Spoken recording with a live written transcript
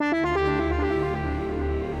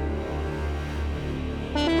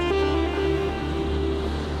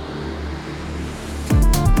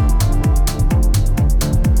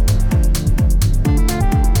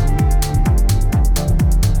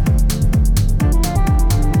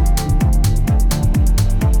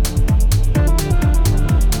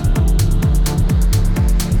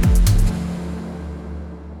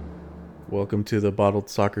welcome to the Bottled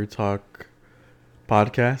Soccer Talk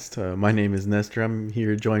podcast. My name is Nestor. I'm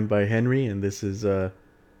here joined by Henry, and this is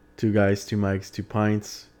Two Guys, Two Mics, Two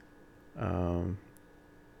Pints.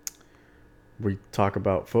 We talk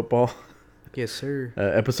about football. Yes, sir.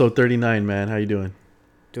 Episode 39, man. How you doing?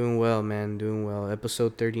 Doing well, man. Doing well.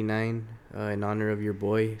 Episode 39, in honor of your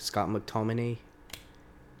boy, Scott McTominay.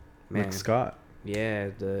 Man. Scott. Yeah,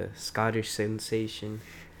 the Scottish sensation.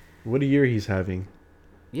 What a year he's having.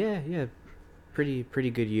 Yeah. Pretty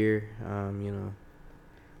good year.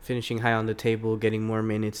 Finishing high on the table, getting more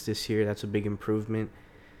minutes this year. That's a big improvement.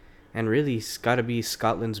 And really, it's got to be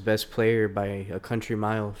Scotland's best player by a country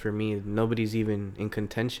mile for me. Nobody's even in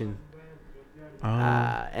contention.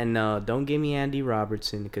 And don't give me Andy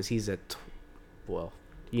Robertson because he's you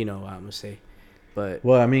know what I'm going to say. But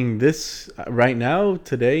well, I mean, this right now,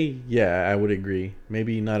 today, yeah, I would agree.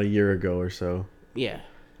 Maybe not a year ago or so. Yeah.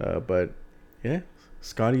 But yeah,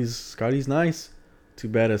 Scotty's nice. Too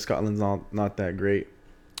bad Scotland's not that great.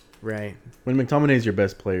 Right. When McTominay's your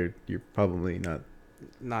best player, you're probably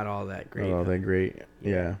not all that great. Not all that great.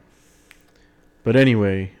 Yeah. But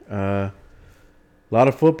anyway, a lot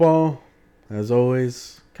of football, as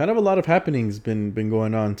always. Kind of a lot of happenings been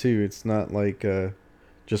going on too. It's not like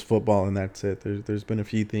just football and that's it. There's been a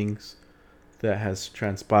few things that has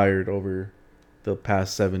transpired over the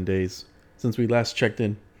past 7 days since we last checked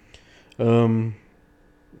in.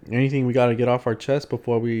 Anything we got to get off our chest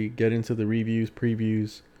before we get into the reviews,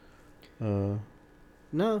 previews?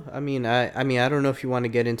 No, I mean I don't know if you want to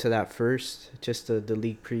get into that first, just the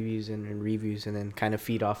league previews and reviews, and then kind of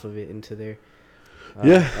feed off of it into there.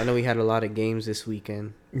 Yeah, I know we had a lot of games this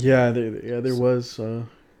weekend. Yeah, there was.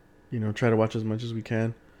 Try to watch as much as we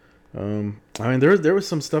can. I mean, there was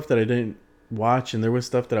some stuff that I didn't watch, and there was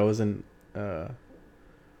stuff that I wasn't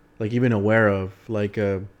even aware of, like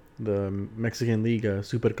the Mexican League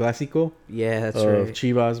Super Clásico. Yeah, that's of right.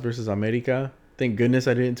 Chivas versus America. Thank goodness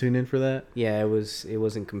I didn't tune in for that. Yeah, it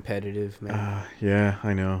wasn't competitive, man. Yeah,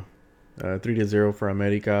 I know. 3-0 for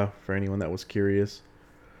America, for anyone that was curious.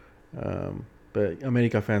 But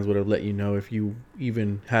America fans would have let you know if you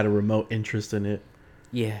even had a remote interest in it.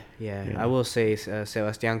 Yeah. I will say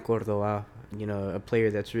Sebastián Córdoba, a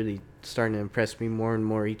player that's really starting to impress me more and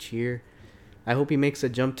more each year. I hope he makes a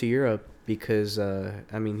jump to Europe because,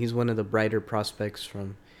 he's one of the brighter prospects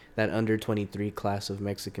from that under-23 class of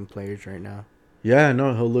Mexican players right now. Yeah,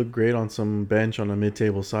 no, he'll look great on some bench on a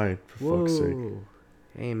mid-table side, for fuck's sake.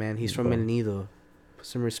 Hey, man, he's from El Nido. Put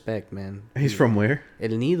some respect, man. He's from where?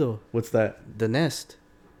 El Nido. What's that? The Nest.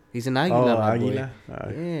 He's an Águila, my Águila?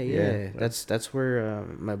 boy. Yeah. That's where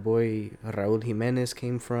my boy Raúl Jiménez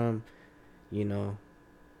came from. A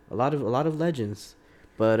lot of legends.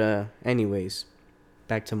 But anyways,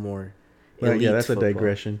 back to more. Yeah, that's football. A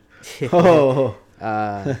digression.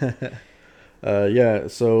 Yeah.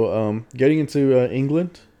 So getting into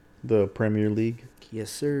England, the Premier League. Yes,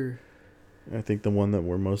 sir. I think the one that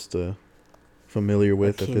we're most familiar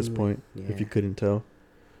with at this point, if you couldn't tell.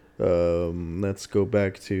 Let's go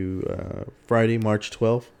back to Friday, March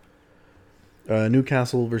 12th.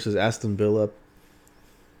 Newcastle versus Aston Villa.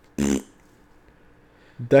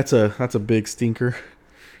 That's a big stinker.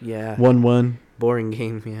 Yeah. 1-1. Boring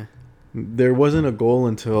game, yeah. There wasn't a goal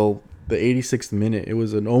until the 86th minute. It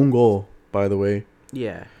was an own goal, by the way.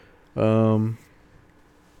 Yeah. I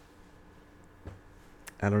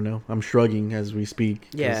don't know. I'm shrugging as we speak.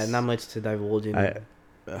 Yeah, not much to divulge in. I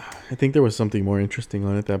think there was something more interesting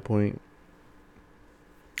on at that point.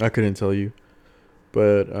 I couldn't tell you.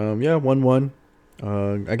 But, 1-1.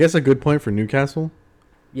 I guess a good point for Newcastle.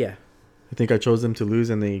 Yeah. I think I chose them to lose,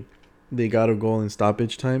 and they got a goal in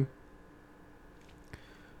stoppage time,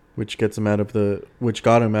 which got him out of the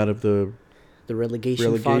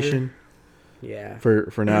relegation. Fodder. Yeah.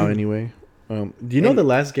 For now, anyway. Do you know the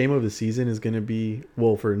last game of the season is going to be,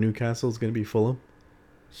 for Newcastle, is going to be Fulham?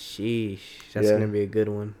 Sheesh. That's going to be a good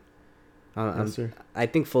one. I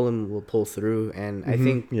think Fulham will pull through, and I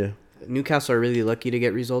think Newcastle are really lucky to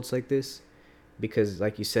get results like this because,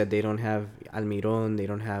 like you said, they don't have Almiron, they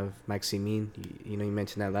don't have Maximin. You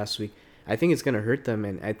mentioned that last week. I think it's going to hurt them,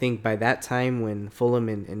 and I think by that time when Fulham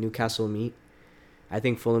and Newcastle meet, I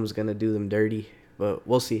think Fulham's going to do them dirty, but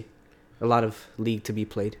we'll see. A lot of league to be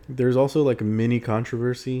played. There's also like a mini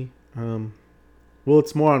controversy.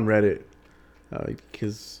 It's more on Reddit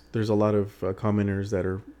because there's a lot of commentators that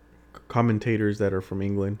are from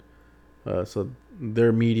England. So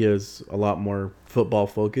their media is a lot more football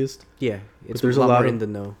focused. Yeah, it's a lot more in the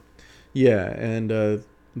know. Yeah, and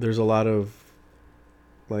there's a lot of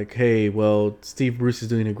like, hey, well, Steve Bruce is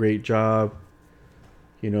doing a great job.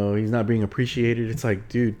 He's not being appreciated. It's like,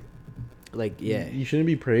 dude, Like, yeah, you shouldn't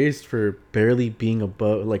be praised for barely being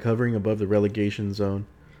above, like hovering above the relegation zone.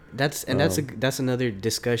 That's another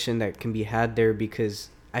discussion that can be had there, because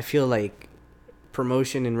I feel like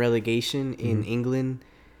promotion and relegation in England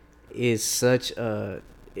is such a,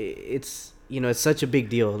 it's, you know, it's such a big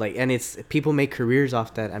deal. Like, and it's, people make careers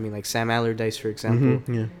off that. I mean, like Sam Allardyce, for example.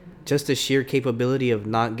 Yeah. Just the sheer capability of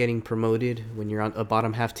not getting promoted when you're on a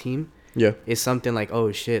bottom half team. Yeah. Is something like,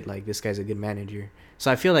 oh shit, like this guy's a good manager.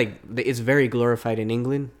 So I feel like it's very glorified in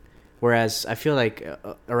England, whereas I feel like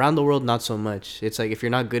around the world not so much. It's like if you're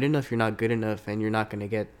not good enough, you're not good enough, and you're not gonna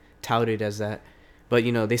get touted as that. But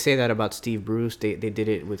you know, they say that about Steve Bruce. They did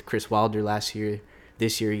it with Chris Wilder last year.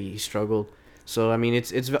 This year he struggled. So I mean,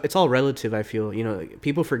 it's all relative. I feel, you know,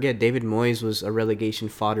 people forget David Moyes was a relegation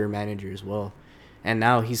fodder manager as well, and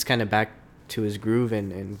now he's kind of back to his groove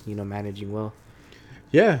and you know, managing well.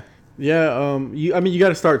 Yeah. Yeah, I mean, you got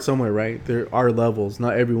to start somewhere, right? There are levels.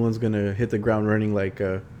 Not everyone's gonna hit the ground running like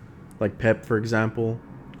Pep, for example.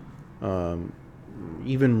 Even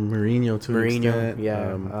Mourinho to an extent.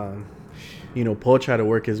 Yeah. You know, Poch had to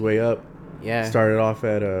work his way up. Yeah. Started off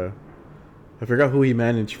at I forgot who he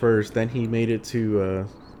managed first. Then he made it to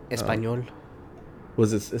Espanyol.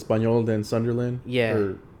 Was it Espanyol then Sunderland? Yeah.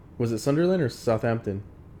 Or was it Sunderland or Southampton?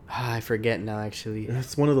 I forget now, actually.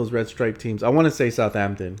 It's one of those red stripe teams. I want to say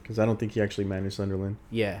Southampton because I don't think he actually managed Sunderland.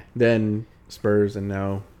 Yeah. Then Spurs and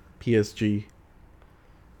now PSG.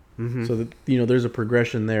 Mm-hmm. So you know, there's a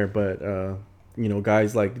progression there, but you know,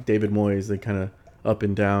 guys like David Moyes, they kind of up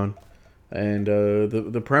and down, and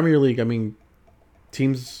the Premier League. I mean,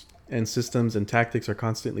 teams and systems and tactics are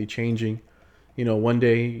constantly changing. You know, one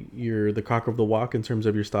day you're the cock of the walk in terms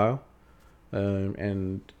of your style,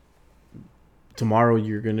 and tomorrow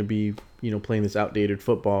you're going to be, you know, playing this outdated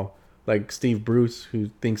football like Steve Bruce, who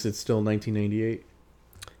thinks it's still 1998.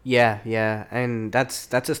 Yeah, and that's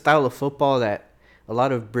a style of football that a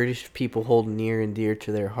lot of British people hold near and dear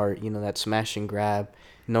to their heart. You know, that smash and grab,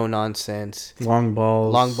 no nonsense, long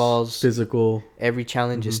balls, physical. Every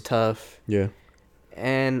challenge is tough. Yeah.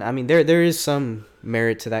 And I mean, there is some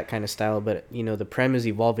merit to that kind of style, but you know, the Prem is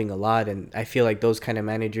evolving a lot, and I feel like those kind of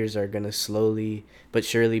managers are gonna slowly but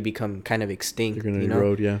surely become kind of extinct. They're gonna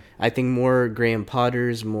erode, yeah. I think more Graham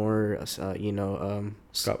Potters, more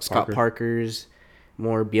Scott Parkers,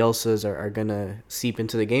 more Bielsas are gonna seep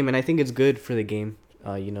into the game, and I think it's good for the game.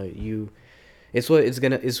 It's what is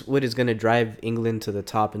gonna drive England to the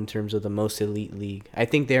top in terms of the most elite league. I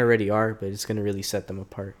think they already are, but it's gonna really set them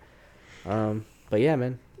apart. But yeah,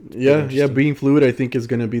 man. Yeah. Being fluid, I think, is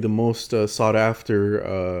going to be the most sought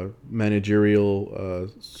after managerial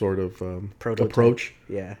sort of approach.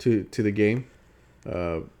 Yeah. To the game.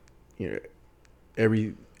 You know,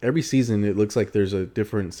 every season it looks like there's a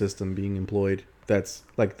different system being employed. That's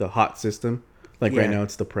like the hot system. Like right now,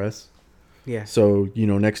 it's the press. Yeah. So you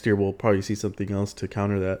know, next year we'll probably see something else to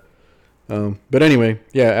counter that. But anyway,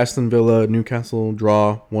 yeah, Aston Villa, Newcastle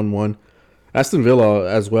draw 1-1. Aston Villa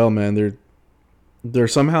as well, man. They're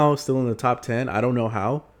somehow still in the top 10. I don't know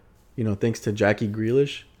how, you know, thanks to Jackie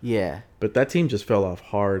Grealish. Yeah. But that team just fell off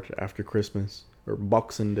hard after Christmas or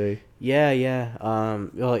Boxing Day. Yeah.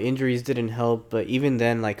 Well, injuries didn't help, but even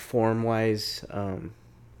then, like form-wise,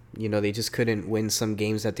 you know, they just couldn't win some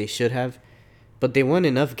games that they should have. But they won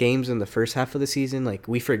enough games in the first half of the season. Like,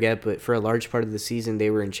 we forget, but for a large part of the season,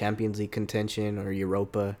 they were in Champions League contention or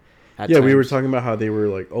Europa. Yeah, we were talking about how they were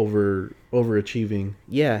like overachieving.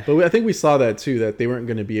 Yeah. But I think we saw that too, that they weren't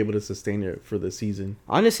going to be able to sustain it for the season.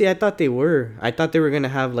 Honestly, I thought they were. I thought they were going to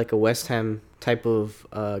have like a West Ham type of,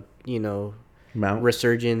 Mount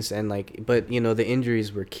resurgence, and like, but you know, the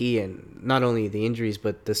injuries were key, and not only the injuries,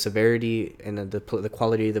 but the severity and the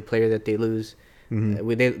quality of the player that they lose.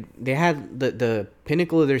 Mm-hmm. They had the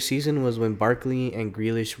pinnacle of their season was when Barkley and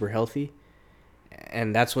Grealish were healthy.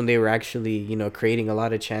 And that's when they were actually, you know, creating a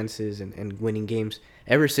lot of chances and winning games.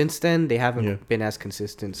 Ever since then, they haven't been as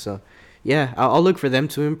consistent. So, yeah, I'll look for them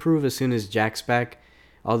to improve as soon as Jack's back.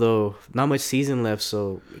 Although not much season left,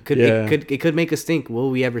 so it could make us think: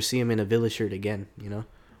 will we ever see him in a Villa shirt again? You know?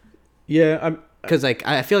 Yeah, because like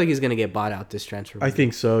I feel like he's gonna get bought out this transfer. I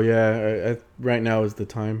think so. Yeah, right now is the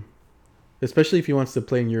time, especially if he wants to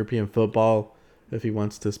play in European football, if he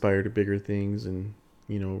wants to aspire to bigger things and,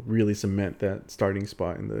 you know, really cement that starting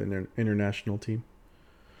spot in the international team.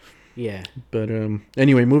 Yeah. But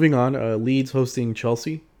anyway, moving on. Leeds hosting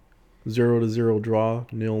Chelsea, 0-0 draw,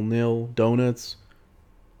 0-0 donuts.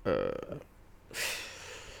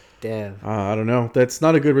 Damn. I don't know. That's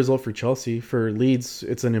not a good result for Chelsea. For Leeds,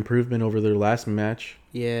 it's an improvement over their last match.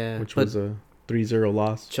 Yeah, which was a 3-0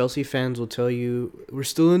 loss. Chelsea fans will tell you we're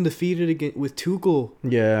still undefeated again with Tuchel.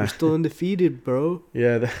 Yeah, we're still undefeated, bro.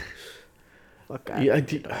 Yeah. Fuck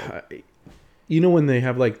you know when they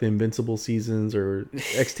have like the invincible seasons or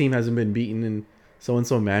X team hasn't been beaten in so and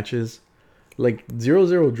so matches, like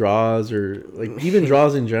 0-0 draws or like even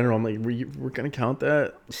draws in general. I'm like, we're gonna count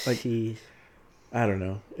that? Like, jeez. I don't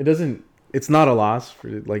know. It doesn't. It's not a loss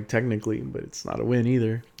for like technically, but it's not a win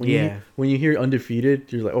either. When you hear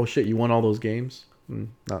undefeated, you're like, oh shit, you won all those games.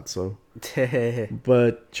 Not so.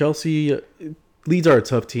 But Chelsea, Leeds are a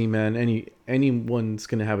tough team, man. Anyone's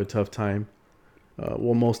gonna have a tough time.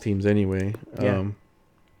 Well, most teams anyway. Yeah.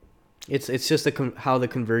 It's just how the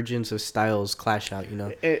convergence of styles clash out, you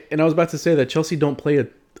know. And I was about to say that Chelsea don't play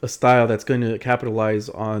a style that's going to capitalize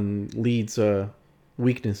on Leeds'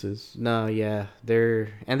 weaknesses. No, yeah,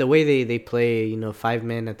 and the way they play, you know, 5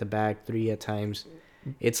 men at the back, 3 at times.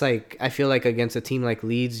 It's like I feel like against a team like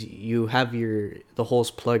Leeds, you have the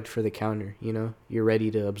holes plugged for the counter. You know, you're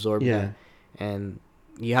ready to absorb that, and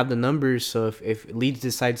you have the numbers. So if Leeds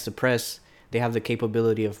decides to press, they have the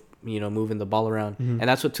capability of, you know, moving the ball around. And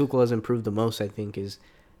that's what Tuchel has improved the most, I think, is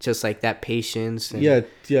just like that patience. And,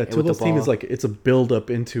 Tuchel's team is like, it's a build up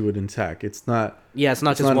into an attack. It's not just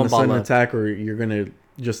one ball up. attack, or you're gonna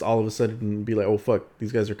just all of a sudden be like, oh fuck,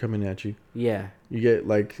 these guys are coming at you. Yeah, you get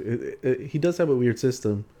like he does have a weird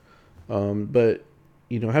system, but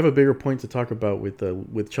you know, have a bigger point to talk about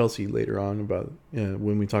with Chelsea later on about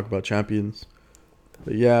when we talk about champions.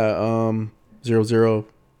 But 0-0.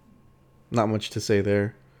 Not much to say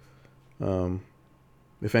there.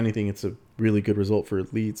 If anything, it's a really good result for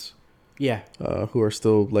Leeds. Yeah. Who are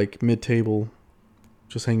still like mid-table,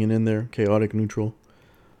 just hanging in there, chaotic neutral.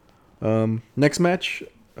 Next match,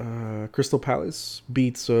 Crystal Palace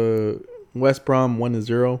beats West Brom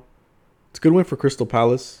 1-0. It's a good win for Crystal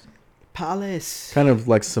Palace. Kind of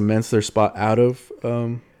like cements their spot out of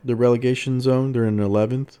the relegation zone. They're in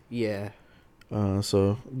 11th. Yeah.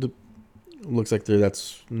 So looks like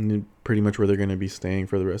that's pretty much where they're going to be staying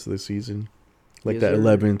for the rest of the season. Like that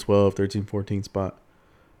 11, 12, 13, 14 spot.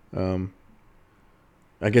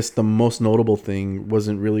 I guess the most notable thing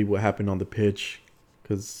wasn't really what happened on the pitch,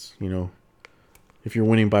 because, you know, if you're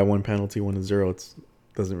winning by 1 penalty, 1-0, it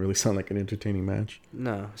doesn't really sound like an entertaining match.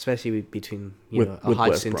 No, especially between a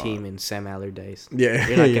Hodgson team and Sam Allardyce. Yeah,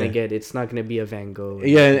 you're not gonna it's not gonna be a Van Gogh.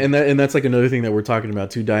 Yeah, and that's like another thing that we're talking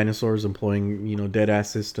about. 2 dinosaurs employing, you know, dead ass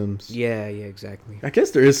systems. Yeah, exactly. I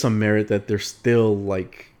guess there is some merit that they're still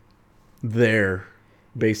like there,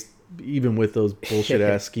 based even with those bullshit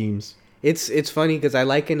ass schemes. It's funny because I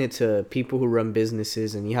liken it to people who run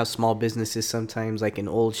businesses, and you have small businesses sometimes, like an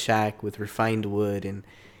old shack with refined wood and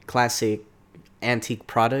classic antique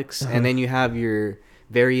products, and then you have your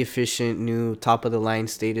very efficient new top of the line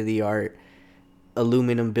state of the art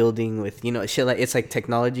aluminum building with, you know, shit like it's like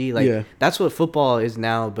technology. Like that's what football is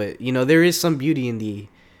now, but you know, there is some beauty in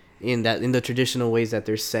the traditional ways that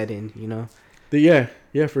they're set in, you know. Yeah,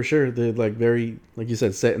 for sure. They're like very, like you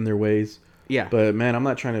said, set in their ways. Yeah. But man, I'm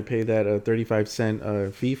not trying to pay that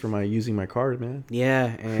 35-cent fee for using my card, man. Yeah,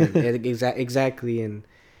 and exactly, and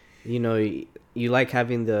you know, you like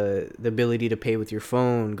having the ability to pay with your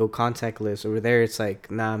phone, go contactless. Over there, it's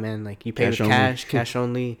like, nah, man, like you pay with cash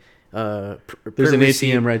only. There's an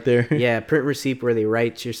receipt. ATM right there. Yeah, print receipt where they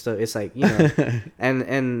write your stuff. It's like, you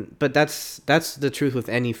know, but that's the truth with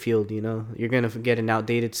any field, you know. You're gonna get an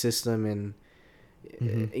outdated system, and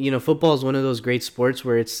you know, football is one of those great sports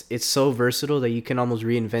where it's so versatile that you can almost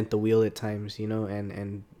reinvent the wheel at times, you know,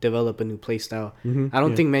 and develop a new play style. I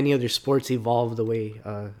don't think many other sports evolve the way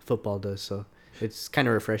football does, so it's kind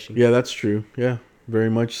of refreshing. Yeah, that's true. Yeah, very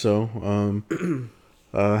much so.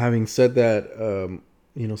 Having said that,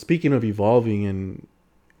 you know, speaking of evolving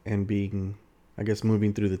and being, I guess,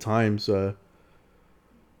 moving through the times, you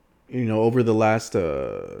know, over the last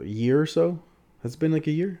year or so, has it been like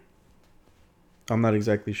a year? I'm not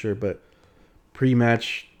exactly sure, but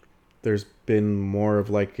pre-match, there's been more of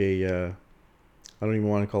like a, I don't even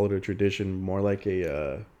want to call it a tradition, more like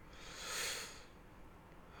a,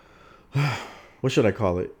 what should I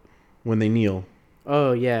call it? When they kneel.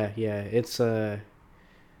 Oh, yeah. It's, I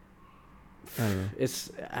don't know.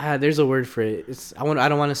 It's, there's a word for it. It's, I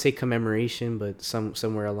don't want to say commemoration, but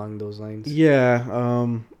somewhere along those lines. Yeah.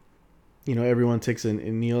 You know, everyone takes a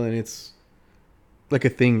kneel, and it's like a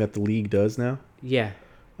thing that the league does now. Yeah.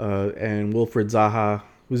 And Wilfred Zaha,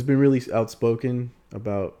 who's been really outspoken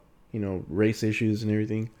about, you know, race issues and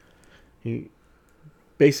everything, he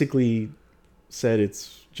basically said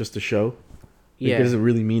it's just a show. Yeah. It doesn't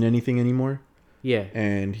really mean anything anymore. Yeah.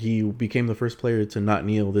 And he became the first player to not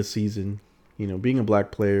kneel this season, you know, being a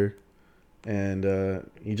black player, and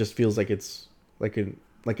he just feels like it's like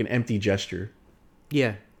an empty gesture.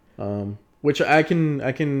 Yeah. Which I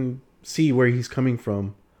can see where he's coming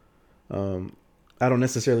from. I don't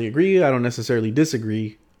necessarily agree. I don't necessarily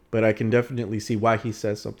disagree, but I can definitely see why he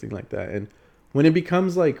says something like that. And when it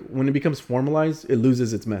becomes formalized, it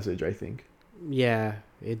loses its message, I think. Yeah,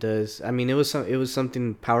 it does. I mean, it was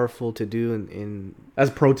something powerful to do in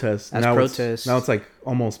as protest. Now it's like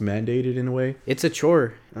almost mandated in a way. It's a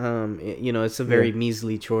chore. It's a very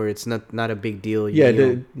measly chore. It's not a big deal.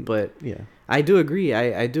 But yeah, I do agree.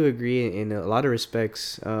 I do agree in a lot of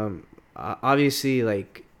respects. Obviously,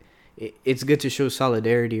 like it's good to show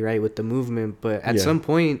solidarity, right, with the movement. But at some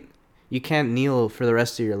point, you can't kneel for the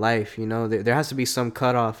rest of your life. There has to be some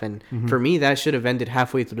cutoff. And for me, that should have ended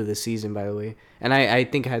halfway through the season, by the way. And I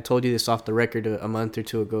think I had told you this off the record a month or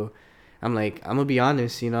two ago. I'm gonna be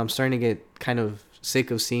honest. I'm starting to get kind of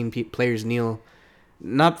sick of seeing players kneel.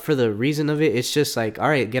 Not for the reason of it. It's just like, all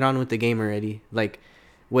right, get on with the game already. Like,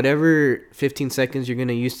 whatever 15 seconds you're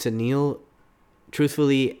gonna use to kneel,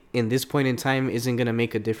 truthfully, in this point in time, isn't gonna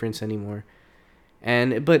make a difference anymore.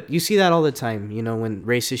 But you see that all the time, when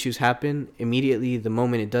race issues happen, immediately the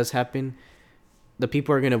moment it does happen, the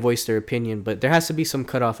people are going to voice their opinion, but there has to be some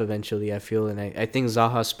cutoff eventually, I feel, and I think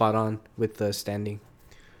Zaha's spot on with the standing.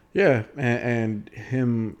 Yeah, and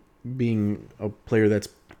him being a player that's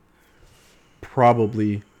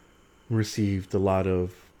probably received a lot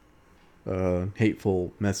of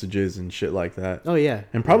hateful messages and shit like that. Oh, yeah.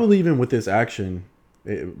 And probably even with this action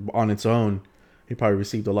on its own, he probably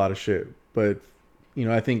received a lot of shit, but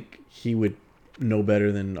I think he would know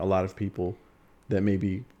better than a lot of people that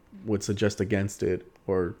maybe would suggest against it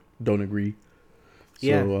or don't agree.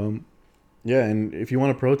 So, and if you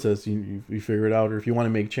want to protest, you figure it out. Or if you want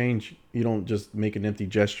to make change, you don't just make an empty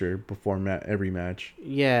gesture before every match.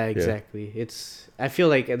 Yeah, exactly. Yeah. I feel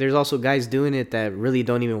like there's also guys doing it that really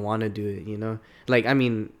don't even want to do it, Like, I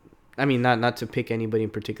mean, not to pick anybody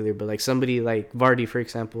in particular, but like somebody like Vardy, for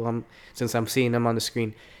example. Since I'm seeing him on the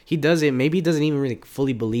screen, he does it. Maybe he doesn't even really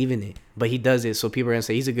fully believe in it, but he does it. So people are gonna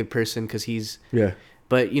say he's a good person because he's. Yeah.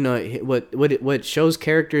 But what shows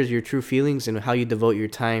character is your true feelings and how you devote your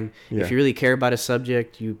time. Yeah. If you really care about a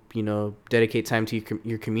subject, you dedicate time to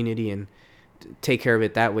your community and take care of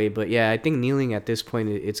it that way. But yeah, I think kneeling at this point,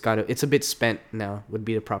 it's a bit spent now. Would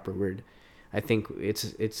be the proper word. I think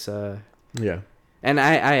it's yeah. And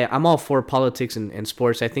I'm all for politics and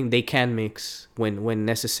sports. I think they can mix when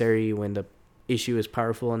necessary, when the issue is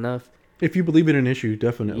powerful enough. If you believe in an issue,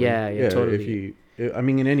 definitely. Yeah, totally. It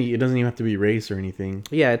doesn't even have to be race or anything.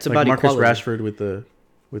 Yeah, it's like about Marcus equality. Rashford with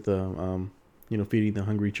the feeding the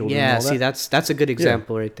hungry children. Yeah, and all see, that. that's a good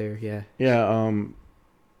example right there. Yeah. Yeah.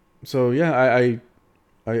 So yeah,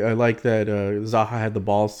 I like that Zaha had the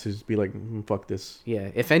balls to just be like, fuck this.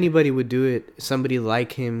 Yeah, if anybody would do it, somebody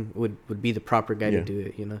like him would be the proper guy to do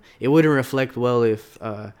it. It wouldn't reflect well if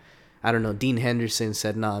I don't know, Dean Henderson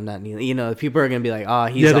said, "No, I'm not kneeling." People are gonna be like, "Oh,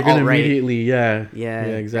 he's they're gonna alt-right." immediately, yeah,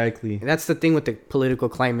 exactly. And that's the thing with the political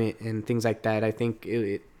climate and things like that. I think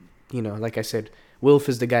it like I said, Wilf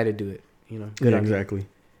is the guy to do it. Good exactly.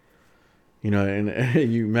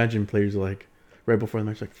 And you imagine players like right before the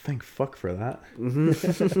match, like, thank fuck for that.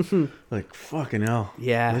 Mm-hmm. Like, fucking hell.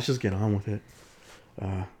 Yeah. Let's just get on with it.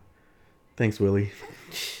 Thanks, Willie.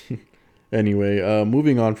 Anyway,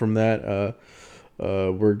 moving on from that,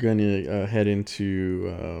 we're gonna head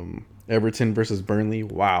into Everton versus Burnley.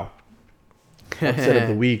 Wow. Upset of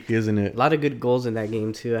the week, isn't it? A lot of good goals in that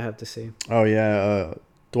game too, I have to say. Oh yeah,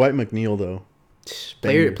 Dwight McNeil though.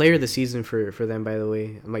 Player of the season for them, by the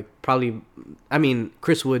way.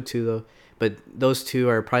 Chris Wood too though. But those two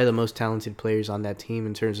are probably the most talented players on that team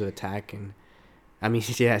in terms of attack. And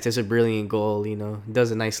yeah, it's just a brilliant goal. Does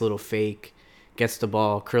a nice little fake, gets the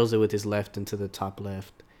ball, curls it with his left into the top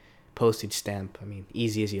left. Postage stamp.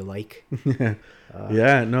 Easy as you like.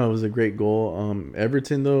 Yeah, no, it was a great goal.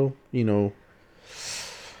 Everton though, I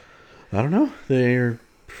don't know. Do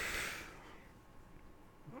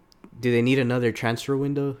they need another transfer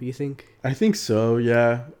window, you think? I think so,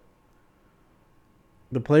 yeah.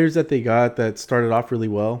 The players that they got that started off really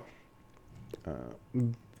well,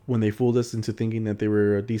 when they fooled us into thinking that they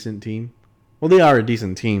were a decent team. Well, they are a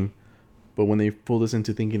decent team, but when they fooled us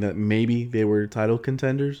into thinking that maybe they were title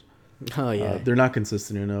contenders, they're not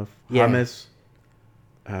consistent enough. Yeah. James,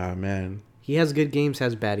 man. He has good games,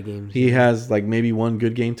 has bad games. He has like maybe one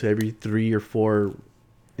good game to every 3 or 4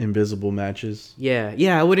 invisible matches. Yeah,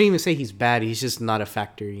 I wouldn't even say he's bad. He's just not a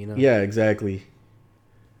factor, Yeah, exactly.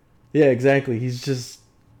 He's just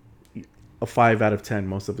a 5 out of 10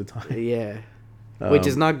 most of the time. Yeah, which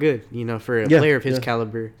is not good, for a player of his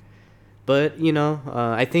caliber. But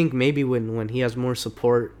I think maybe when he has more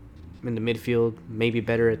support, in the midfield, maybe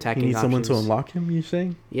better attacking. You need someone to unlock him. You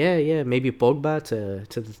saying? Yeah. Maybe Pogba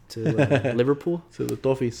to Liverpool. To the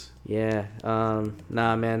Toffees. Yeah.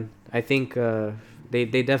 Nah, man. I think they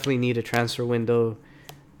definitely need a transfer window.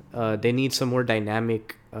 They need some more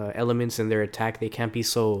dynamic elements in their attack. They can't be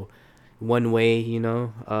so one way, you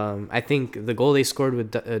know. I think the goal they scored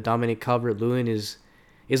with Dominic Calvert-Lewin is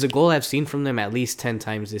a goal I've seen from them at least 10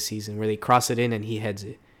 times this season, where they cross it in and he heads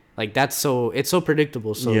it. Like, it's so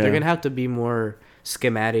predictable. So they're gonna have to be more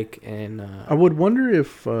schematic. And I would wonder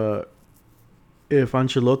if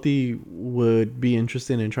Ancelotti would be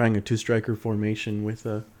interested in trying a 2-striker formation with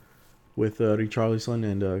Richarlison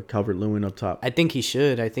and Calvert-Lewin up top. I think he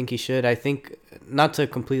should. I think not to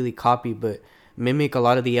completely copy, but mimic a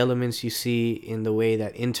lot of the elements you see in the way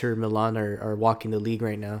that Inter Milan are walking the league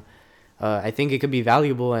right now. I think it could be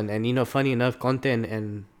valuable. And you know, funny enough, Conte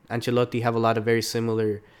and Ancelotti have a lot of very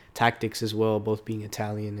similar tactics as well, both being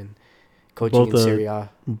Italian and coaching in Serie A.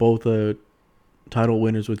 Both title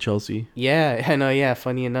winners with Chelsea. Yeah, I know. Yeah,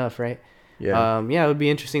 funny enough, right? Yeah. It would be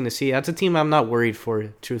interesting to see. That's a team I'm not worried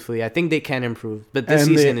for, truthfully. I think they can improve, but this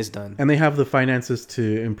season is done. And they have the finances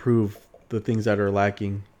to improve the things that are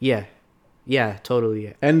lacking. Yeah, totally.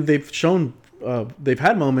 Yeah. And they've shown, they've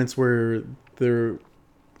had moments where Ancelotti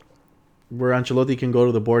can go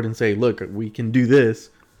to the board and say, "Look, we can do this.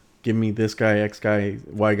 Give me this guy, X guy,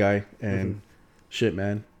 Y guy, and shit,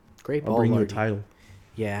 man. Great ball. I'll bring you a title."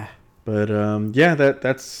 Yeah. But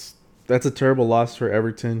that's a terrible loss for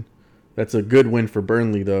Everton. That's a good win for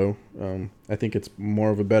Burnley, though. I think it's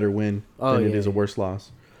more of a better win than it is a worse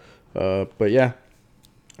loss. But yeah,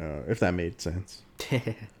 if that made sense.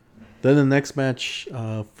 Then the next match,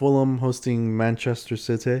 Fulham hosting Manchester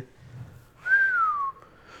City.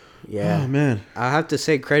 Yeah. Oh, man. I have to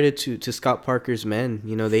say credit to Scott Parker's men.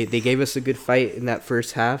 You know, they gave us a good fight in that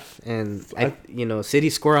first half. And, City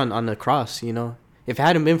score on the cross, you know. If it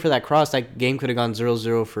hadn't been for that cross, that game could have gone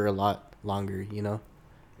 0-0 for a lot longer, you know.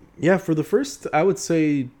 Yeah, for the first, I would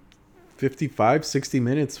say, 55, 60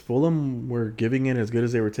 minutes, Fulham were giving it as good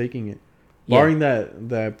as they were taking it. Barring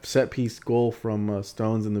that set piece goal from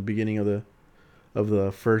Stones in the beginning of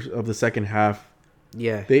the second half.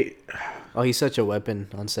 Yeah. He's such a weapon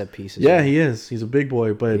on set pieces. Yeah, he is. He's a big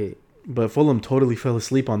boy, but Fulham totally fell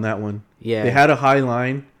asleep on that one. Yeah. They had a high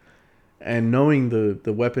line, and knowing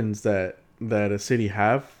the weapons that a City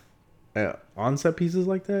have on set pieces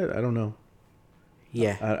like that, I don't know.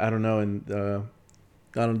 Yeah. I don't know, and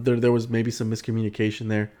there was maybe some miscommunication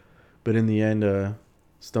there, but in the end,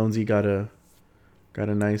 Stonesy got a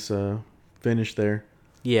nice finish there.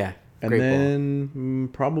 Yeah. And then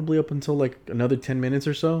probably up until like another 10 minutes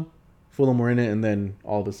or so, Fulham were in it, and then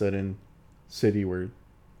all of a sudden, City were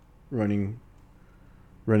running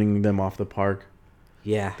them off the park.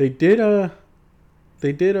 Yeah. They did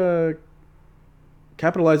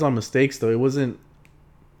capitalize on mistakes, though. It wasn't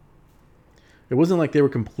like they were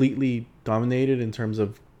completely dominated in terms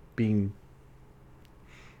of being.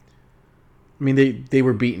 I mean, they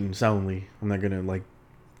were beaten soundly. I'm not gonna like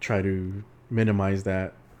try to minimize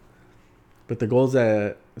that. But the goals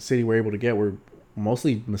that City were able to get were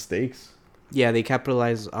mostly mistakes. Yeah, they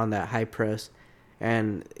capitalized on that high press.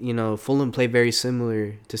 And, you know, Fulham played very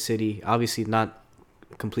similar to City. Obviously not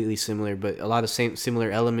completely similar, but a lot of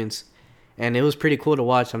similar elements. And it was pretty cool to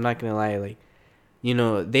watch. I'm not going to lie. Like, you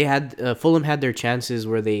know, they had Fulham had their chances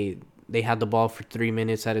where they had the ball for 3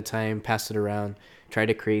 minutes at a time, passed it around, tried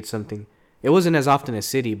to create something. It wasn't as often as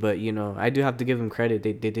City, but, you know, I do have to give them credit.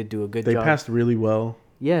 They did do a good job. They passed really well.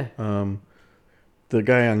 Yeah. The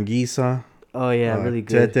guy Anguissa. Oh, yeah, really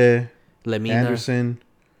good. Tete. Lemina. Anderson.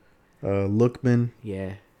 Lookman.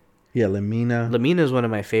 Yeah. Yeah, Lemina. Lemina is one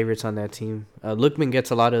of my favorites on that team. Lookman gets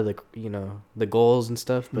a lot of the goals and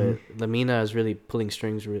stuff, but Lemina is really pulling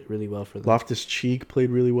strings really well for them. Loftus-Cheek played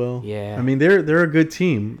really well. Yeah. I mean, they're a good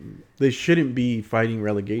team. They shouldn't be fighting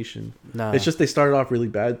relegation. No. It's just they started off really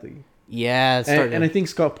badly. Yeah. And I think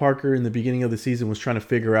Scott Parker in the beginning of the season was trying to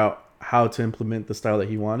figure out how to implement the style that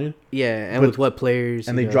he wanted. Yeah, and with what players.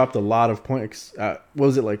 And they dropped a lot of points. What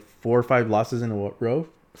was it, like 4 or 5 losses in a row?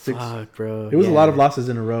 6? Fuck, bro. It was a lot of losses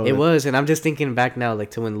in a row. It was, and I'm just thinking back now, like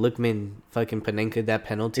to when Lookman fucking Panenka that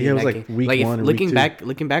penalty. Yeah, it was like game. week 1 or week 2.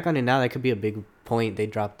 Looking back on it now, that could be a big point they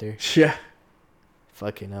dropped there. Yeah.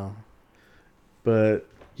 Fucking hell. But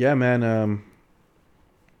yeah, man,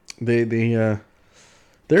 they're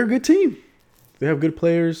a good team. They have good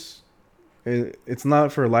players. It's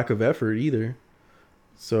not for lack of effort either.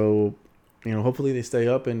 So, you know, hopefully they stay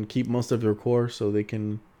up and keep most of their core so they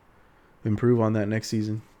can improve on that next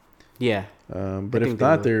season. Yeah. But if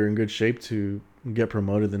not, they're in good shape to get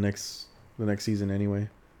promoted the next season anyway.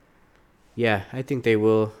 Yeah, I think they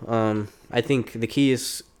will. I think the key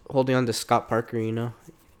is holding on to Scott Parker.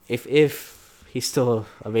 If he's still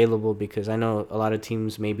available, because I know a lot of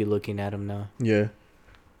teams may be looking at him now. Yeah,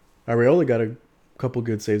 Arriola got a couple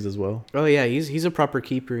good saves as well. Oh yeah, he's a proper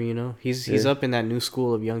keeper. He's up in that new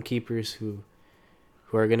school of young keepers who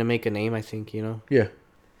are gonna make a name. I think. Yeah.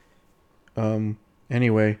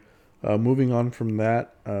 Anyway, moving on from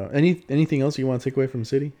that, anything else you want to take away from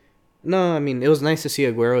City? No, I mean, it was nice to see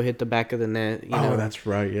Aguero hit the back of the net. That's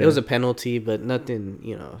right. Yeah, it was a penalty, but nothing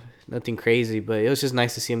crazy. But it was just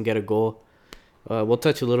nice to see him get a goal. We'll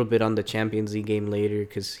touch a little bit on the Champions League game later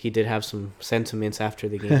because he did have some sentiments after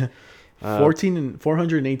the game.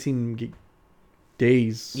 418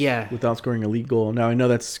 days. Yeah. Without scoring a league goal. Now I know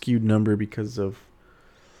that's a skewed number because of,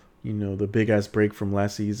 the big ass break from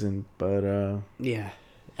last season, but yeah.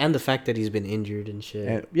 And the fact that he's been injured and shit.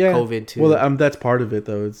 And, yeah. COVID too. Well, that's part of it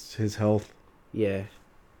though. It's his health. Yeah.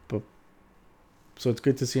 But so it's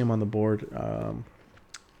good to see him on the board.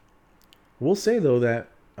 We'll say though that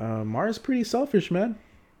Mara's pretty selfish, man.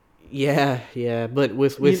 Yeah. But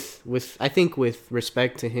with I think with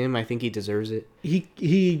respect to him, I think he deserves it.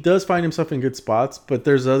 He does find himself in good spots, but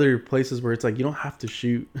there's other places where it's like you don't have to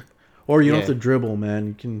shoot, or you don't have to dribble,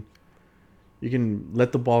 man. You can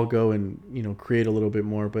let the ball go and create a little bit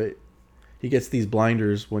more, but he gets these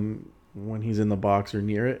blinders when he's in the box or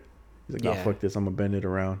near it. He's like, "Oh, fuck this! I'm gonna bend it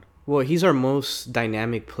around." Well, he's our most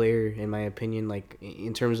dynamic player in my opinion. Like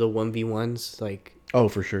in terms of 1v1s, like. Oh,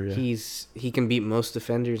 for sure, yeah. He can beat most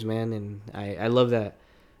defenders, man, and I love that.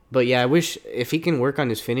 But yeah, I wish if he can work on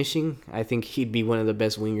his finishing, I think he'd be one of the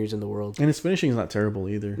best wingers in the world. And his finishing is not terrible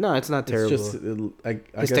either. No, it's not terrible. It's just I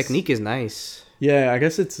his guess, technique is nice. Yeah, I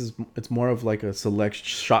guess it's more of like a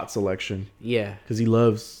shot selection. Yeah, because he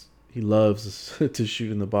loves to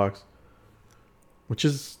shoot in the box, which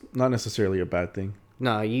is not necessarily a bad thing.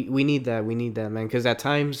 No, we need that, man. Because at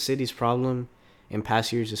times City's problem, in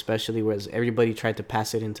past years especially, was everybody tried to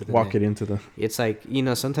pass it into the net. It into the. It's like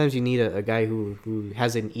sometimes you need a guy who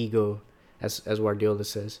has an ego, as Guardiola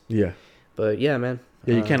says. Yeah. But yeah, man.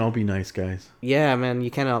 Yeah, you can't all be nice guys. Yeah, man. We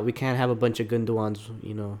can't have a bunch of Gundawans,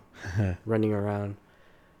 running around.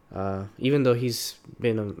 Even though he's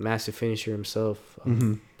been a massive finisher himself.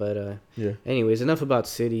 But yeah. Anyways, enough about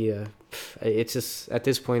City. It's just at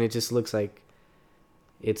this point it just looks like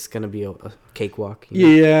it's gonna be a cakewalk.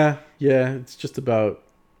 Yeah. It's just about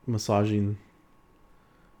massaging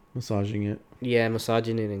it. Yeah,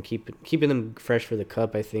 massaging it and keeping them fresh for the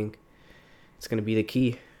cup. I think it's gonna be the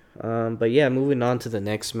key. But yeah, moving on to the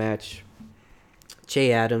next match.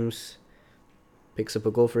 Che Adams picks up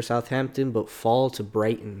a goal for Southampton, but fall to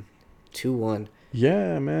Brighton, 2-1.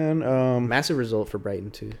 Yeah, man. Massive result for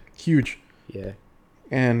Brighton too. Huge. Yeah.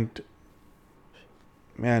 And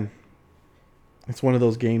man, it's one of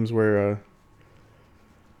those games where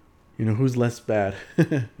who's less bad.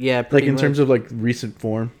 Yeah, like in terms of like recent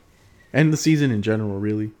form and the season in general,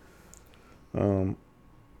 really.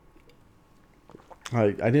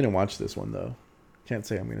 I didn't watch this one though. Can't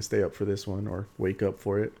say I'm gonna stay up for this one or wake up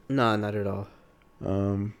for it. No, not at all.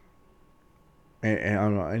 And I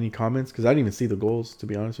don't know, any comments? Because I didn't even see the goals, to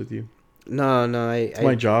be honest with you. No, it's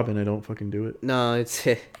my job and I don't fucking do it. No,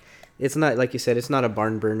 it's not, like you said, it's not a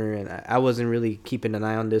barn burner, and I wasn't really keeping an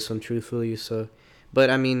eye on this one, truthfully. So, but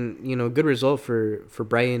I mean, good result for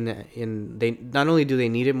Brighton, and they not only do they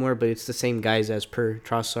need it more, but it's the same guys as per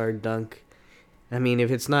Trossard, Dunk. I mean,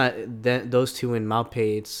 if it's not those two in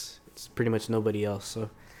Maupay, it's pretty much nobody else. So,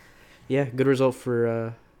 yeah, good result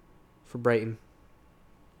for Brighton.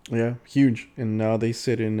 Yeah, huge, and now they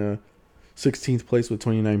sit in 16th place with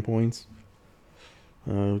 29 points.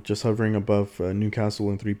 Just hovering above Newcastle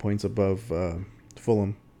and 3 points above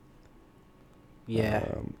Fulham.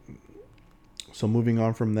 Yeah. So moving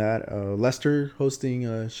on from that, Leicester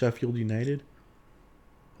hosting Sheffield United.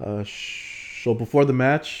 So before the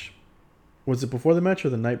match, was it before the match or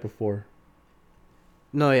the night before?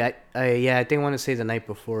 No, I didn't want to say the night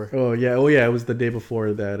before. Oh yeah, it was the day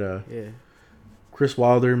before that. Yeah. Chris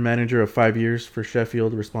Wilder, manager of 5 years for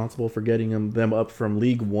Sheffield, responsible for getting them up from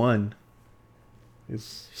League One,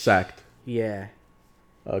 is sacked. Yeah.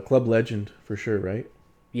 Club legend for sure, right?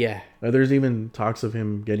 Yeah. There's even talks of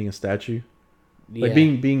him getting a statue. Like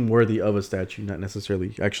being worthy of a statue, not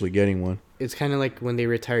necessarily actually getting one. It's kind of like when they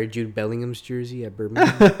retired Jude Bellingham's jersey at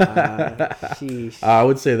Birmingham. I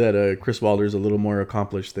would say that Chris Wilder is a little more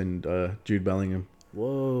accomplished than Jude Bellingham.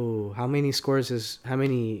 Whoa! How many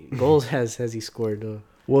goals has he scored though?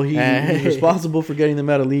 Well, he's responsible for getting them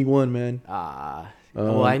out of League One, man.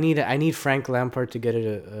 Well, I need Frank Lampard to get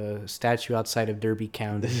a statue outside of Derby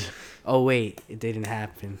County. Oh wait, it didn't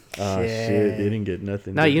happen. Shit, they didn't get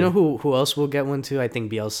nothing. Now you know who else will get one too? I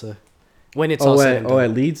think Bielsa. When it's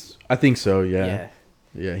at Leeds, I think so. Yeah,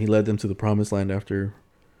 he led them to the promised land after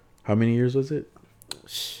how many years was it?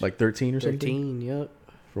 Like 13 or something. 13, yep.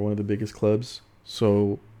 For one of the biggest clubs.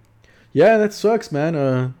 So, yeah, that sucks,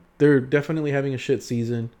 man. They're definitely having a shit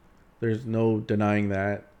season. There's no denying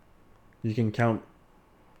that. You can count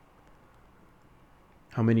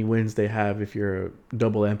how many wins they have if you're a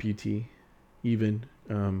double amputee, even.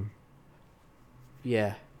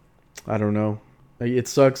 Yeah. I don't know. It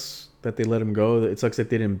sucks that they let him go. It sucks that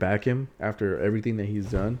they didn't back him after everything that he's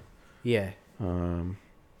done. Yeah.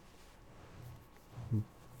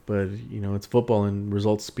 But, it's football and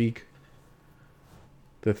results speak.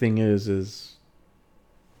 The thing is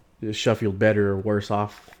Sheffield better or worse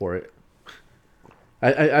off for it?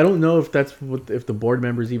 I don't know if that's if the board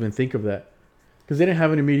members even think of that. Because they didn't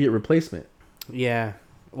have an immediate replacement. Yeah.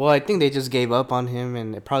 Well, I think they just gave up on him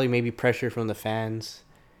and probably maybe pressure from the fans.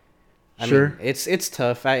 I mean, it's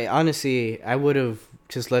tough. I would have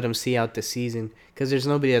just let him see out the season because there's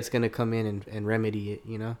nobody that's going to come in and remedy it,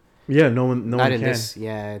 Yeah, no one can.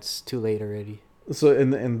 Yeah, it's too late already. So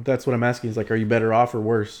and that's what I'm asking is like, are you better off or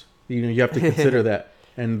worse? You have to consider that,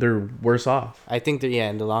 and they're worse off. I think that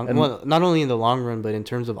in the well, not only in the long run, but in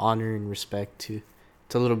terms of honor and respect too.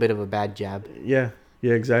 It's a little bit of a bad jab. Yeah,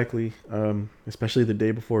 exactly. Especially the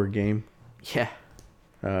day before a game. Yeah.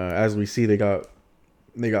 As we see, they got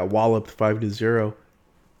walloped 5-0.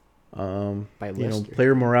 By Leicester.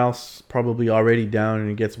 Player morale's probably already down, and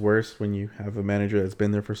it gets worse when you have a manager that's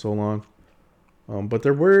been there for so long. But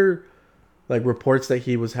there were like reports that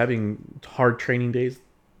he was having hard training days,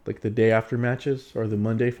 like the day after matches or the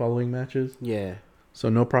Monday following matches. Yeah. So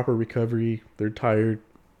no proper recovery. They're tired.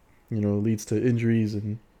 Leads to injuries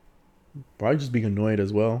and probably just being annoyed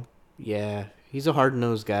as well. Yeah, he's a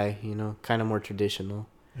hard-nosed guy. Kind of more traditional.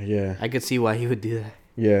 Yeah. I could see why he would do that.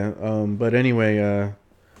 Yeah. But anyway.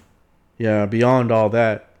 Yeah, beyond all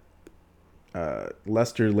that,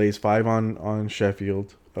 Leicester lays 5 on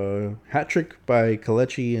Sheffield. Hat trick by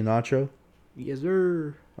Kelechi Iheanacho. Yes,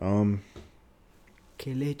 sir.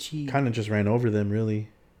 Kelechi kind of just ran over them, really.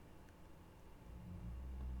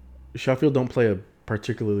 Sheffield don't play a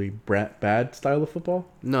particularly bad style of football.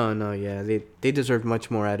 No, yeah, they deserve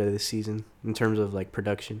much more out of this season in terms of like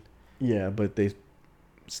production. Yeah, but they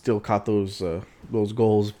still caught those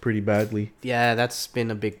goals pretty badly. Yeah, that's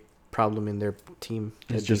been a big problem in their team.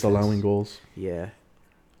 It's just allowing goals. Yeah,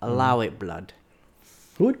 allow it, blood.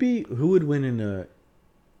 Who would win in a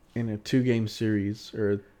 2-game series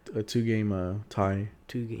or a 2-game tie?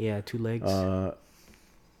 Two legs.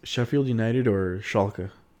 Sheffield United or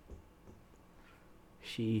Schalke?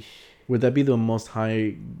 Sheesh. Would that be the most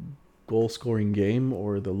high goal scoring game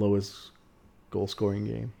or the lowest goal scoring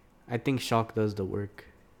game? I think Schalke does the work.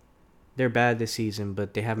 They're bad this season,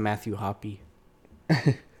 but they have Matthew Hoppe.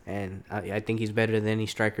 And I think he's better than any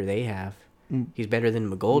striker they have. He's better than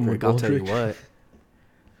McGoldrick, I'll tell you what.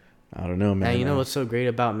 I don't know, man. And you know what's so great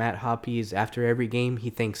about Matt Hoppe is after every game, he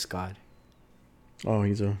thanks God. Oh,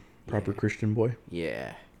 he's a proper Christian boy?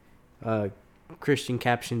 Yeah. Christian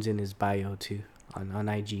captions in his bio, too, on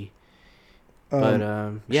IG. But,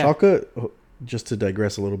 yeah. Schalke, just to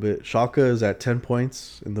digress a little bit, Schalke is at 10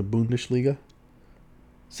 points in the Bundesliga.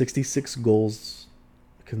 66 goals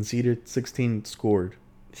conceded, 16 scored.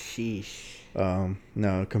 Sheesh.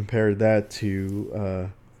 Now, compare that to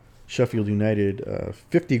Sheffield United,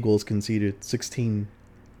 50 goals conceded, 16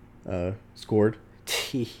 scored.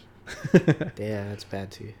 Yeah, that's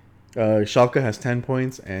bad too. Schalke has 10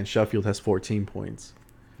 points and Sheffield has 14 points.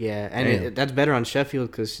 Yeah, and that's better on Sheffield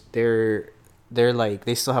because they're like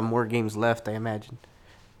they still have more games left, I imagine.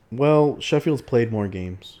 Well, Sheffield's played more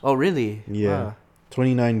games. Oh, really? Yeah. Wow.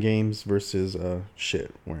 29 games versus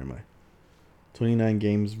where am I? 29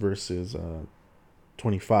 games versus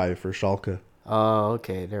 25 for Schalke. Oh,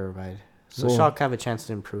 okay, never mind. So Schalke have a chance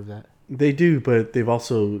to improve that. They do, but they've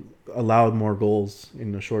also allowed more goals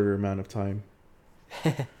in a shorter amount of time.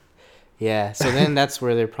 Yeah, so then that's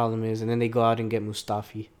where their problem is, and then they go out and get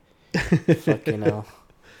Mustafi. Fucking hell.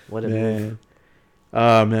 What a move.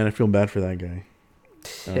 Man, I feel bad for that guy.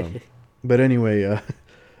 But anyway,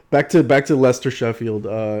 back to Leicester Sheffield.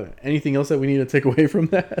 Anything else that we need to take away from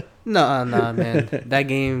that? No, man. That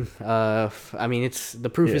game, I mean, it's the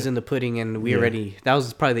proof is in the pudding, and that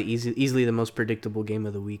was probably easily the most predictable game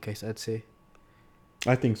of the week, I'd say.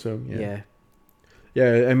 I think so. Yeah.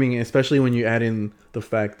 Yeah, I mean, especially when you add in the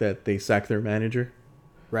fact that they sacked their manager.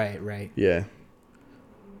 Right. Yeah.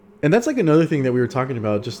 And that's like another thing that we were talking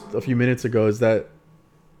about just a few minutes ago is that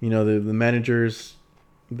the managers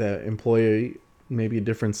that employ maybe a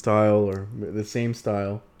different style or the same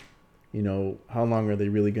style, how long are they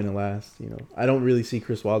really going to last? I don't really see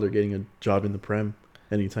Chris Wilder getting a job in the Prem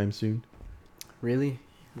anytime soon. Really?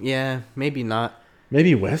 Yeah, maybe not.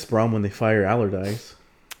 Maybe West Brom when they fire Allardyce.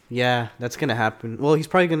 Yeah, that's going to happen. Well, he's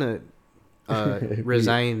probably going to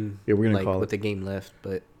resign we're gonna call with the game left,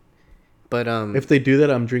 but if they do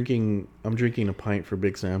that, I'm drinking a pint for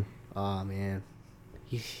Big Sam. Oh man.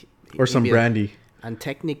 Or some brandy. And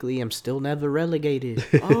technically, I'm still never relegated.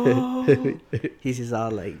 Oh, he's just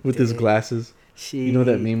all like with his glasses. You know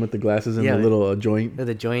that meme with the glasses and the little joint.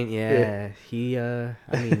 The joint, yeah. He, I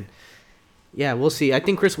mean, yeah, we'll see. I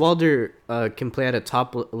think Chris Wilder can play at a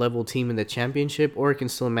top level team in the championship, or can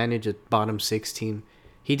still manage a bottom 6 team.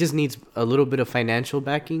 He just needs a little bit of financial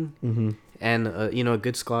backing, and a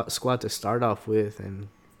good squad to start off with. And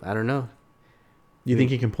I don't know. You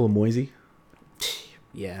think he can pull a Moisey?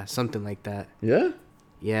 Yeah, something like that. Yeah?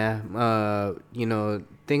 Yeah.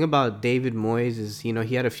 Thing about David Moyes is,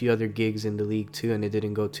 he had a few other gigs in the league too, and it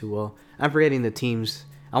didn't go too well. I'm forgetting the teams.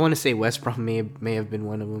 I want to say West Brom may have been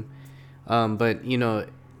one of them. But,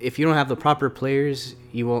 if you don't have the proper players,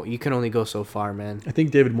 you can only go so far, man. I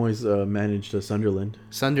think David Moyes managed Sunderland.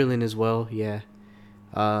 Sunderland as well, yeah.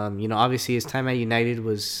 Obviously his time at United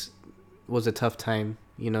was a tough time,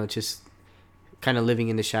 just kind of living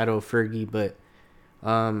in the shadow of Fergie, but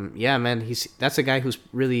yeah, man, that's a guy who's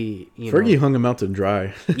really, Fergie hung him out to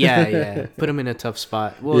dry. yeah, put him in a tough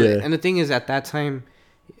spot. Well, yeah. And the thing is, at that time,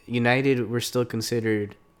 United were still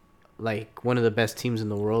considered like one of the best teams in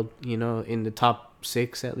the world, in the top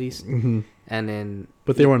 6 at least. Mm-hmm. And then,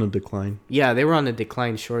 but they were on a decline. Yeah, they were on a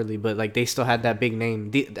decline shortly, but like they still had that big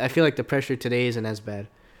name. I feel like the pressure today isn't as bad.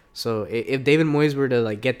 So if David Moyes were to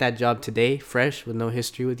like get that job today, fresh with no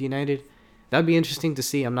history with United, that'd be interesting to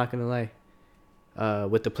see. I'm not gonna lie.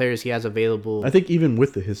 With the players he has available, I think even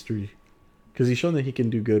with the history, because he's shown that he can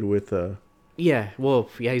do good with.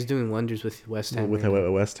 He's doing wonders with West Ham. With right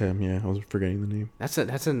West Ham, yeah, I was forgetting the name. That's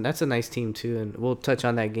a nice team too, and we'll touch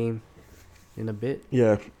on that game in a bit.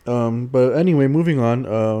 Yeah. But anyway, moving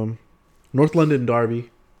on. North London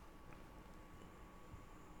derby.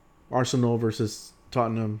 Arsenal versus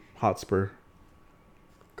Tottenham Hotspur.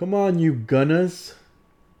 Come on, you Gunners.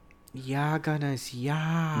 Yeah, Gunners,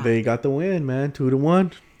 yeah. They got the win, man.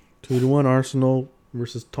 2-1. 2-1 Arsenal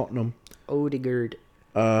versus Tottenham. Odegaard.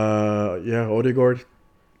 Odegaard.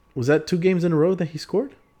 Was that 2 games in a row that he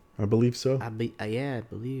scored? I believe so. I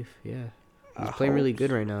believe. He's playing really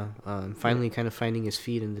good right now. Finally kind of finding his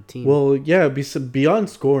feet in the team. Well, yeah, beyond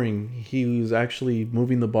scoring, he was actually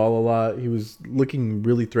moving the ball a lot. He was looking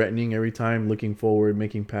really threatening every time, looking forward,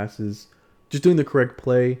 making passes, just doing the correct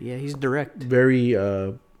play. Yeah, he's direct. Very,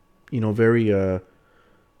 very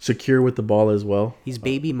secure with the ball as well. He's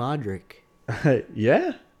baby Modric.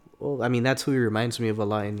 Yeah. Well, I mean, that's who he reminds me of a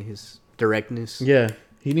lot in his directness. Yeah.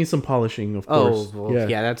 He needs some polishing, of course. Oh, well,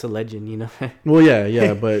 yeah, that's a legend, Well,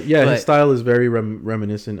 yeah, but his style is very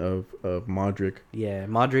reminiscent of Modric. Yeah,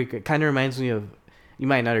 Modric kind of reminds me of, you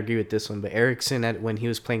might not agree with this one, but Eriksen when he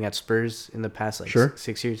was playing at Spurs in the past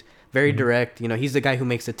 6 years. Very direct. He's the guy who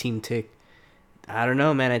makes the team tick. I don't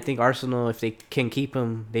know, man. I think Arsenal, if they can keep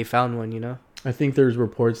him, they found one, I think there's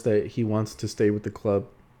reports that he wants to stay with the club,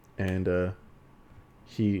 and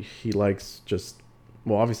he likes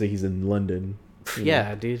obviously he's in London.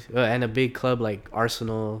 Yeah, dude. And a big club like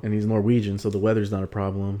Arsenal. And he's Norwegian, so the weather's not a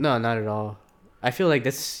problem. No, not at all. I feel like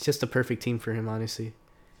that's just a perfect team for him, honestly.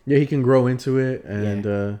 Yeah, he can grow into it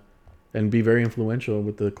and be very influential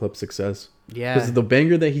with the club's success. Yeah. Because the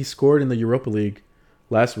banger that he scored in the Europa League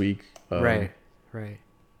last week. Right.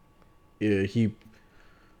 Yeah,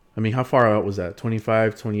 how far out was that?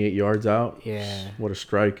 25, 28 yards out? Yeah. What a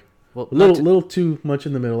strike. Well, a little too much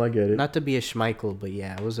in the middle. I get it. Not to be a Schmeichel, but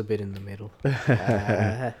yeah, it was a bit in the middle.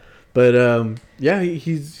 But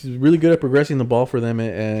he's really good at progressing the ball for them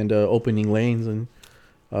and opening lanes and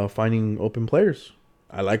finding open players.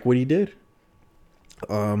 I like what he did.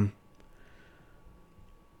 Who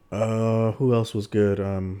else was good?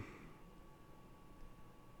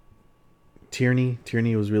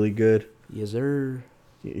 Tierney was really good. Yes, sir.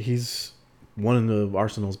 He's one of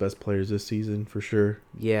Arsenal's best players this season for sure.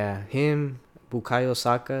 Yeah, him, Bukayo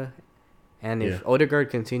Saka, and if Odegaard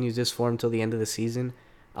continues this form till the end of the season,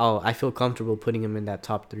 I feel comfortable putting him in that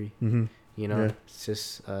top 3. Mm-hmm. It's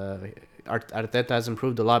just Arteta has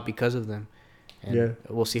improved a lot because of them. And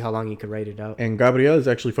we'll see how long he could write it out. And Gabriel is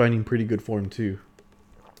actually finding pretty good form too.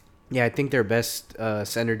 Yeah, I think their best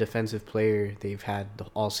center defensive player they've had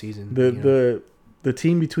all season. the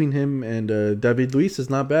team between him and David Luiz is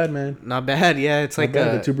not bad, man. Not bad, yeah. It's not like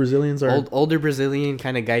the two Brazilians are older Brazilian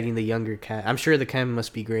kind of guiding the younger cat. I'm sure the chem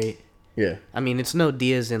must be great. Yeah. I mean, it's no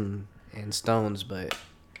Diaz and Stones, but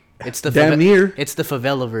it's the damn near. It's the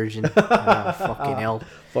favela version. Fucking hell.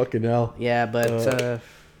 Fucking hell. Yeah, but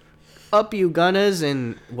up you Gunners,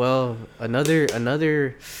 and well, another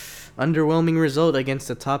underwhelming result against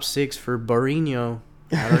the top 6 for Barrinho.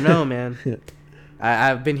 I don't know, man.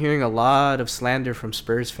 I've been hearing a lot of slander from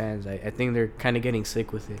Spurs fans. I think they're kind of getting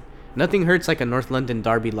sick with it. Nothing hurts like a North London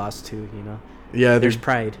derby loss too, you know. Yeah, there's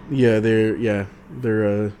pride. Yeah,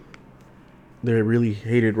 they're really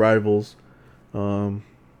hated rivals.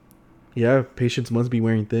 Yeah, patience must be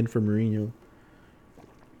wearing thin for Mourinho.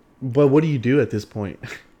 But what do you do at this point?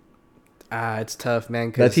 It's tough,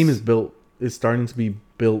 man. That team is starting to be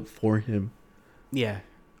built for him. Yeah.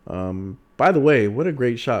 By the way, what a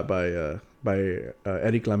great shot by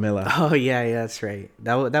Eric Lamela. Oh yeah, that's right.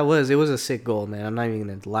 It was a sick goal, man. I'm not even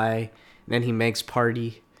gonna lie. And then he makes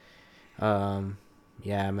party.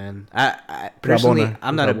 Yeah, man. I personally,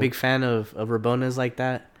 I'm not a big fan of Rabonas like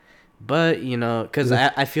that. But you know, because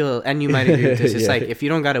I feel, and you might agree with this. It's like if you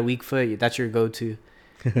don't got a weak foot, that's your go-to.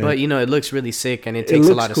 But you know, it looks really sick, and it takes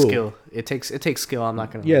a lot of skill. It takes skill. I'm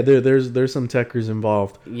not gonna. Yeah, there's some techers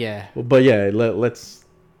involved. Yeah. But yeah, let's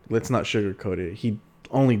not sugarcoat it. He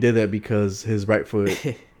only did that because his right foot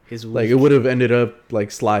is like it would have ended up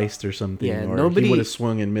like sliced or something. Yeah, or he would have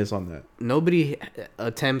swung and missed on that. Nobody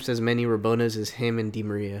attempts as many Rabonas as him and Di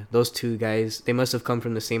Maria. Those two guys, they must have come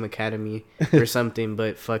from the same academy or something.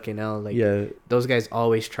 But fucking hell, like those guys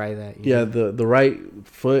always try that. Yeah, know? the right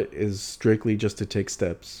foot is strictly just to take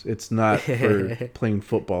steps. It's not for playing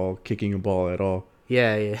football, kicking a ball at all.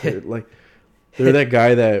 Yeah. They're that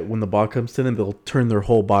guy that when the ball comes to them, they'll turn their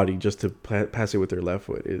whole body just to pass it with their left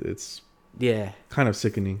foot. It's kind of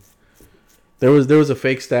sickening. There was a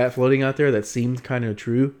fake stat floating out there that seemed kind of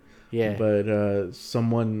true. Yeah. But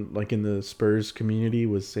someone like in the Spurs community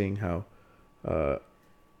was saying how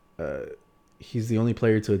he's the only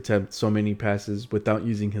player to attempt so many passes without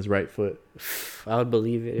using his right foot. I would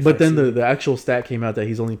believe it. But then the actual stat came out that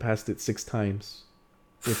he's only passed it 6 times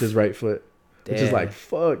with his right foot. Damn. Which is like,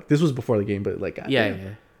 fuck. This was before the game, but like, yeah.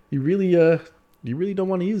 You really don't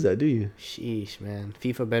want to use that, do you? Sheesh, man.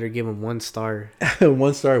 FIFA better give him 1 star.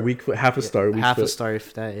 1 star, weak foot, half a star, weak half foot. A star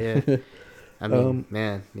if that, yeah. I mean,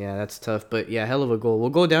 man, yeah, that's tough. But yeah, hell of a goal.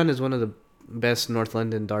 We'll go down as one of the best North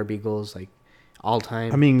London derby goals, like all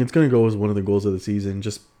time. I mean, it's gonna go as one of the goals of the season.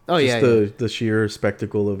 Just the sheer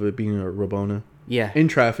spectacle of it being a Rabona. Yeah. In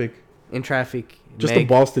traffic. Just the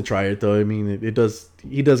balls to try it though. I mean, it does.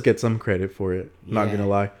 He does get some credit for it. Not gonna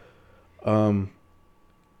lie.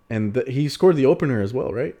 And he scored the opener as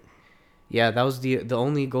well, right? Yeah, that was the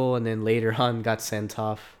only goal, and then later on got sent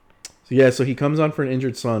off. So he comes on for an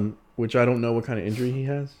injured son, which I don't know what kind of injury he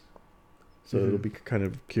has. So it'll be kind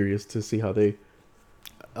of curious to see how they.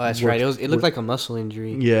 Oh, that's right. It looked like a muscle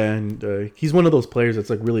injury. Yeah, and he's one of those players that's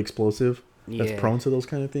like really explosive. That's prone to those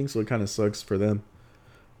kind of things, so it kind of sucks for them.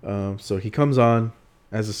 So he comes on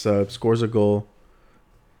as a sub, scores a goal,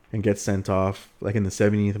 and gets sent off like in the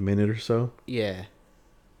 70th minute or so. Yeah.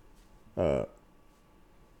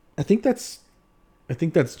 I think that's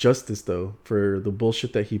justice though for the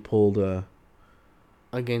bullshit that he pulled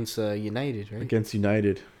against United, right? Against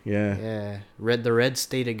United, yeah. Yeah, the Reds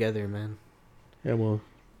stay together, man. Yeah, well,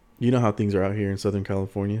 you know how things are out here in Southern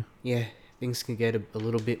California. Yeah, things can get a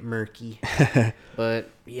little bit murky.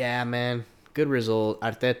 But yeah, man, good result.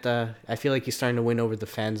 Arteta, I feel like he's starting to win over the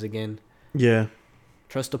fans again. Yeah.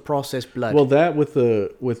 Trust the process, blood. Well, that with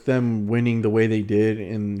them winning the way they did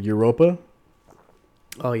in Europa.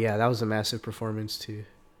 Oh yeah, that was a massive performance too.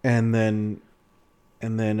 And then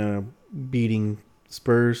beating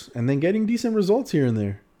Spurs and then getting decent results here and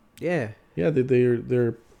there. Yeah. Yeah,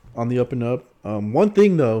 they're on the up and up. One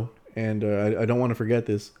thing though, and I don't want to forget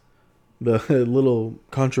this, the little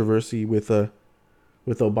controversy with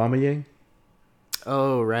Aubameyang.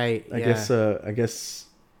 Oh right. I guess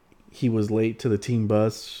he was late to the team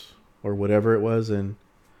bus or whatever it was, and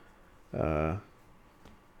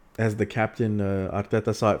as the captain,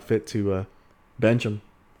 Arteta saw it fit to bench him.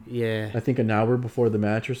 Yeah. I think an hour before the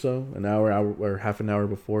match or so, an hour or half an hour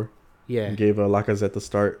before. Yeah. And gave Lacazette the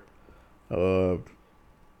start. I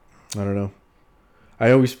don't know.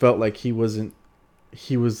 I always felt like he was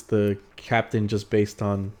the captain just based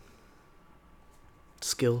on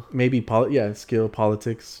skill. Maybe skill,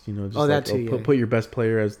 politics, you know, just that too, put your best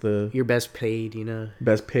player as your best paid, you know.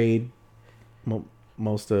 Best paid,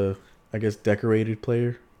 most I guess decorated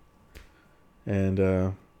player.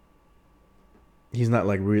 And he's not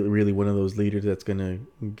like really one of those leaders that's gonna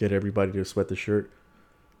get everybody to sweat the shirt.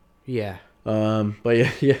 Yeah. But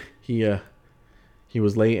he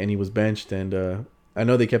was late and he was benched, and I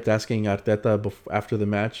know they kept asking Arteta after the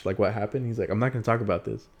match, like, what happened. He's like, I'm not gonna talk about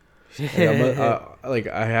this. Like,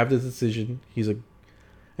 I have this decision.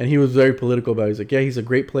 And he was very political about it. He's like, yeah, he's a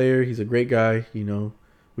great player. He's a great guy.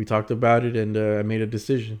 We talked about it, and I made a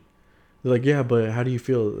decision. They're like, yeah, but how do you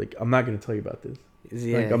feel? Like, I'm not going to tell you about this.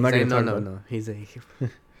 Yeah, like, I'm not going to talk about it. No. He's like...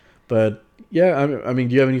 But, yeah, I mean,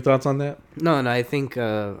 do you have any thoughts on that? No, I think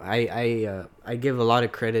I give a lot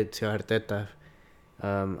of credit to Arteta.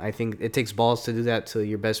 I think it takes balls to do that to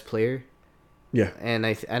your best player. Yeah. And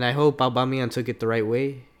I hope Aubameyang took it the right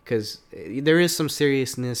way, because there is some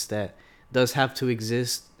seriousness that does have to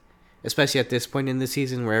exist, especially at this point in the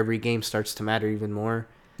season where every game starts to matter even more.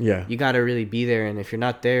 Yeah. You got to really be there, and if you're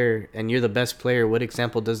not there and you're the best player, what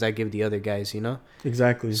example does that give the other guys,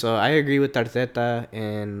 Exactly. So I agree with Arteta,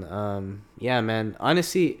 and yeah, man,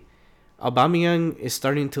 honestly, Aubameyang is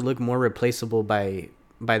starting to look more replaceable by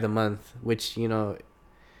the month, which,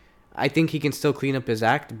 I think he can still clean up his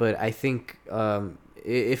act, but I think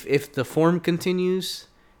if the form continues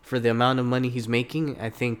for the amount of money he's making, I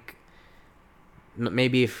think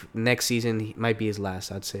maybe if next season he might be his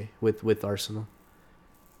last, I'd say, with Arsenal.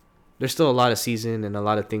 There's still a lot of season and a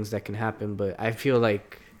lot of things that can happen, but I feel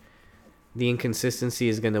like the inconsistency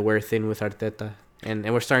is going to wear thin with Arteta. And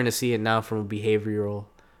we're starting to see it now from a behavioral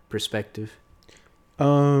perspective.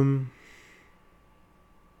 I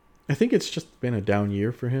think it's just been a down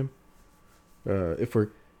year for him. If we're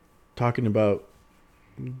talking about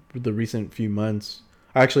the recent few months,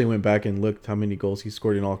 I actually went back and looked how many goals he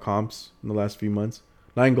scored in all comps in the last few months.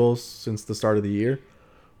 9 goals since the start of the year,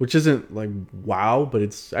 which isn't like wow, but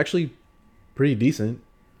it's actually pretty decent.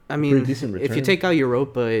 I mean, if you take out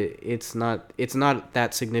Europa, it's not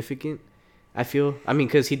that significant, I feel. I mean,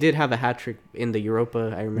 because he did have a hat trick in the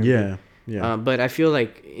Europa, I remember. Yeah. But I feel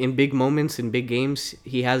like in big moments, in big games,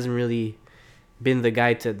 he hasn't really been the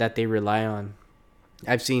guy that they rely on.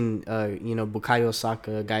 I've seen, Bukayo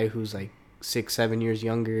Saka, a guy who's like 6-7 years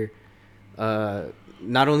younger,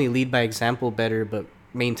 not only lead by example better, but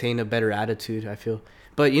maintain a better attitude, I feel.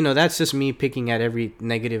 But, that's just me picking at every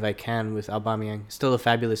negative I can with Aubameyang. Still a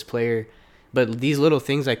fabulous player, but these little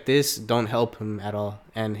things like this don't help him at all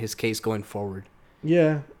and his case going forward.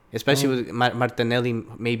 Yeah. Especially with Martinelli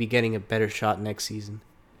maybe getting a better shot next season.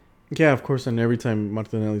 Yeah, of course, and every time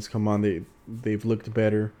Martinelli's come on, they've looked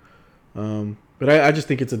better. But I just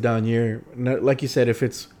think it's a down year. Like you said, if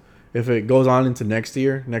it goes on into next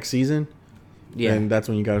season, then that's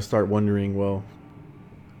when you got to start wondering. Well,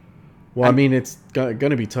 I mean, it's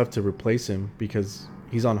gonna be tough to replace him because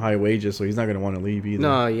he's on high wages, so he's not gonna want to leave either.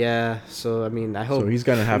 No, yeah. So I mean, I hope. So he's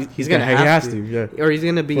gonna have. He has to. Yeah. Or he's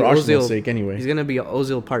gonna be for Arsenal's sake anyway. He's gonna be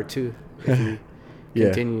Ozil Part 2 if he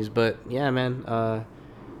continues. But yeah, man.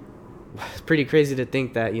 It's pretty crazy to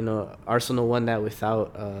think that Arsenal won that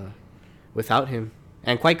without him,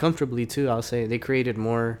 and quite comfortably too. I'll say they created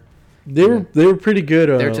more. They were pretty good.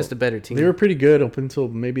 They're just a better team. They were pretty good up until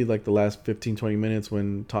maybe like the last 15-20 minutes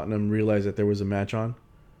when Tottenham realized that there was a match on.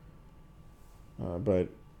 But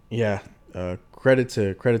yeah, credit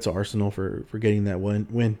to Arsenal for getting that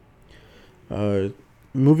win.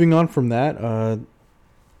 Moving on from that,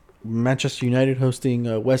 Manchester United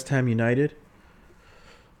hosting West Ham United,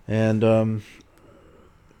 and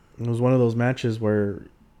it was one of those matches where,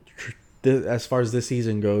 as far as this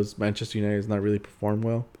season goes, Manchester United has not really performed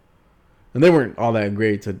well. And they weren't all that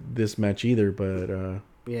great to this match either, but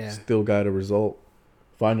still got a result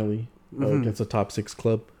finally against a top 6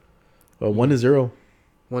 club. 1-0.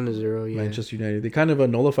 1-0, yeah. Manchester United. They kind of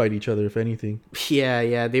nullified each other, if anything. Yeah.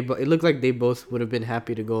 It looked like they both would have been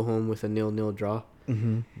happy to go home with a 0-0 draw.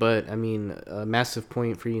 Mm-hmm. But, I mean, a massive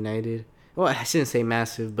point for United. Well, I shouldn't say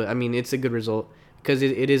massive, but, I mean, it's a good result because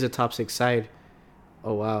it is a top 6 side.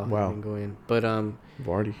 Oh, wow. Go in. But,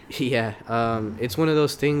 Vardy. Yeah. It's one of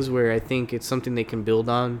those things where I think it's something they can build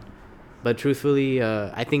on. But truthfully,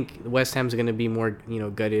 I think West Ham's going to be more,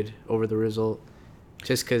 gutted over the result.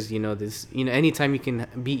 Just because, this, anytime you can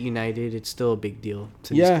beat United, it's still a big deal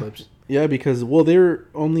to these clubs. Yeah, because, well, they were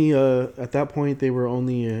only, at that point, they were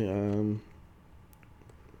only,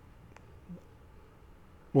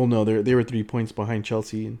 well, no, they were 3 points behind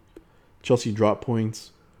Chelsea. And Chelsea dropped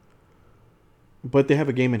points. But they have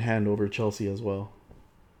a game in hand over Chelsea as well.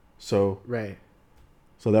 So right.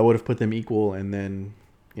 So that would have put them equal, and then,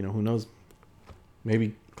 who knows,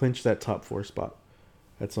 maybe clinch that top 4 spot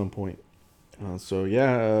at some point. So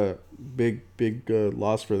yeah, big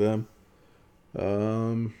loss for them.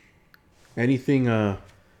 Anything that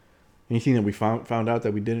we found out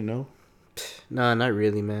that we didn't know? No, not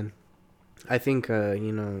really, man. I think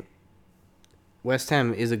West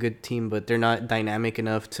Ham is a good team, but they're not dynamic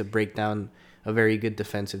enough to break down a very good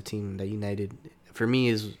defensive team that United, for me,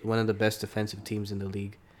 is one of the best defensive teams in the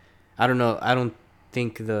league. I don't know. I don't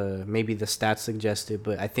think maybe the stats suggest it,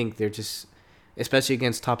 but I think they're just, especially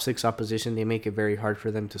against top 6 opposition, they make it very hard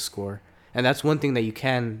for them to score. And that's one thing that you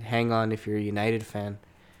can hang on if you're a United fan.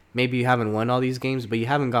 Maybe you haven't won all these games, but you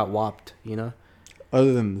haven't got whopped, you know?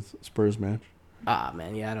 Other than the Spurs match. Ah,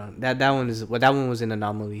 man, yeah, I don't. That one was an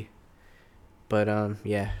anomaly. But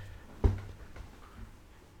yeah.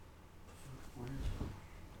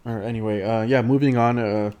 All right. Anyway, yeah. Moving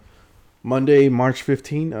on. Monday, March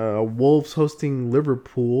 15. Wolves hosting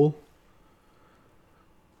Liverpool,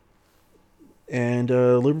 and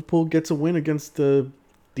Liverpool gets a win against a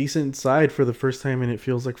decent side for the first time, and it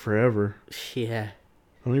feels like forever. Yeah.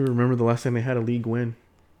 I don't even remember the last time they had a league win.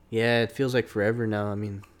 Yeah, it feels like forever now. I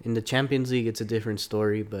mean, in the Champions League, it's a different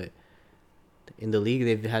story, but in the league,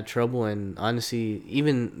 they've had trouble. And honestly,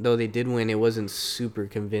 even though they did win, it wasn't super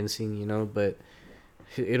convincing, you know. But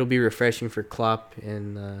it'll be refreshing for Klopp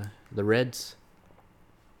and the Reds.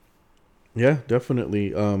 Yeah,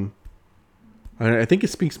 definitely. I think it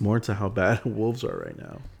speaks more to how bad Wolves are right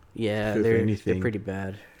now. Yeah, they're pretty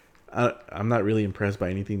bad. I'm not really impressed by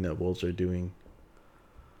anything that Wolves are doing.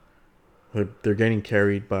 They're getting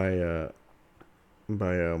carried by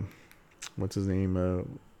what's his name?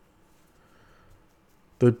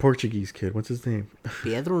 The Portuguese kid. What's his name?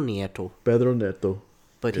 Pedro Neto. Pedro Neto.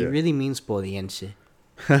 But he really means Poriense.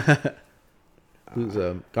 Who's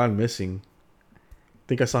gone missing. I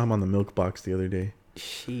think I saw him on the milk box the other day.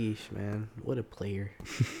 Sheesh, man. What a player.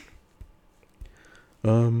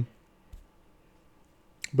 But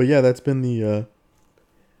yeah, that's been the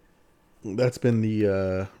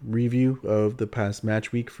review of the past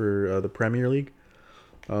match week for the Premier League.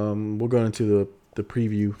 We'll go into the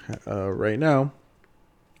preview right now,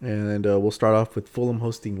 and we'll start off with Fulham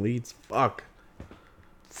hosting Leeds. Fuck,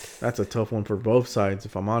 that's a tough one for both sides,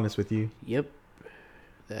 if I'm honest with you. Yep,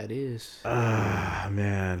 that is. Ah,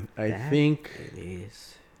 man, I think it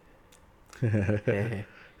is.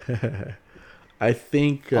 I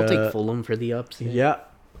think I'll take Fulham for the upset. Yeah,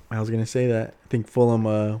 I was gonna say that. I think Fulham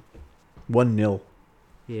 1-0.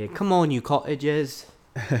 Yeah, come on, you cottages.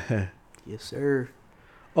 Yes, sir.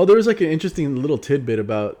 Oh, there was like an interesting little tidbit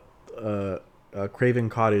about Craven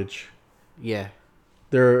Cottage. Yeah.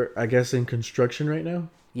 They're, I guess, in construction right now.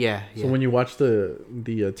 Yeah. So when you watch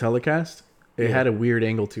the telecast, it had a weird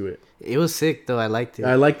angle to it. It was sick though. I liked it.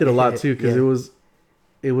 I liked it a lot too because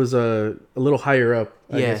it was a little higher up,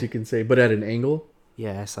 I guess you can say, but at an angle.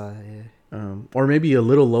 Yeah, I saw that. Yeah. Or maybe a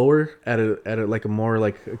little lower at a like a more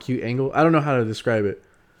like acute angle. I don't know how to describe it,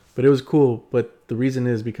 but it was cool. But the reason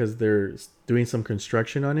is because they're doing some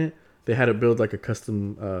construction on it. They had to build like a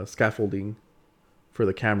custom scaffolding for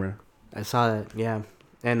the camera. I saw that. Yeah,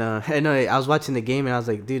 and I was watching the game and I was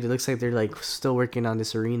like, dude, it looks like they're like still working on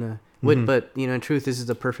this arena. Mm-hmm. But in truth, this is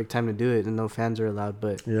the perfect time to do it, and no fans are allowed.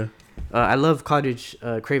 But yeah, I love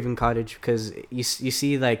Craven Cottage, because you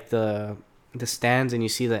see like the stands and you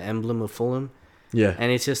see the emblem of Fulham. Yeah.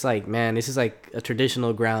 And it's just like, man, this is like a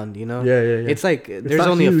traditional ground, you know? Yeah. It's like, there's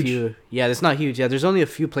only huge. A few. Yeah, it's not huge. Yeah, there's only a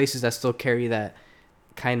few places that still carry that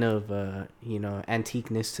kind of,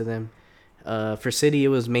 antiqueness to them. For City, it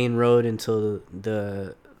was Main Road until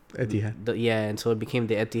the Etihad. Until it became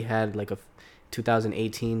the Etihad, like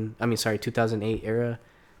 2008 era.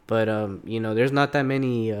 But, there's not that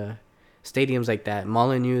many stadiums like that.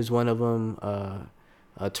 Molineux is one of them.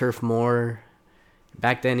 Turf Moor.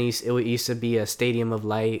 Back then, it used to be a Stadium of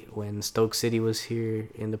Light when Stoke City was here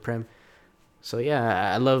in the Prem. So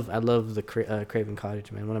yeah, I love the Craven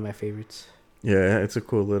Cottage, man. One of my favorites. Yeah, it's a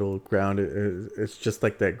cool little ground. It's just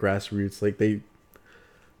like that grassroots. Like they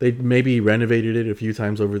maybe renovated it a few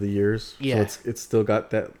times over the years. Yeah, so it's still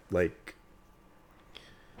got that, like,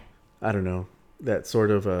 I don't know, that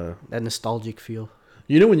sort of that nostalgic feel.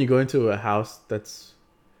 You know when you go into a house that's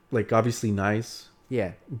like obviously nice.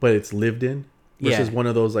 Yeah. But it's lived in versus one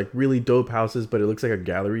of those like really dope houses, but it looks like a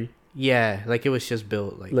gallery. Yeah, like it was just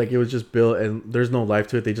built. Like it was just built and there's no life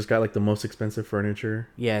to it. They just got like the most expensive furniture.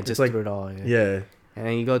 Yeah, just like, through it all. Yeah. And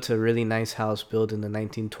then you go to a really nice house built in the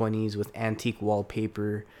 1920s with antique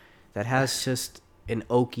wallpaper that has just an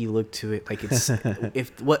oaky look to it. Like it's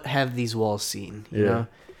what have these walls seen? You know?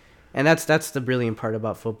 And that's the brilliant part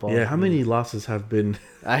about football. Yeah, how many losses have been?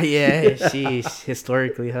 Sheesh,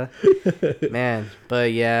 historically, huh? Man,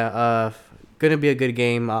 but yeah, gonna be a good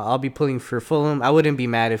game. I'll be pulling for Fulham. I wouldn't be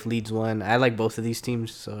mad if Leeds won. I like both of these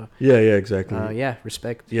teams, so. Yeah, exactly.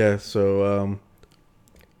 Respect. Yeah, so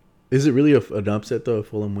is it really an upset though if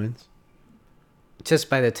Fulham wins? just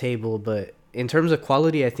by the table, but in terms of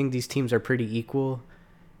quality, I think these teams are pretty equal,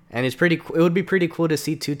 and it's pretty. It would be pretty cool to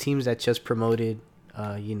see two teams that just promoted,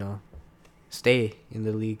 stay in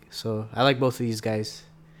the league. So I like both of these guys.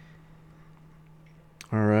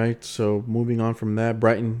 All right, so moving on from that,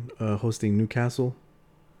 Brighton hosting Newcastle.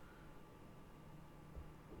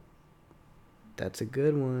 That's a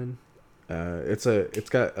good one. It's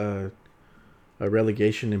got a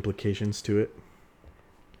relegation implications to it.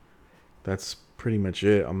 That's pretty much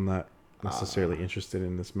it. I'm not necessarily interested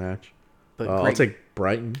in this match. But I'll take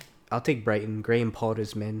Brighton. I'll take Brighton. Graham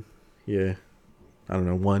Potter's men. Yeah, I don't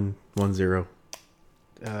know, 1-0.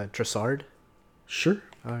 Trossard. Sure.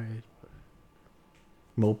 All right.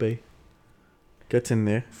 Mope gets in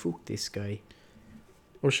there. Fuck this guy.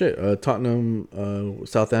 Oh shit! Tottenham,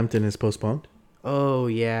 Southampton is postponed. Oh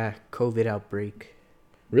yeah, COVID outbreak.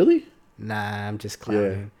 Really? Nah, I'm just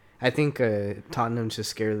clowning. Yeah. I think Tottenham's just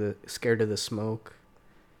scared of the smoke.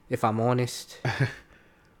 If I'm honest.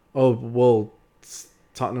 Oh well,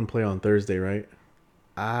 Tottenham play on Thursday, right?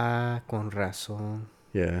 Con razón.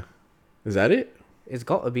 Yeah. Is that it? It's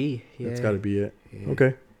got to be. Yeah. It's got to be it. Yeah.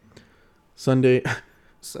 Okay. Sunday.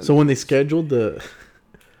 So when they scheduled the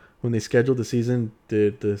season,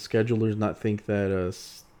 did the schedulers not think that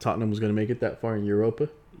Tottenham was going to make it that far in Europa?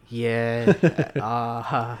 Yeah.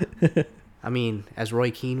 I mean, as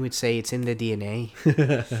Roy Keane would say, it's in the DNA.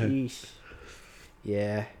 Sheesh.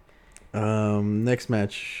 Yeah. Next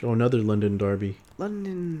match. Oh, another London derby.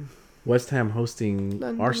 London. West Ham hosting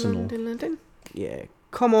Arsenal. London. Yeah.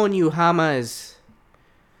 Come on, you Hamas.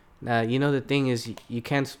 Now, the thing is, you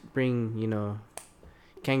can't bring,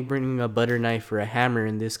 can't bring a butter knife or a hammer,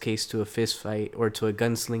 in this case, to a fist fight or to a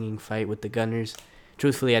gunslinging fight with the Gunners.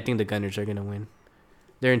 Truthfully, I think the Gunners are going to win.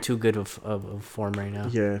 They're in too good of form right now.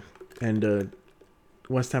 Yeah. And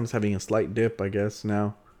West Ham's having a slight dip, I guess,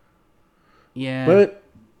 now. Yeah. But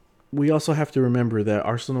we also have to remember that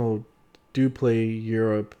Arsenal do play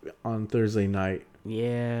Europe on Thursday night.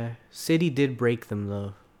 Yeah. City did break them,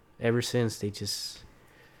 though. Ever since, we just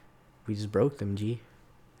broke them, G.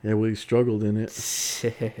 Yeah, we struggled in it.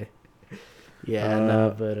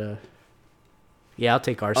 Yeah, but yeah, I'll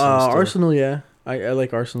take Arsenal. Arsenal, yeah. I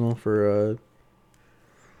like Arsenal for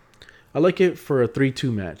I like it for a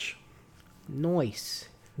 3-2 match. Nice.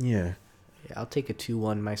 Yeah. Yeah, I'll take a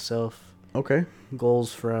 2-1 myself. Okay.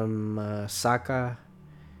 Goals from Saka,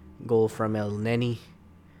 goal from El Neni,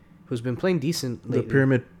 who's been playing decent lately. The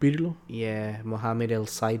Pyramid Pirlo? Yeah, Mohamed El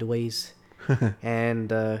Sideways.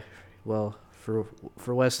 And well, for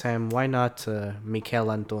West Ham, why not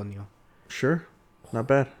Mikel Antonio? Sure. Not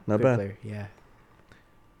bad. Not Good bad. Player, yeah.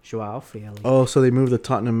 Joao Felix. Oh, so they moved the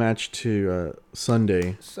Tottenham match to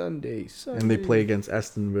Sunday. Sunday. And they play against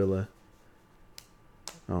Aston Villa.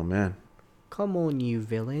 Oh, man. Come on, you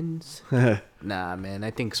villains. Nah, man. I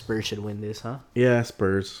think Spurs should win this, huh? Yeah,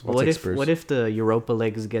 Spurs. Spurs. What if the Europa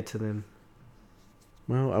legs get to them?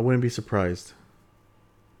 Well, I wouldn't be surprised.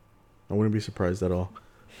 I wouldn't be surprised at all.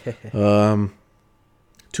 2-0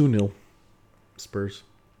 Spurs.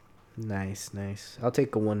 Nice. I'll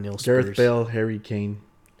take a 1-0 Spurs. Gareth Bale, Harry Kane.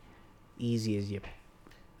 Easy as you.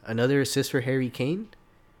 Another assist for Harry Kane?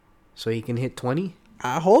 So he can hit 20?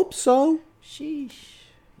 I hope so. Sheesh.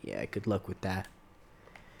 Yeah, good luck with that.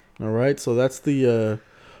 All right, so that's the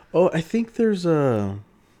I think there's FA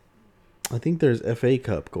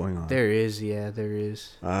Cup going on. There is.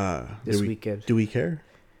 This weekend. Do we care?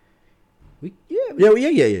 Yeah.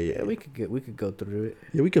 We could go through it.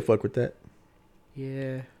 Yeah, we could fuck with that.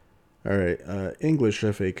 Yeah. All right, English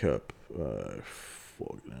FA Cup.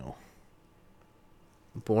 Fuck no.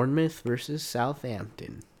 Bournemouth versus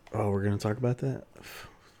Southampton. Oh, we're gonna talk about that.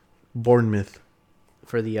 Bournemouth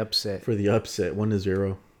for the upset.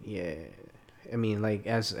 1-0. Yeah, I mean, like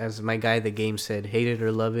as my guy the game said, hate it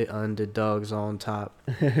or love it, underdogs on top.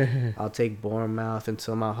 I'll take Bournemouth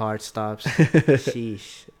until my heart stops.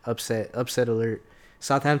 Sheesh, upset alert.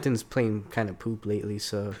 Southampton's playing kind of poop lately,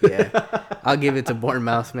 so yeah, I'll give it to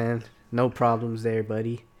Bournemouth, man. No problems there,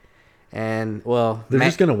 buddy. And well, they're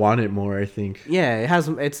just gonna want it more, I think. Yeah,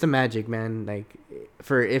 it's the magic, man. Like,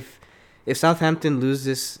 if Southampton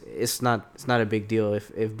loses, it's not a big deal.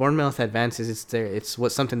 If Bournemouth advances, it's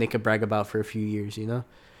something they could brag about for a few years,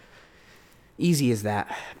 Easy as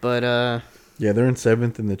that. But yeah, they're in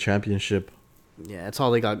 7th in the Championship. Yeah, that's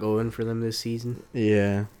all they got going for them this season.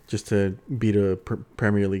 Yeah, just to beat a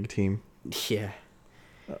Premier League team. Yeah.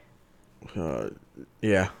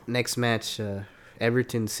 Yeah. Next match,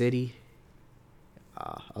 Everton City.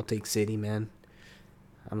 I'll take City, man.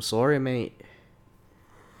 I'm sorry, mate.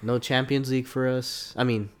 No Champions League for us. I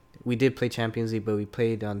mean, we did play Champions League, but we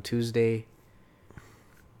played on Tuesday.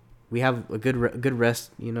 we have a good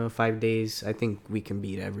rest. 5 days. I think we can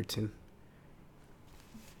beat Everton.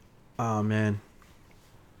 Oh man.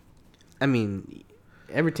 I mean,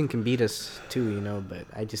 Everton can beat us too, but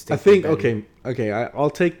I just think. Okay. I'll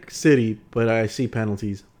take City, but I see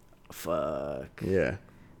penalties. Fuck. Yeah.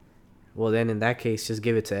 Well, then in that case, just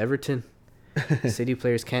give it to Everton. City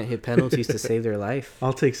players can't hit penalties to save their life.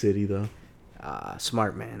 I'll take City though.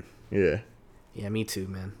 Smart man. Yeah. Yeah, me too,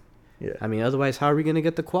 man. Yeah. I mean, otherwise, how are we gonna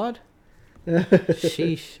get the quad?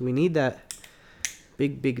 Sheesh, we need that.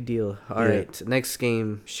 Big deal. All right, next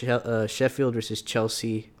game, Sheffield versus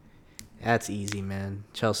Chelsea. That's easy, man.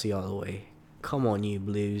 Chelsea all the way. Come on, you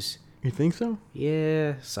Blues. You think so?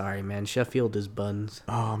 Yeah. Sorry, man. Sheffield is buns.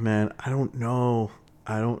 Oh man, I don't know.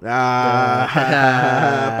 Para,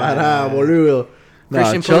 boludo.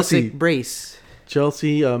 Christian Pulisic, brace.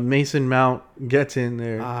 Chelsea, Mason Mount gets in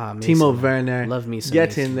there. Timo Werner, love me some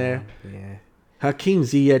gets Mason in there. Mount. Yeah. Hakim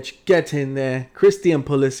Ziyech, get in there. Christian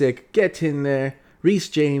Pulisic, get in there. Reece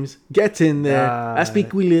James, get in there.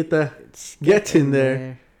 Azpilicueta, get in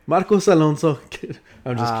there. Marcos Alonso.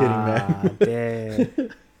 I'm just kidding,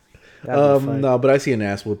 man. No, but I see an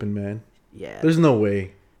ass whooping, man. Yeah. There's no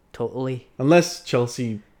way. Totally. Unless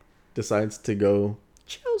Chelsea decides to go.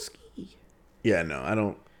 Chelsea. Yeah, no, I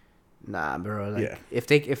don't. Nah, bro.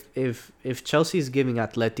 If Chelsea's giving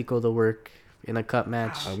Atletico the work in a cup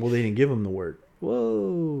match. Well, they didn't give them the work.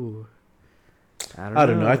 Whoa. I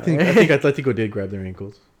don't know. I think Atletico did grab their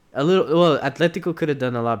ankles. A little. Well, Atletico could have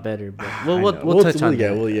done a lot better, but we'll touch on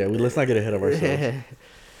that. Let's not get ahead of ourselves.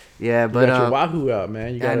 Yeah, but you got your Wahoo out,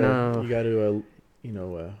 man. You gotta,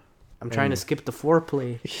 I'm trying to skip the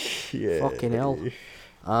foreplay. Yeah. Fucking hell.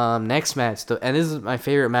 Next match, and this is my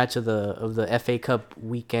favorite match of the FA Cup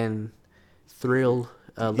weekend thrill.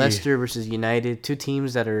 Leicester versus United, two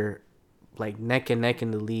teams that are like neck and neck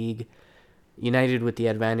in the league. United with the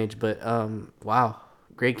advantage, but wow,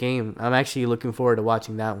 great game. I'm actually looking forward to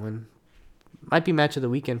watching that one. Might be match of the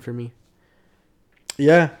weekend for me.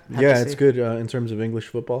 Yeah, it's good in terms of English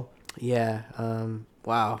football. Yeah,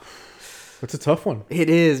 wow. It's a tough one. It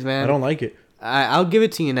is, man. I don't like it. I'll give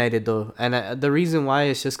it to United though, and the reason why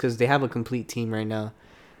is just because they have a complete team right now.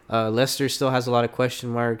 Leicester still has a lot of question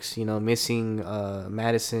marks. Missing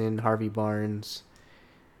Maddison, Harvey Barnes,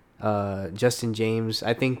 Justin James.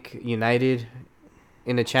 I think United,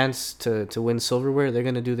 in a chance to win silverware, they're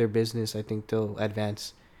gonna do their business. I think they'll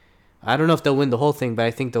advance. I don't know if they'll win the whole thing, but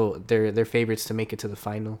I think they're favorites to make it to the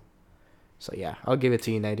final. So yeah, I'll give it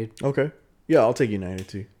to United. Okay. Yeah, I'll take United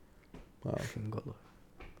too.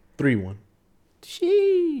 3-1.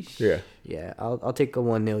 Sheesh. Yeah. Yeah, I'll take a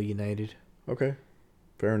 1-0 United. Okay.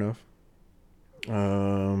 Fair enough.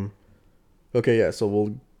 Okay, yeah,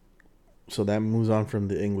 so that moves on from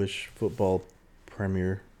the English football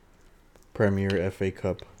Premier FA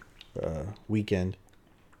Cup weekend.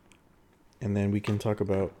 And then we can talk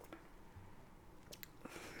about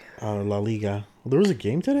La Liga. Well, there was a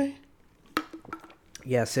game today?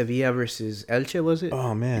 Yeah, Sevilla versus Elche, was it?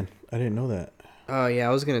 Oh, man. I didn't know that. Oh, yeah.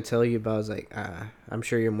 I was going to tell you, but I was like, I'm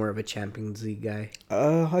sure you're more of a Champions League guy.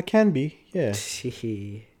 I can be. Yeah.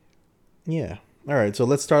 Yeah. All right. So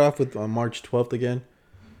let's start off with March 12th again.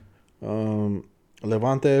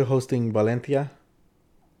 Levante hosting Valencia.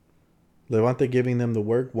 Levante giving them the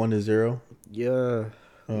work 1-0. Yeah.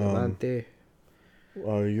 Levante.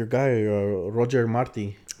 Your guy, Roger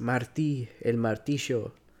Martí. Martí, el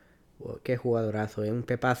Martillo. Qué jugadorazo, un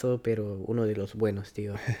pepazo, pero uno de los buenos,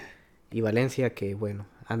 tío. Y Valencia, que bueno,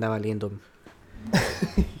 anda valiendo.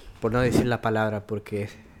 Por no decir la palabra, porque.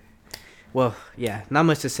 Well, yeah, not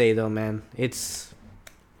much to say though, man. It's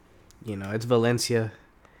Valencia.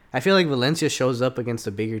 I feel like Valencia shows up against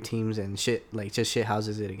the bigger teams and shit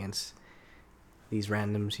houses it against these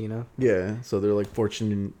randoms, Yeah, so they're like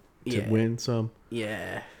fortunate to win some.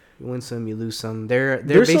 Yeah. You win some, you lose some.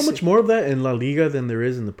 There's so much more of that in La Liga than there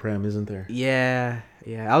is in the Prem, isn't there? Yeah.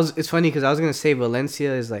 It's funny because I was gonna say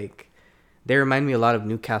Valencia is like, they remind me a lot of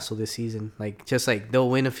Newcastle this season. Like just like they'll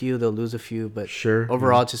win a few, they'll lose a few, but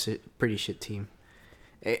overall just a pretty shit team.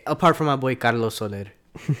 Apart from my boy Carlos Soler.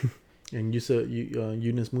 And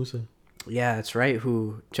Yunus Musa. Yeah, that's right.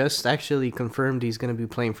 Who just actually confirmed he's gonna be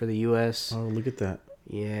playing for the U.S. Oh, look at that.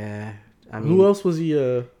 Yeah. I mean, who else was he?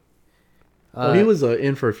 He was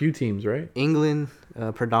in for a few teams, right? England,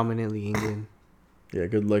 predominantly England. Yeah,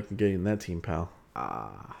 good luck getting that team, pal.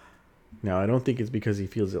 Now, I don't think it's because he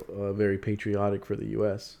feels very patriotic for the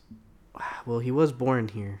U.S. Well, he was born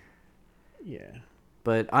here. Yeah.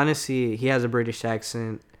 But honestly, he has a British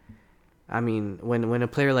accent. I mean, when a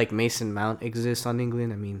player like Mason Mount exists on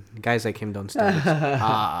England, I mean, guys like him don't stand.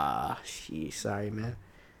 Sorry, man.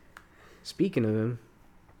 Speaking of him,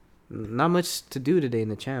 Not much to do today in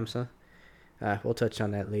the champs, huh? We'll touch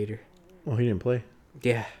on that later. Oh, he didn't play?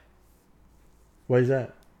 Yeah. Why is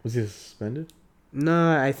that? Was he suspended?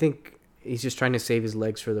 No, I think he's just trying to save his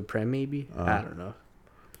legs for the Prem, maybe. I don't know.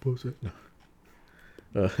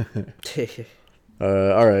 No.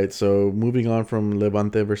 All right, so moving on from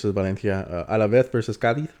Levante versus Valencia. Alavés versus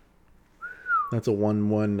Cádiz. That's a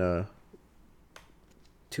 1-1.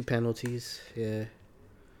 2 penalties, yeah.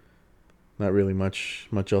 Not really much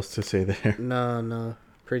else to say there. No.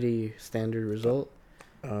 Pretty standard result.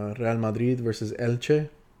 Real Madrid versus Elche.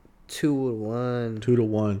 2-1.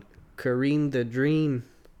 2-1. Karim the Dream.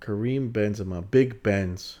 Karim Benzema. Big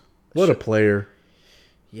Benz. What a player.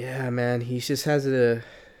 Yeah, man. He just has a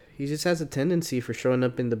tendency for showing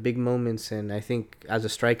up in the big moments, and I think as a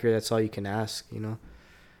striker, that's all you can ask, you know.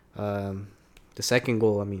 The second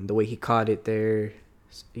goal, I mean, the way he caught it there,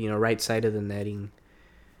 you know, right side of the netting.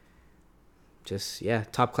 Just, yeah,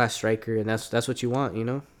 top class striker, and that's what you want, you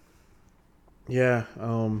know. Yeah, I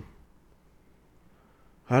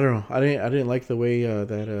don't know. I didn't like the way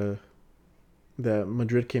that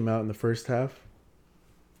Madrid came out in the first half.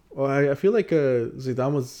 Well, I feel like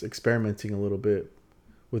Zidane was experimenting a little bit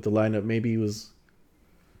with the lineup. Maybe he was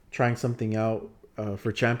trying something out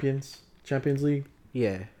for Champions League.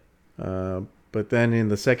 Yeah. But then in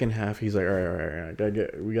the second half, he's like, all right,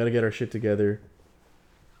 we gotta get our shit together.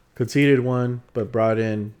 Conceded one, but brought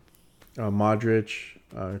in Modric,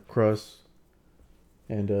 Kroos,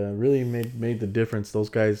 and really made the difference. Those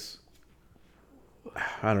guys,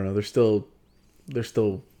 I don't know, they're still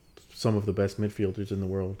some of the best midfielders in the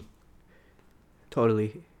world.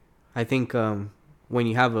 Totally. I think when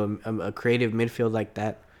you have a creative midfield like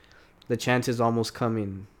that, the chances almost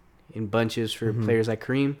come in bunches for players like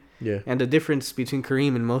Karim. Yeah. And the difference between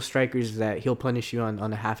Karim and most strikers is that he'll punish you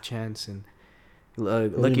on a half chance, and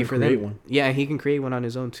lucky for them. One. Yeah, he can create one on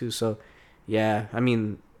his own too. So, yeah, I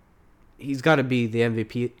mean, he's got to be the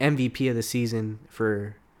MVP of the season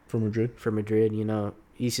for Madrid. For Madrid, you know,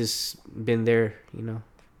 he's just been there, you know,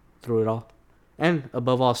 through it all, and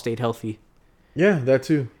above all, stayed healthy. Yeah, that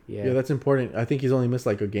too. Yeah, that's important. I think he's only missed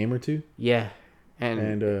like a game or two. Yeah,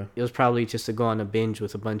 and it was probably just to go on a binge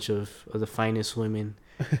with a bunch of the finest women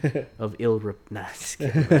of Nah, just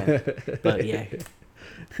kidding, man. But yeah,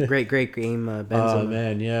 great game, Benzema. Oh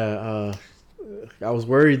man, yeah. I was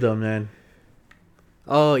worried though, man.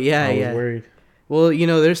 Oh yeah, I was worried. Well, you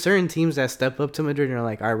know, there's certain teams that step up to Madrid and are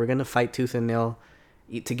like, all right, we're gonna fight tooth and nail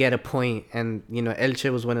to get a point, and you know,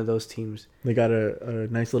 Elche was one of those teams. They got a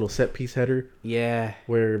nice little set piece header. Yeah.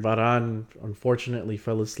 Where Varane unfortunately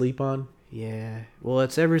fell asleep on. Yeah. Well,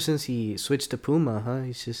 it's ever since he switched to Puma, huh?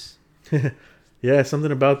 He's just. Yeah,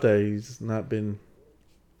 something about that. He's not been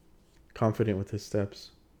confident with his steps.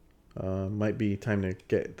 Might be time to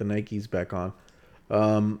get the Nikes back on.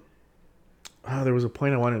 There was a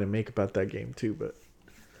point I wanted to make about that game too, but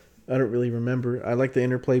I don't really remember. I like the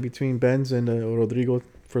interplay between Benz and Rodrigo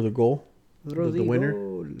for the goal. The winner.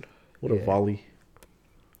 What a volley.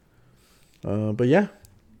 But yeah,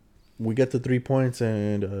 we get the 3 points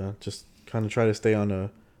and just kind of try to stay on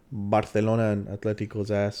Barcelona and Atletico's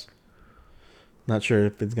ass. Not sure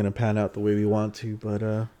if it's going to pan out the way we want to, but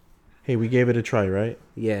hey, we gave it a try, right?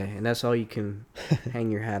 Yeah, and that's all you can hang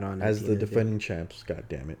your hat on. As the defending champs, god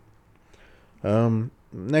damn it.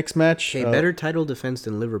 Next match. Hey, better title defense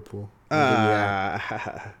than Liverpool. Man,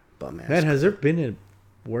 has there been a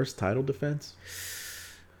worse title defense?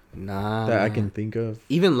 Nah. That I can think of.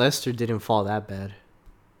 Even Leicester didn't fall that bad.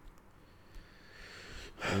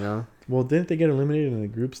 You know? Well, didn't they get eliminated in the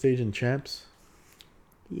group stage in champs?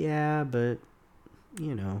 Yeah, but,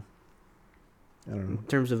 you know. I don't know. In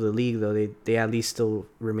terms of the league, though, they at least still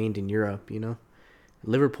remained in Europe, you know?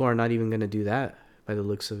 Liverpool are not even going to do that by the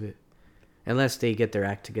looks of it. Unless they get their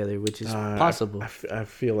act together, which is possible. I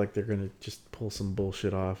feel like they're going to just pull some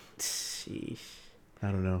bullshit off. Sheesh. I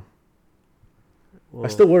don't know. Well, I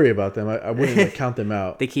still worry about them. I wouldn't count them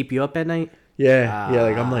out. They keep you up at night? Yeah.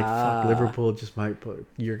 Like I'm like, fuck, Liverpool just might put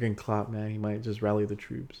Jurgen Klopp, man. He might just rally the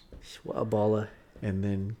troops. What a baller. And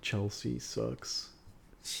then Chelsea sucks.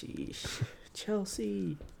 Sheesh.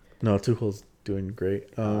 Chelsea. No, Tuchel's doing great.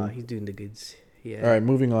 He's doing the goods. Yeah. All right,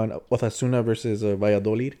 moving on. Osasuna versus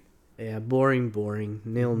Valladolid. Yeah, boring.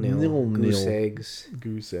 0-0.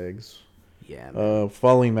 Goose eggs. Yeah.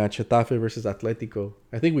 Following match, Getafe versus Atletico.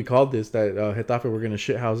 I think we called this that Getafe were gonna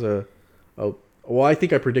shithouse well, I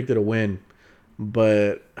think I predicted a win,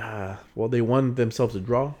 but they won themselves a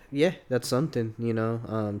draw. Yeah, that's something, you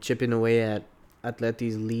know. Chipping away at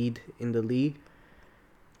Atleti's lead in the league.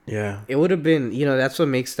 Yeah. It would have been, that's what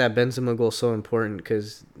makes that Benzema goal so important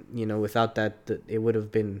because, without that, it would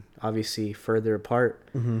have been obviously further apart.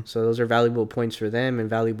 Mm-hmm. So those are valuable points for them and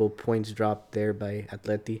valuable points dropped there by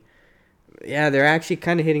Atleti. Yeah, they're actually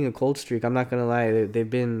kind of hitting a cold streak. I'm not going to lie. They've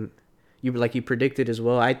been, you predicted as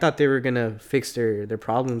well. I thought they were going to fix their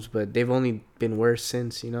problems, but they've only been worse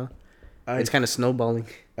since, It's kind of snowballing.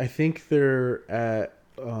 I think they're at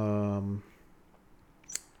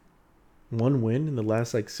one win in the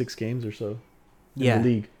last like 6 games or so in the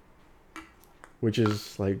league, which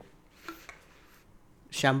is like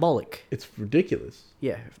shambolic. It's ridiculous.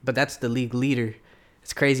 Yeah, but that's the league leader.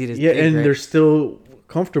 It's crazy to think, and right? They're still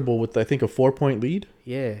comfortable with I think a 4-point lead.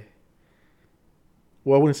 Yeah.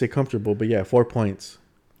 Well, I wouldn't say comfortable, but yeah, 4 points.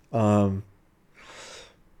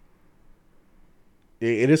 It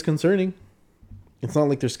is concerning. It's not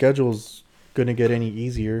like their schedule's gonna get any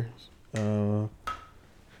easier.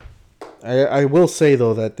 I will say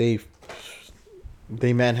though that they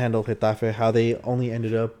manhandled Getafe. How they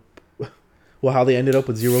ended up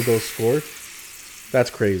with 0 goals scored.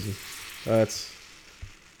 That's crazy. There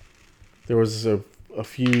was a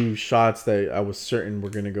few shots that I was certain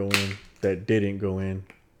were gonna go in that didn't go in,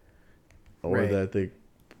 or right. That the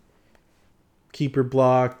keeper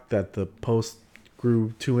blocked, that the post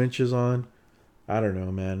grew 2 inches on. I don't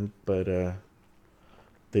know, man, but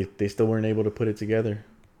they still weren't able to put it together.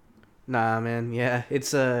 Nah, man. Yeah,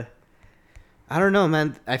 it's I don't know,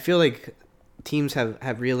 man. I feel like teams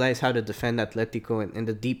have realized how to defend Atletico and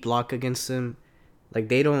the deep block against them. Like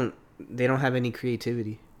they don't have any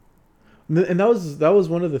creativity. And that was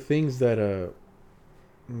one of the things that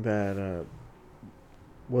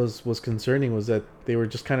was concerning, was that they were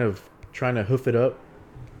just kind of trying to hoof it up.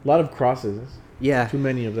 A lot of crosses. Yeah. Too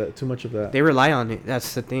much of that. They rely on it.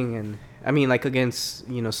 That's the thing. And I mean, like against,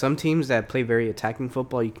 some teams that play very attacking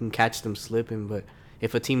football, you can catch them slipping. But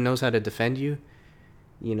if a team knows how to defend you,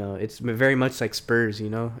 it's very much like Spurs,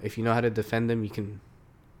 If you know how to defend them, you can,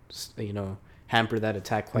 hamper that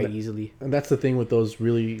attack quite easily. And that's the thing with those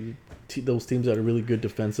those teams that are really good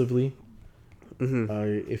defensively.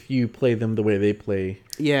 Mm-hmm. If you play them the way they play,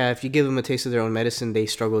 if you give them a taste of their own medicine, they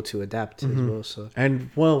struggle to adapt as well. So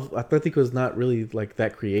Atletico is not really like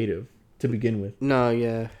that creative to begin with. No,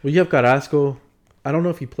 yeah. Well, you have Carrasco. I don't know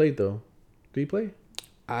if he played though. Did he play?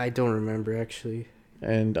 I don't remember actually.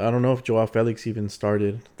 And I don't know if Joao Felix even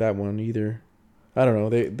started that one either. I don't know.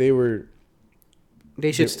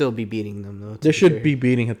 They should still be beating them though. They should be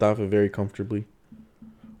beating Getafe very comfortably.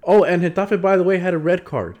 Oh, and Getafe, by the way, had a red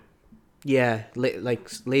card. Yeah,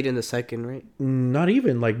 late in the second, right? Not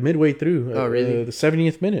even, like midway through. Oh, really? The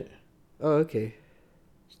 70th minute. Oh, okay.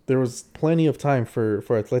 There was plenty of time for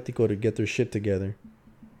Atletico to get their shit together.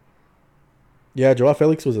 Yeah, Joao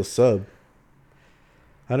Felix was a sub.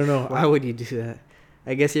 I don't know. Why would you do that?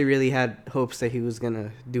 I guess he really had hopes that he was going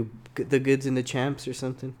to do the goods in the champs or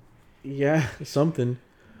something. Yeah, something.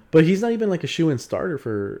 But he's not even like a shoe-in starter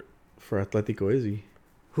for Atletico, is he?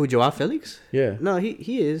 Who, Joao Felix? Yeah. No,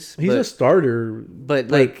 he is. He's a starter, but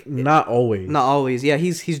like not always. Not always. Yeah,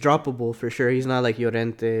 he's droppable for sure. He's not like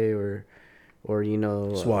Llorente or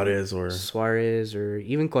Suarez or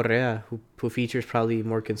even Correa, who features probably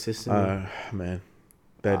more consistently. Man,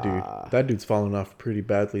 that dude's fallen off pretty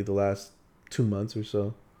badly the last 2 months or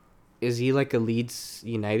so. Is he like a Leeds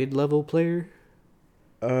United level player?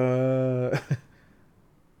 I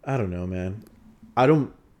don't know, man.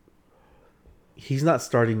 He's not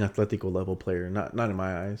starting Atletico level player. Not in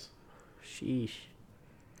my eyes. Sheesh.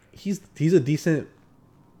 He's a decent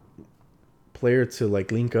player to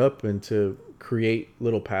like link up and to create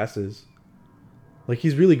little passes. Like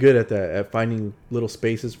he's really good at that, at finding little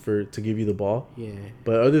spaces to give you the ball. Yeah.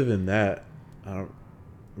 But other than that,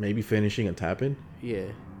 maybe finishing and tapping. Yeah.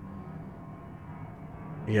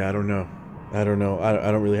 Yeah, I don't know. I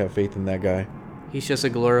don't really have faith in that guy. He's just a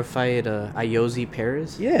glorified Ayoze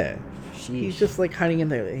Perez. Yeah. He's just like hiding in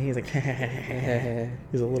there. He's like,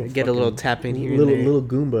 he's a little a little tap in here. Little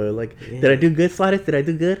Goomba. Like, yeah. Did I do good, Suarez? Did I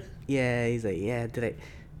do good? Yeah, he's like, yeah.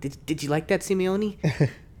 Did you like that, Simeone?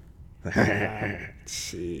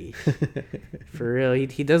 Gee, for real,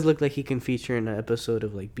 he does look like he can feature in an episode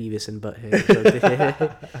of like Beavis and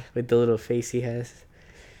Butthead with the little face he has.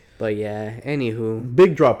 But yeah, anywho,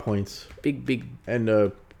 big drop points, big, and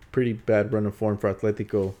a pretty bad run of form for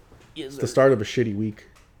Atletico. Yes, the start of a shitty week.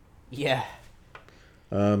 Yeah.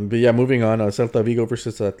 But yeah, moving on. Celta Vigo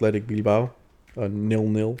versus Athletic Bilbao,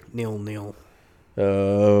 0-0.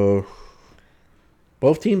 0-0.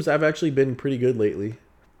 Both teams have actually been pretty good lately.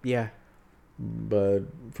 Yeah. But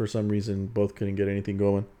for some reason, both couldn't get anything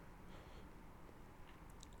going.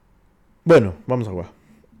 Bueno, vamos a jugar.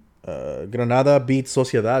 Granada beat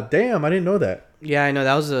Sociedad. Damn, I didn't know that. Yeah, I know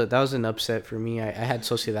that was an upset for me. I had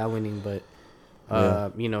Sociedad winning, but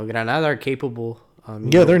you know, Granada are capable.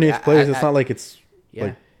 Yeah, they're in eighth place. It's not like it's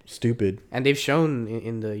like stupid. And they've shown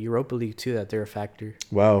in the Europa League too that they're a factor.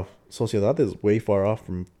 Wow, Sociedad is way far off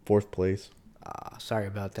from fourth place. Sorry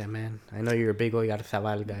about that, man. I know you're a big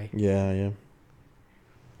Oyarzabal guy. Yeah, yeah.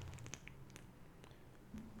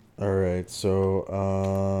 All right,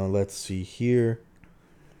 so let's see here.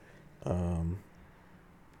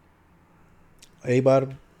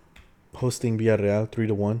 Eibar hosting Villarreal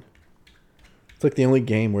 3-1. It's like the only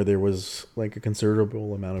game where there was like a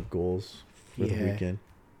considerable amount of goals for the weekend.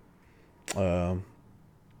 Yeah,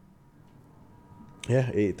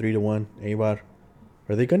 3-1 Eibar.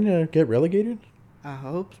 Are they gonna get relegated? I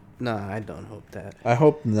hope. No, I don't hope that. I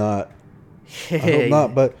hope not. I hope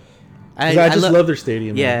not, but I just love their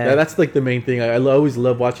stadium. Yeah, man. That's like the main thing. I always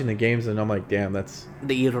love watching the games, and I'm like, damn, that's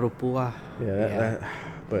the Irupua. Yeah,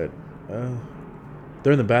 but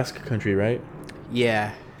they're in the Basque country, right?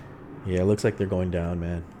 Yeah. Yeah, it looks like they're going down,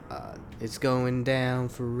 man. It's going down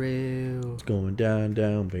for real. It's going down,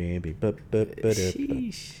 baby.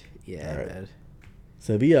 Sheesh. Yeah, right. Bad.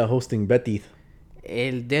 Sevilla hosting Betis.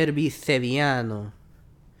 El derby sevillano.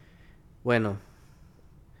 Bueno.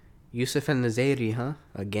 Youssef El-Neseiri, huh?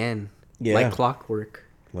 Again. Yeah. Like clockwork.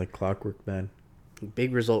 Like clockwork, man.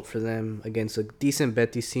 Big result for them against a decent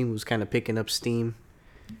Betis team who's kind of picking up steam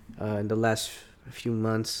in the last few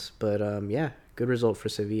months. But, yeah, good result for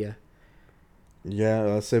Sevilla.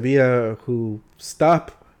 Yeah, Sevilla, who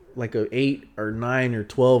stopped like a 8 or 9 or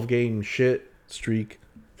 12 game shit streak,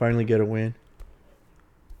 finally get a win.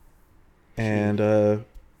 And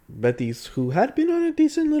Betis, who had been on a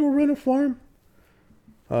decent little run of form,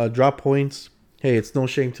 drop points. Hey, it's no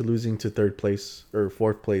shame to losing to third place or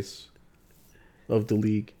fourth place of the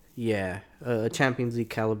league. Yeah, a Champions League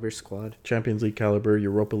caliber squad. Champions League caliber,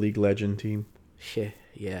 Europa League legend team.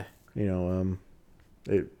 Yeah. You know,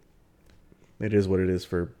 it is what it is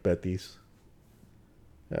for Betis.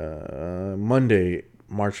 Monday,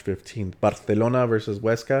 March 15th, Barcelona versus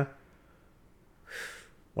Huesca.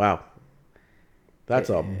 Wow. That's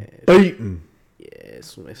a beating. Yeah,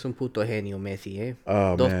 es un puto genio Messi, eh?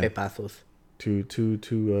 Oh, Dos man. pepazos. Two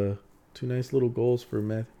nice little goals for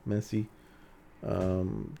Messi.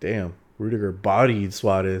 Damn. Rudiger bodied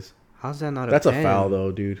Suarez. How's that not That's a foul,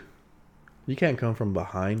 though, dude. You can't come from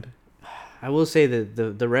behind. I will say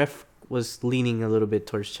that the ref was leaning a little bit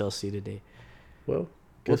towards Chelsea today. Well,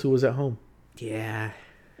 guess who was at home? Yeah.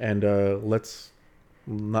 And let's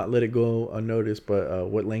not let it go unnoticed, but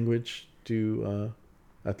what language do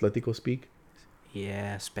Atletico speak?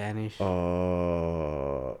 Yeah, Spanish.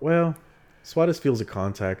 Well, Suarez feels a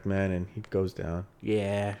contact, man, and he goes down.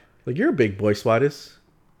 Yeah. Like, you're a big boy, Suarez.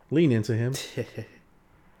 Lean into him.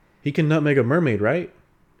 He can nutmeg a mermaid, right?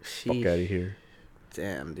 Fuck out of here.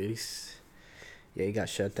 Damn, dude. Yeah, he got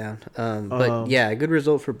shut down. But yeah, good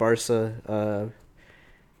result for Barca.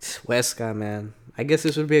 Huesca, man. I guess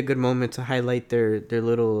this would be a good moment to highlight their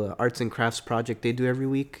little arts and crafts project they do every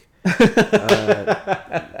week.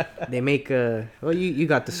 They make well, you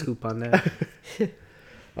got the scoop on that.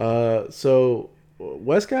 So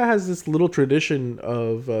Huesca has this little tradition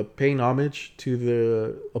of paying homage to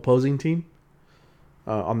the opposing team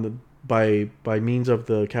by means of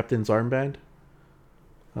the captain's armband.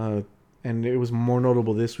 And it was more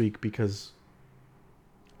notable this week because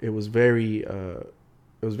it was very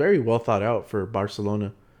well thought out for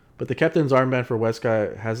Barcelona. But the captain's armband for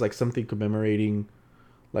Huesca has like something commemorating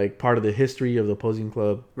like part of the history of the opposing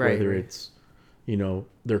club, right, whether it's, you know,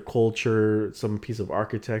 their culture, some piece of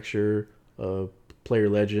architecture, player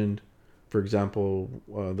legend. For example,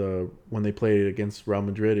 when they played against Real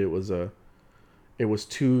Madrid, it was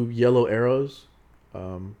 2 yellow arrows.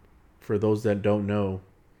 For those that don't know,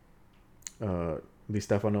 Di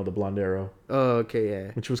Stefano, the blonde arrow. Oh, okay,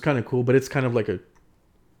 yeah. Which was kind of cool, but it's kind of like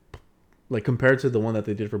compared to the one that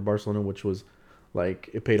they did for Barcelona, which was like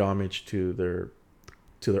it paid homage to their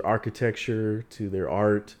architecture, to their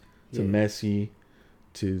art, to Messi,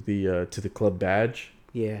 to the club badge.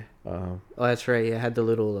 Yeah. Oh, that's right. Yeah, it had the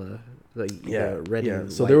little red. Yeah.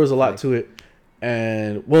 So there was a lot to it,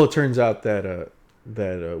 and well, it turns out that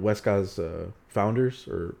Huesca's founders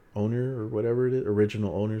or owner or whatever it is,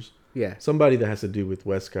 original owners. Yeah. Somebody that has to do with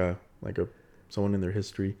Huesca, like someone in their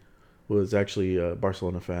history, was actually a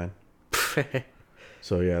Barcelona fan.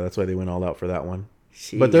 So yeah, that's why they went all out for that one.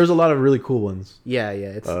 Jeez. But there's a lot of really cool ones. Yeah,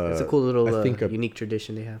 it's a cool little unique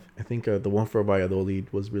tradition they have. I think the one for Valladolid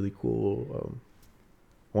was really cool.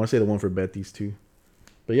 I want to say the one for Betis too.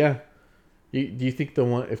 But yeah, do you think the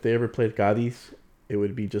one, if they ever played Cádiz it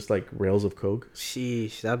would be just like rails of coke.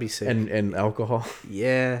 Sheesh, that'd be sick. And alcohol.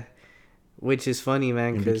 Yeah, which is funny,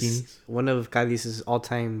 man, because one of Cadiz's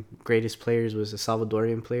all-time greatest players was a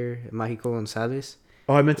Salvadorian player, Mágico González.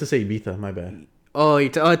 Oh, I meant to say Ibiza. My bad. Oh, you're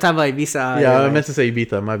talking about Ibiza. Yeah, I meant to say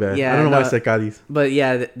Ibiza. My bad. Yeah, I don't know why I said Cádiz. But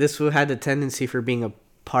yeah, this one had a tendency for being a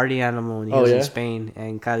party animal when he was in Spain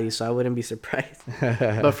and Cádiz, so I wouldn't be surprised.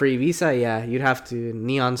 But for Ibiza, yeah, you'd have to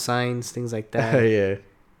neon signs, things like that. Yeah.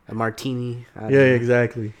 A martini. Yeah,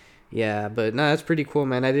 exactly. Yeah, but no, that's pretty cool,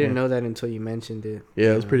 man. I didn't know that until you mentioned it.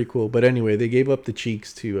 Yeah, it was pretty cool. But anyway, they gave up the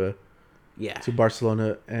cheeks to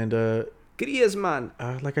Barcelona and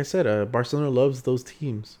Griezmann. Like I said, Barcelona loves those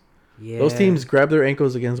teams. Yeah. Those teams grab their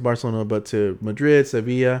ankles against Barcelona, but to Madrid,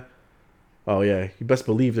 Sevilla, oh yeah, you best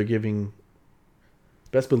believe they're giving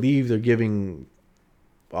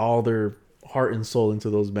all their heart and soul into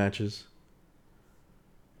those matches.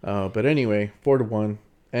 But anyway, 4-1.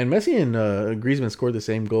 And Messi and Griezmann scored the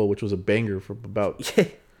same goal, which was a banger from about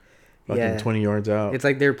fucking 20 yards out. It's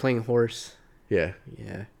like they're playing horse. Yeah.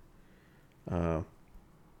 Yeah. 4-1.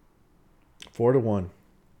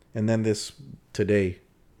 And then today,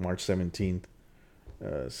 March 17th,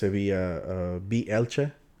 Sevilla beat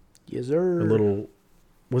Elche. Yes, sir.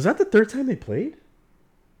 Was that the third time they played?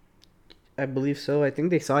 I believe so. I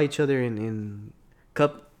think they saw each other in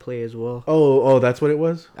cup play as well. Oh, that's what it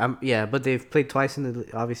was? Yeah, but they've played twice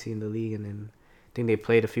obviously in the league, and then I think they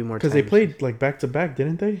played a few more times. Because they played like back to back,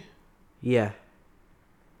 didn't they? Yeah.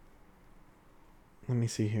 Let me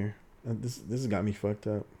see here. This has got me fucked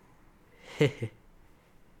up.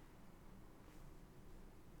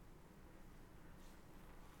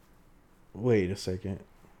 Wait a second.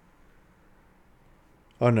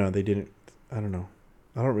 Oh no, they didn't. I don't know.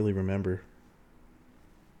 I don't really remember.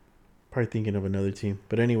 Probably thinking of another team.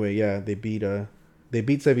 But anyway, yeah, they beat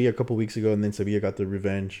Sevilla a couple weeks ago, and then Sevilla got the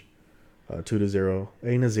revenge, 2-0.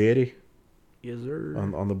 Nazeri. Yes, sir.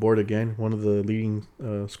 On the board again, one of the leading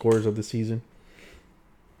scorers of the season.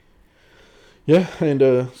 Yeah,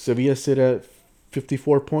 and Sevilla sit at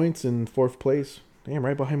 54 points in fourth place. Damn,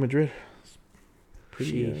 right behind Madrid.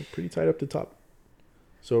 Pretty tight up the top.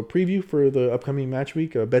 So a preview for the upcoming match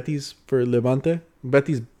week. Betis for Levante.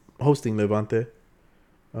 Betis hosting Levante.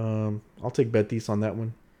 I'll take Betis on that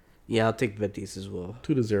one. Yeah, I'll take Betis as well.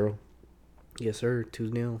 2-0. Yes, sir.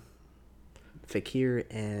 2-0. Fekir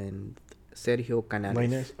and Sergio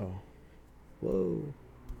Canales. Oh. Whoa.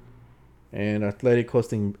 And Athletic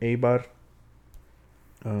hosting Eibar.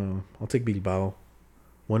 I'll take Bilbao.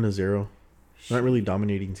 1-0. Not really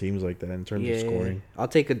dominating teams like that in terms of scoring. I'll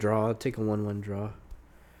take a draw. I'll take a 1-1 draw.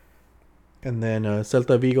 And then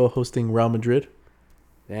Celta Vigo hosting Real Madrid.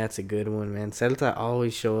 That's a good one, man. Celta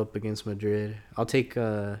always show up against Madrid. I'll take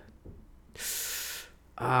I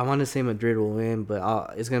want to say Madrid will win,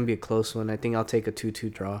 but it's going to be a close one. I think I'll take a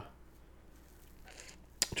 2-2 draw.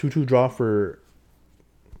 2-2 draw for...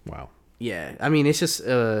 Wow. Yeah. I mean, it's just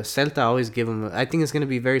Celta always give them... I think it's going to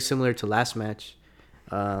be very similar to last match.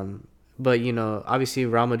 But, obviously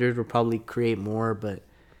Real Madrid will probably create more, but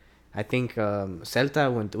I think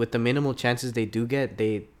Celta, with the minimal chances they do get,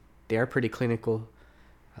 they are pretty clinical.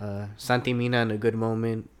 Santi Mina in a good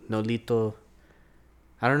moment. Nolito,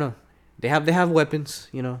 I don't know. They have weapons,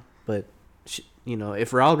 but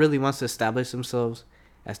if Real really wants to establish themselves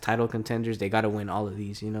as title contenders, they got to win all of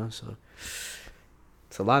these, so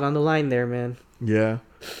it's a lot on the line there, man. Yeah.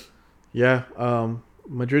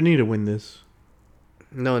 Madrid need to win this.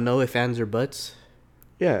 No ifs, ands, or buts.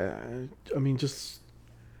 Yeah, I mean, just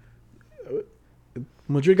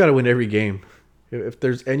Madrid got to win every game. If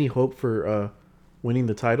there's any hope for winning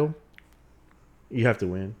the title, you have to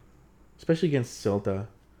win, especially against Celta,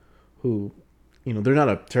 who, they're not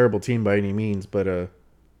a terrible team by any means, but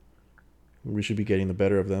we should be getting the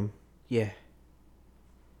better of them. Yeah,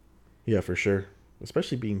 for sure.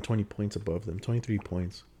 Especially being 20 points above them, 23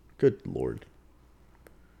 points. Good Lord.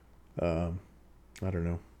 I don't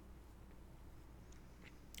know.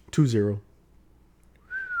 2-0.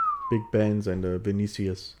 Big Benz and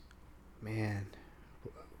Vinicius. Man,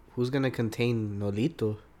 who's gonna contain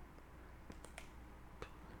Nolito?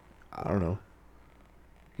 I don't know.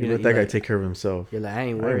 You let that guy take care of himself. You're like, I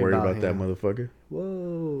ain't worried about that motherfucker.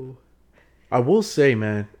 Whoa. I will say,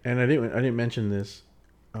 man, and I didn't mention this.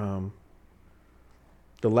 The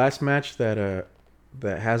last match that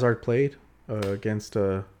Hazard played against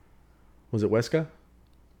was it Huesca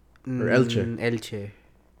or Elche? Elche.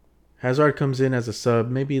 Hazard comes in as a sub,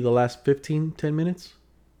 maybe the last 10 minutes.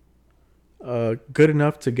 Good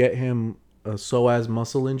enough to get him a psoas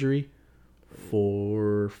muscle injury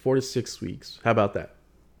for 4 to 6 weeks. How about that?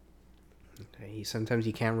 Sometimes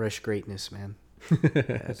you can't rush greatness, man.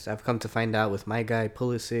 As I've come to find out with my guy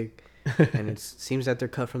Pulisic, and it seems that they're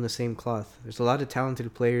cut from the same cloth. There's a lot of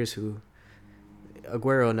talented players who,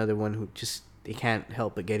 Aguero, another one who just they can't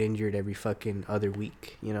help but get injured every fucking other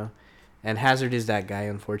week, you know. And Hazard is that guy,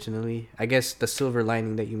 unfortunately. I guess the silver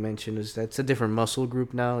lining that you mentioned is that's a different muscle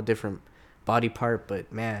group now, a different body part,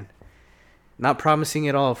 but man, not promising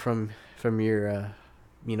at all from your,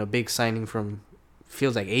 big signing from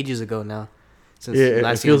feels like ages ago now. Since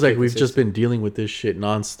it feels like we've just been dealing with this shit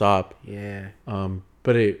nonstop. Yeah.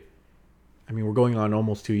 But we're going on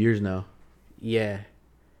almost 2 years now. Yeah.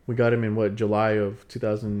 We got him in July of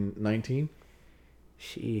 2019?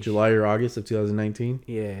 Sheesh. July or August of 2019?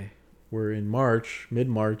 Yeah. We're in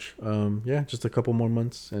mid-March. Just a couple more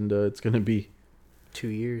months, and it's gonna be 2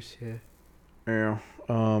 years. Yeah.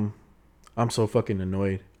 I'm so fucking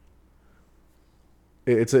annoyed.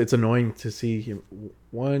 It's annoying to see him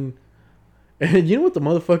one, and you know what the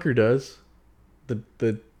motherfucker does?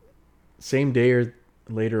 The same day or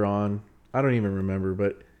later on, I don't even remember,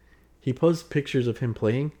 but he posts pictures of him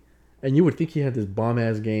playing, and you would think he had this bomb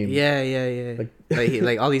ass game. Yeah.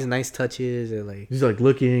 Like all these nice touches and like he's like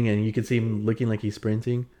looking, and you can see him looking like he's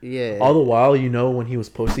sprinting. Yeah. All the while, when he was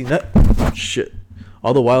posting that shit.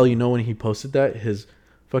 All the while, when he posted that, his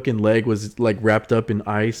fucking leg was like wrapped up in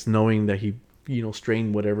ice, knowing that he,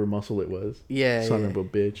 strained whatever muscle it was. Yeah. Son of a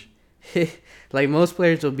bitch. Like most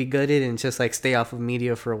players will be gutted and just like stay off of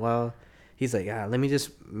media for a while. He's like, let me just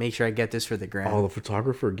make sure I get this for the gram. Oh, the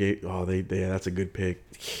photographer gave. Oh, that's a good pick.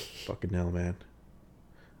 Fucking hell, man.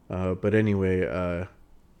 But anyway,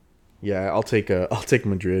 I'll take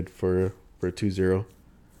Madrid for 2-0.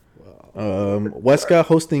 Huesca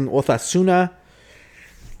hosting Osasuna.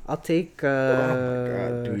 I'll take. Oh my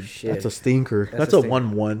god, dude, shit. That's a stinker. That's a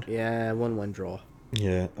 1-1. Yeah, 1-1 draw.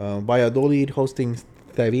 Yeah. Valladolid hosting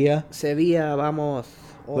Sevilla. Sevilla, vamos.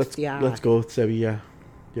 Let's go Sevilla.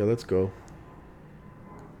 Yeah, let's go.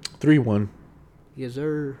 3-1. Yes,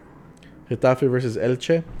 sir. Getafe versus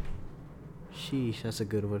Elche. Sheesh, that's a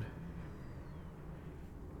good one.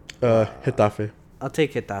 Getafe. I'll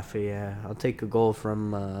take Getafe, yeah. I'll take a goal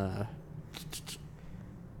from...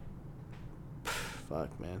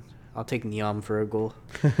 Fuck, man. I'll take Niam for a goal.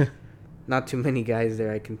 Not too many guys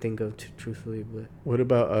there I can think of, truthfully. But what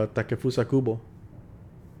about Takefusa Kubo?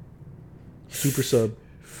 Super sub.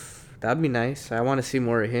 That'd be nice. I want to see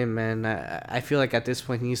more of him, man. I feel like at this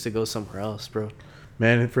point he needs to go somewhere else, bro.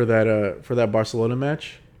 Man, for that Barcelona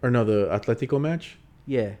match, or no, the Atletico match.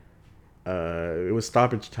 Yeah. It was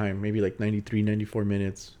stoppage time, maybe like 93, 94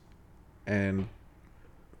 minutes, and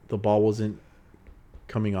the ball wasn't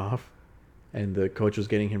coming off, and the coach was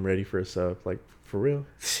getting him ready for a sub. Like, for real?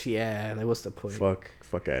 Yeah. Like, what's the point?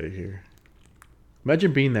 Fuck out of here.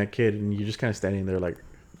 Imagine being that kid and you're just kind of standing there like,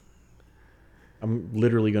 I'm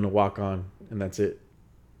literally going to walk on, and that's it.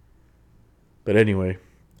 But anyway,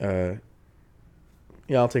 I'll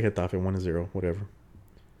take Getafe 1-0, whatever.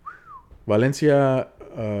 Valencia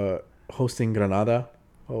hosting Granada.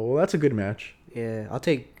 Oh, well, that's a good match. Yeah, I'll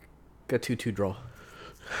take a 2-2 draw.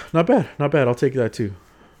 Not bad. I'll take that too.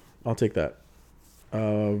 I'll take that.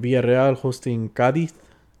 Villarreal hosting Cádiz.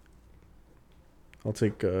 I'll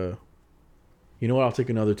take... you know what? I'll take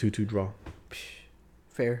another 2-2 draw.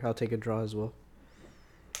 Fair. I'll take a draw as well.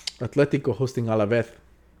 Atlético hosting Alavés.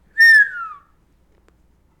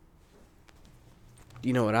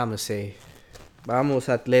 You know what I'm going to say. Vamos,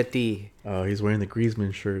 Atleti. Oh, he's wearing the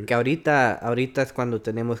Griezmann shirt. Que ahorita es cuando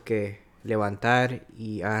tenemos que levantar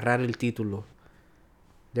y agarrar el título.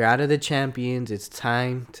 They're out of the Champions. It's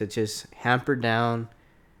time to just hamper down.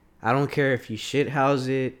 I don't care if you shithouse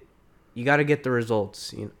it. You got to get the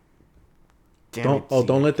results. You know.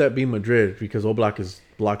 Don't let that be Madrid, because Oblak is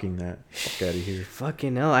blocking that. Fuck out of here.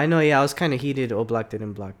 Fucking hell. I know, yeah, I was kind of heated. Oblak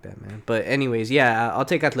didn't block that, man. But anyways, yeah, I'll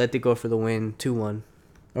take Atletico for the win. 2-1.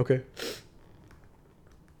 Okay.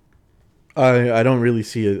 I don't really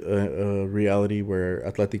see a reality where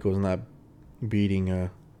Atletico is not beating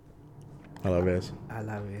Alavés.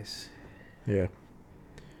 Yeah.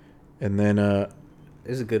 And then...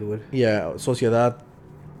 This is a good one. Yeah, Sociedad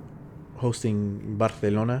hosting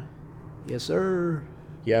Barcelona. Yes, sir.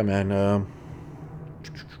 Yeah, man. I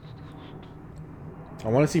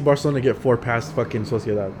want to see Barcelona get 4 past fucking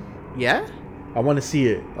Sociedad. Yeah? I want to see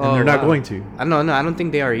it, and they're not going to. No, I don't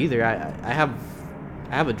think they are either. I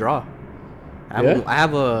have a draw. I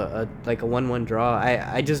have a 1-1 draw.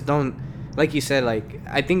 I just don't, like you said, like,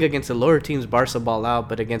 I think against the lower teams Barca ball out,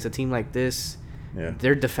 but against a team like this,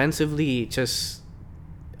 they're defensively just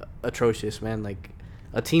atrocious, man. Like,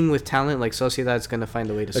 a team with talent like Sociedad is gonna find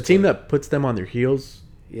a way to score. A team that puts them on their heels,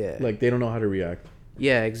 yeah, like, they don't know how to react.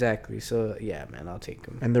 Yeah, exactly. So yeah, man, I'll take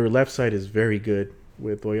him. And their left side is very good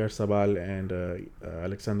with Oyarzabal and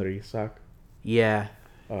Alexander Isak. Yeah.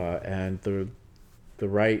 And the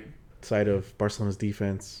right side of Barcelona's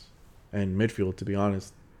defense and midfield, to be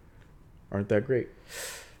honest, aren't that great.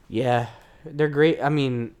 Yeah, they're great. I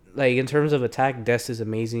mean, like in terms of attack, Dest is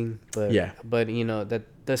amazing, but yeah, but you know that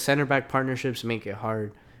the center back partnerships make it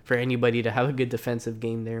hard for anybody to have a good defensive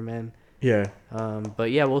game there, man. Yeah.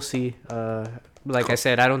 But yeah, we'll see. Like I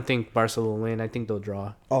said, I don't think Barca will win. I think they'll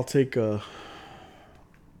draw. I'll take 1-0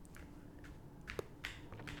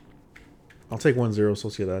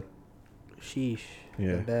 Sociedad. Sheesh.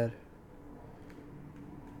 Yeah. Not bad.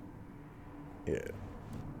 Yeah.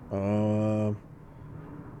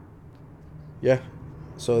 Yeah.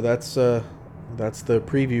 So that's the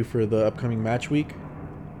preview for the upcoming match week.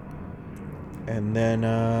 And then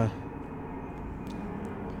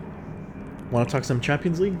want to talk some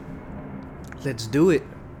Champions League? Let's do it.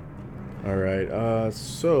 All right.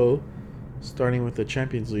 So starting with the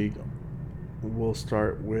Champions League, we'll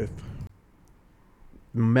start with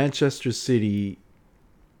Manchester City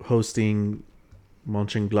hosting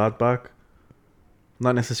Mönchengladbach.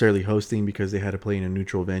 Not necessarily hosting because they had to play in a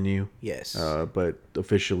neutral venue. Yes. But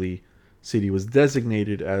officially, City was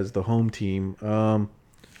designated as the home team.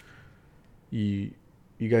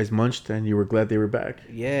 You guys munched and you were glad they were back.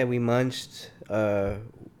 Yeah, we munched. And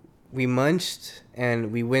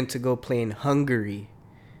we went to go play in Hungary.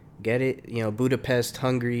 Get it? You know, Budapest,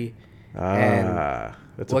 Hungary.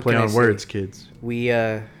 That's a play on words, kids. We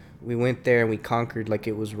went there and we conquered like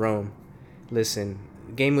it was Rome. Listen,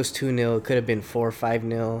 the game was 2-0. It could have been 4 or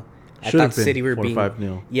 5-0. I thought City were being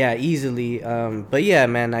 5-0. Yeah, easily. But yeah,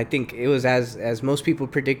 man, I think it was as most people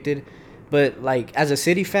predicted. But like as a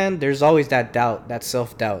City fan, there's always that doubt, that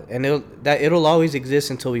self-doubt, and it'll always exist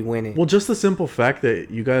until we win it. Well, just the simple fact that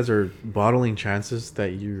you guys are bottling chances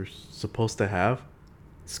that you're supposed to have,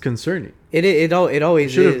 it's concerning. It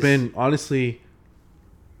always should have been, honestly,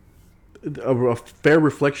 a fair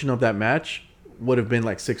reflection of that match would have been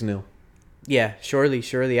like 6-0. Yeah,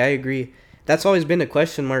 surely, I agree. That's always been a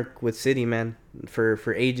question mark with City, man,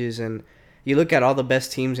 for ages. And you look at all the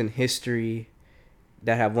best teams in history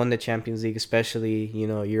that have won the Champions League, especially, you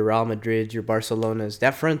know, your Real Madrid, your Barcelonas.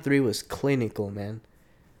 That front three was clinical, man.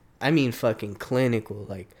 I mean, fucking clinical.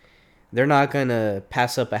 Like, they're not going to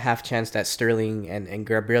pass up a half chance that Sterling and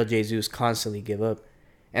Gabriel Jesus constantly give up.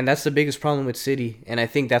 And that's the biggest problem with City. And I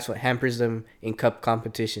think that's what hampers them in cup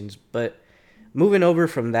competitions. But moving over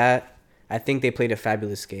from that, I think they played a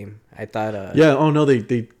fabulous game. I thought...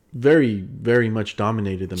 they very, very much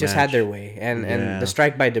dominated the match. Just had their way. And the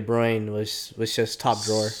strike by De Bruyne was just top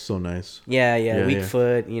drawer. So nice. Yeah, weak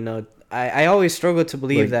foot, you know. I always struggle to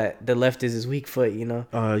believe that the left is his weak foot, you know.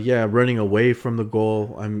 Running away from the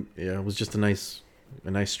goal. It was just a nice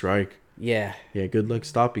strike. Yeah. Yeah, good luck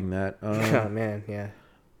stopping that. Oh man, yeah.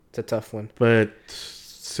 It's a tough one. But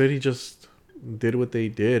City just did what they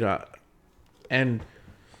did. And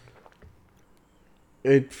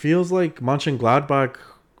it feels like Mönchengladbach,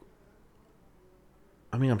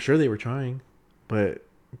 I mean, I'm sure they were trying, but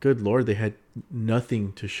good Lord, they had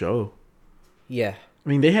nothing to show. Yeah. I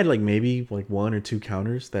mean, they had maybe 1 or 2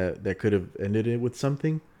 counters that could have ended it with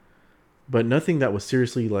something, but nothing that was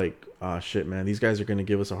seriously shit, man, these guys are going to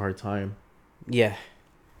give us a hard time. Yeah.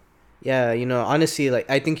 Yeah, you know, honestly,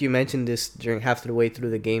 I think you mentioned this during half the way through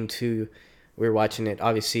the game, too. We were watching it,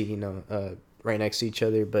 obviously, you know, right next to each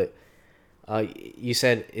other, but you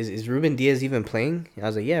said, is Ruben Diaz even playing? I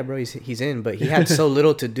was like, yeah, bro, he's in, but he had so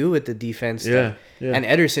little to do with the defense. Yeah. And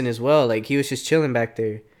Ederson as well. He was just chilling back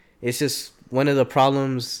there. It's just one of the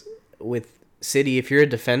problems with City. If you're a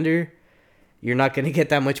defender, you're not going to get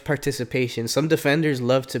that much participation. Some defenders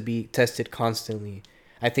love to be tested constantly.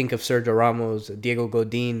 I think of Sergio Ramos, Diego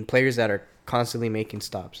Godin, players that are constantly making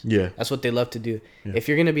stops. Yeah. That's what they love to do. Yeah. If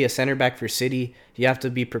you're going to be a center back for City, you have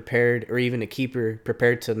to be prepared, or even a keeper,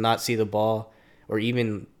 prepared to not see the ball or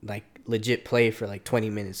even legit play for 20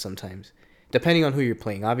 minutes sometimes, depending on who you're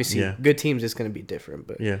playing. Obviously, good teams, it's going to be different.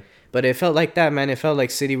 But it felt like that, man. It felt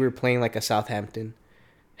like City were playing like a Southampton,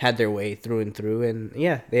 had their way through and through. And,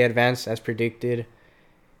 yeah, they advanced as predicted.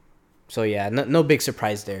 So, yeah, no big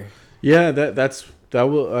surprise there. Yeah, that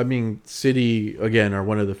will. I mean, City again are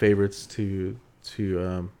one of the favorites to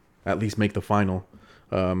at least make the final.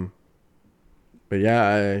 But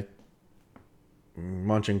yeah,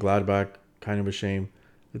 Mönchengladbach, kind of a shame.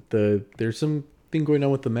 There's something going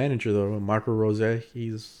on with the manager though, Marco Rose.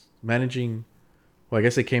 He's managing. Well, I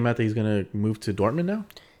guess it came out that he's gonna move to Dortmund now.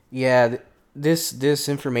 Yeah, this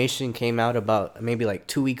information came out about maybe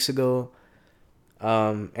 2 weeks ago.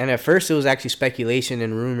 And at first, it was actually speculation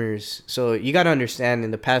and rumors. So you got to understand,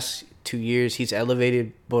 in the past 2 years, he's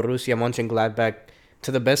elevated Borussia Mönchengladbach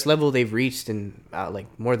to the best level they've reached in like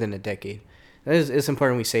more than a decade. It's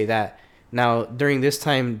important we say that. Now, during this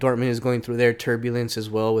time, Dortmund is going through their turbulence as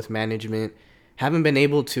well with management. Haven't been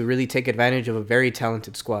able to really take advantage of a very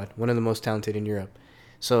talented squad, one of the most talented in Europe.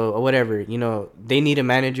 So whatever, they need a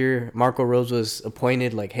manager. Marco Rose was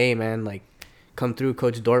appointed. Like, hey man, like, come through,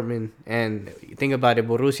 coach Dortmund. And think about it,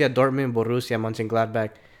 Borussia Dortmund, Borussia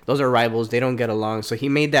Mönchengladbach, those are rivals. They don't get along. So he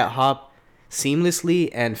made that hop seamlessly,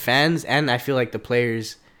 and fans and I feel like the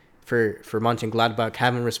players for Mönchengladbach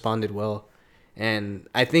haven't responded well. And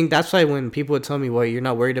I think that's why when people would tell me, well, you're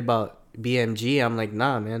not worried about BMG, I'm like,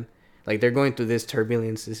 nah, man. Like, they're going through this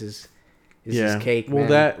turbulence. This is cake, well,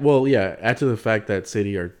 man. Add to the fact that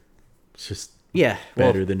City are just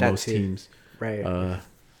better than most teams. Right.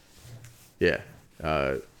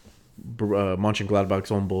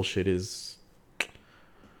 Mönchengladbach's own bullshit is...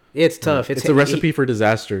 It's tough. It's a recipe for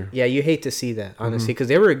disaster. Yeah, you hate to see that, honestly, because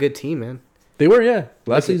they were a good team, man. They were, yeah.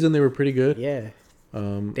 Last season, they were pretty good. Yeah.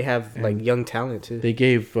 They have like young talent too. They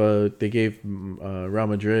gave Real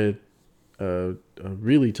Madrid a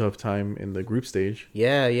really tough time in the group stage.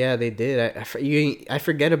 Yeah, they did. I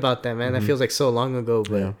forget about that, man. That feels like so long ago,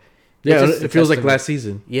 but it feels like last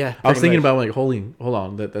season. Yeah, I was thinking about like hold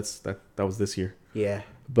on, that was this year. Yeah,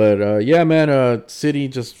 but yeah, man. City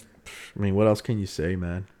just, I mean, what else can you say,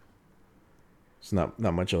 man? It's not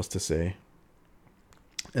much else to say.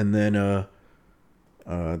 And then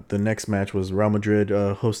the next match was Real Madrid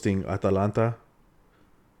hosting Atalanta,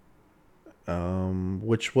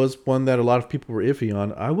 which was one that a lot of people were iffy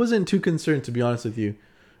on. I wasn't too concerned, to be honest with you.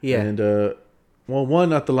 Yeah. And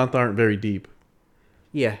one, Atalanta aren't very deep.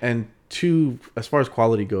 Yeah. And two, as far as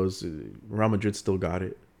quality goes, Real Madrid still got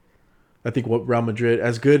it. I think what Real Madrid,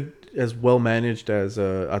 as good, as well managed as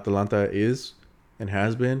Atalanta is and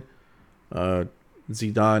has been,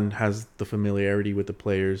 Zidane has the familiarity with the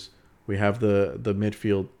players. We have the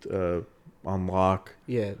midfield on lock.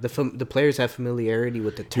 Yeah, the players have familiarity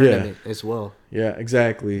with the tournament as well. Yeah,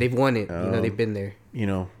 exactly. They've won it. They've been there.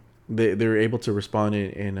 They're able to respond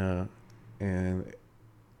in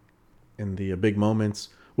the big moments,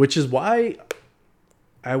 which is why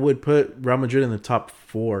I would put Real Madrid in the top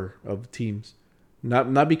 4 of teams.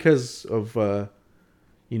 Not because of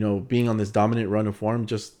being on this dominant run of form,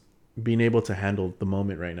 just being able to handle the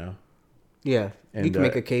moment right now. Yeah, and you can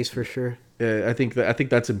make a case for sure. I think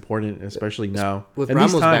that's important, especially now with and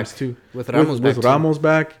Ramos these times back too. With Ramos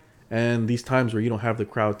back, and these times where you don't have the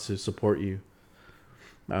crowd to support you.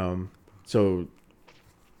 So,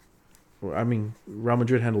 I mean, Real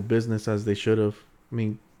Madrid handled business as they should have. I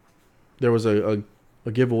mean, there was a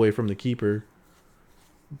giveaway from the keeper.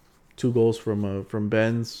 2 goals from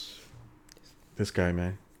Benz. This guy,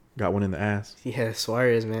 man, got one in the ass. Yeah,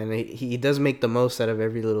 Suarez, man, he does make the most out of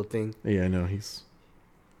every little thing. Yeah, I know he's.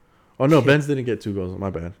 Oh no, Benz didn't get 2 goals. My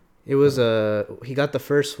bad. It was he got the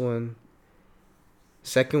first one.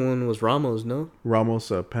 Second one was Ramos, no? Ramos,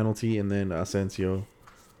 a penalty, and then Asensio,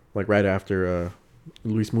 like right after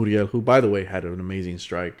Luis Muriel, who by the way had an amazing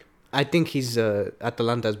strike. I think he's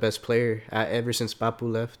Atalanta's best player ever since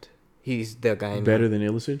Papu left. He's the guy. Better than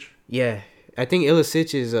Ilicic? Yeah. I think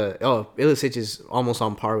Ilicic is almost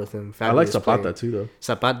on par with him. Fabulous I like Zapata player. Too, though.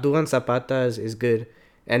 Duan Zapata is good.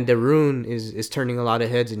 And De Roon is turning a lot of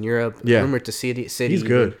heads in Europe. Yeah. Rumored to City. He's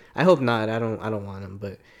good. I hope not. I don't want him,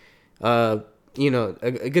 but a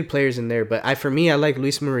good players in there. But for me, I like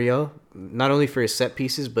Luis Muriel, not only for his set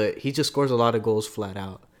pieces, but he just scores a lot of goals flat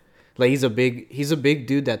out. Like he's a big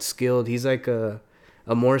dude that's skilled. He's like a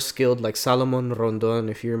more skilled like Salomon Rondon,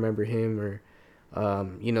 if you remember him, or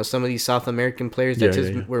some of these South American players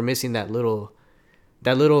that were missing that little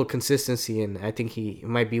consistency, and I think he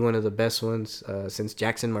might be one of the best ones since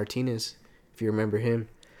Jackson Martinez, if you remember him.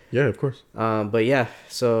 Yeah, of course. But yeah,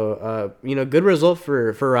 so good result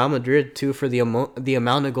for Real Madrid too, for the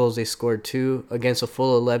amount of goals they scored too, against a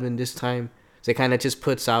full 11 this time. So it kind of just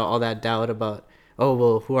puts out all that doubt about, oh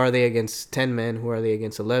well, who are they against 10 men? Who are they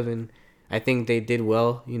against 11? I think they did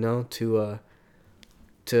well,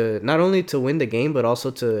 to not only to win the game, but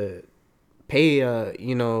also to pay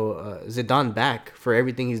Zidane back for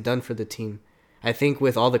everything he's done for the team. I think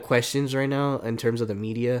with all the questions right now in terms of the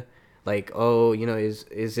media, like, is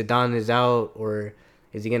Zidane is out, or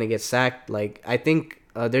is he gonna get sacked? Like, I think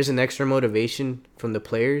there's an extra motivation from the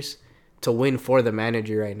players to win for the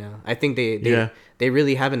manager right now. I think they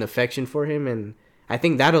really have an affection for him, and I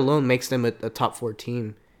think that alone makes them a top 4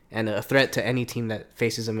 team and a threat to any team that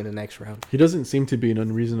faces him in the next round. He doesn't seem to be an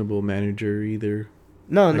unreasonable manager either.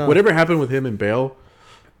 No. Whatever happened with him and Bale,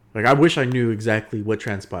 Like, I wish I knew exactly what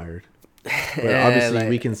transpired. But obviously, like,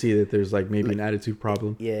 we can see that there's like maybe an attitude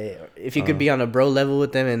problem. Yeah, if you could be on a bro level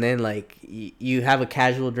with them, and then like you have a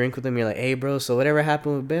casual drink with them, you're like, "Hey, bro, so whatever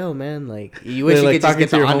happened with Bale, man? Like, you wish you like could just get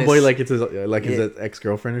to the your honest... homeboy like it's his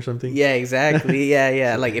ex-girlfriend or something." Yeah, exactly.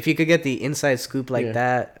 Yeah. Like, if you could get the inside scoop like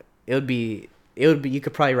that, it would be. You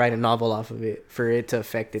could probably write a novel off of it for it to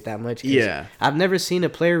affect it that much. Yeah, I've never seen a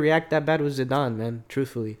player react that bad with Zidane, man.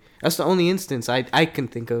 Truthfully, that's the only instance I can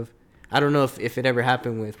think of. I don't know if it ever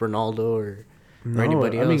happened with Ronaldo or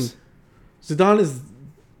anybody else. I mean, Zidane is...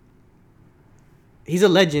 He's a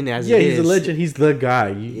legend as he is. Yeah, he's a legend. He's the guy.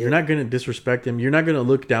 You're not going to disrespect him. You're not going to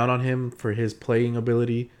look down on him for his playing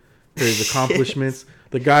ability, for his accomplishments.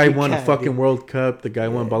 The guy won a fucking World Cup. The guy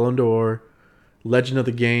won Ballon d'Or. Legend of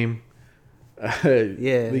the game.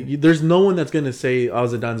 There's no one that's going to say, oh,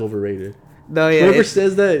 Zidane's overrated. No, yeah. Whoever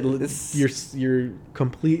says that, you're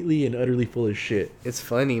completely and utterly full of shit. It's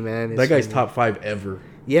funny, man. That guy's top 5 ever.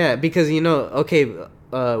 Yeah, because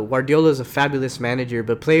Guardiola's a fabulous manager,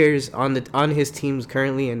 but players on his teams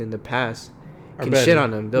currently and in the past can shit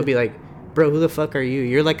on him. They'll be like, "Bro, who the fuck are you?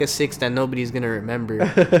 You're like a 6 that nobody's gonna remember."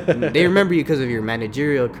 They remember you because of your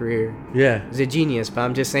managerial career. Yeah, he's a genius. But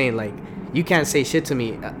I'm just saying, like, you can't say shit to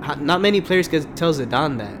me. Not many players could tell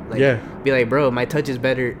Zidane that. Like, be like, "Bro, my touch is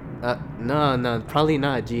better." No, probably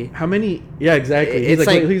not, G. How many? Yeah, exactly. He's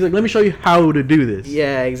like, let me show you how to do this.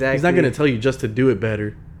 Yeah, exactly. He's not gonna tell you just to do it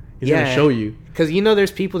better. He's gonna show you. Because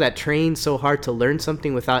there's people that train so hard to learn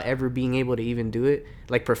something without ever being able to even do it,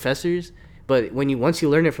 like professors. But once you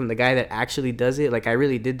learn it from the guy that actually does it, like, I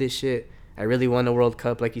really did this shit. I really won a World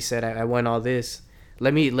Cup, like you said. I won all this.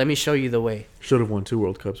 Let me show you the way. Should have won 2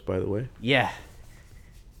 World Cups, by the way. Yeah.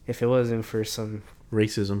 If it wasn't for some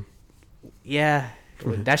racism. Yeah.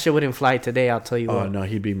 That shit wouldn't fly today, I'll tell you what. Oh, no,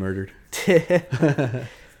 he'd be murdered. You're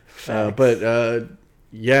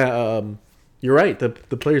right.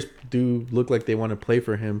 The players do look like they want to play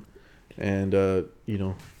for him. And,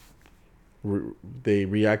 they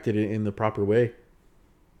reacted in the proper way.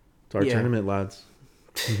 It's our tournament, lads.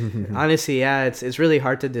 Honestly, yeah, it's really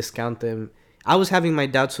hard to discount them. I was having my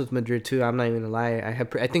doubts with Madrid, too. I'm not even going to lie.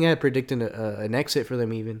 I think I had predicted an exit for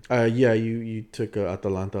them, even. Yeah, you took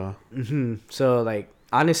Atalanta. Mm-hmm. So, like,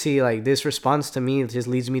 honestly, like, this response to me just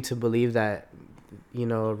leads me to believe that,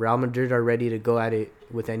 Real Madrid are ready to go at it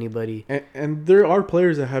with anybody. And there are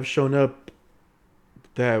players that have shown up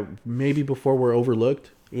that maybe before were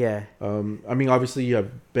overlooked. Yeah. I mean, obviously, you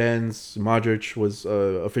have Benz. Modric was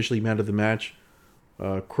officially man of the match.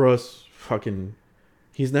 Kroos,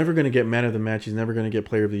 he's never going to get man of the match. He's never going to get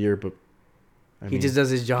player of the year, but he just does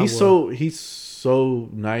his job. He's so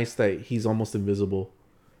nice that he's almost invisible.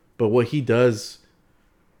 But what he does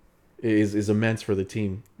is immense for the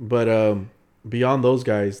team. But beyond those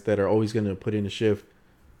guys that are always going to put in a shift,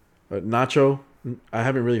 Nacho, I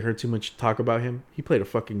haven't really heard too much talk about him. He played a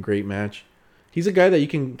fucking great match. He's a guy that you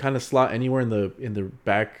can kind of slot anywhere in the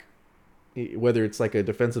back, whether it's like a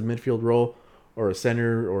defensive midfield role or a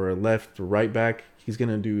center or a left or right back. He's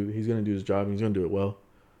gonna do his job. And he's gonna do it well,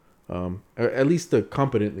 at least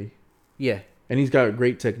competently. Yeah, and he's got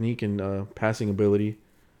great technique and passing ability.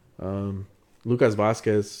 Lucas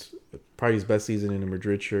Vazquez, probably his best season in a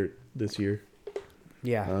Madrid shirt this year.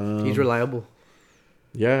 Yeah, he's reliable.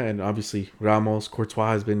 Yeah, and obviously Ramos,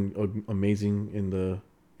 Courtois has been amazing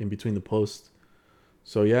in between the posts.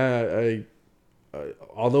 So yeah,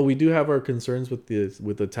 although we do have our concerns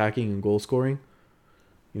with attacking and goal scoring,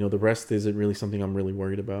 the rest isn't really something I'm really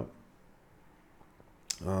worried about.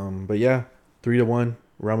 But yeah, 3-1,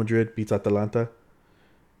 Real Madrid beats Atalanta,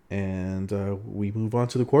 and we move on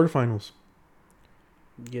to the quarterfinals.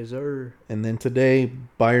 Yes, sir. And then today,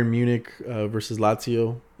 Bayern Munich versus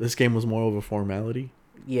Lazio. This game was more of a formality.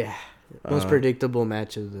 Yeah, most predictable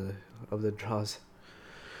match of the draws.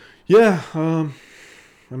 Yeah, I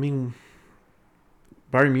mean,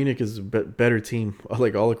 Bayern Munich is a better team,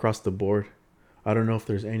 like all across the board. I don't know if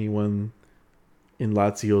there's anyone in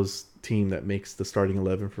Lazio's team that makes the starting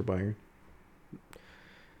 11 for Bayern.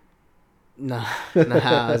 Nah.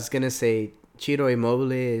 I was gonna say Ciro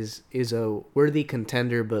Immobile is a worthy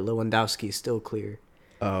contender, but Lewandowski is still clear.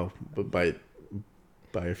 Oh, but by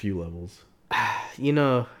a few levels.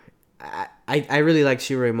 I really like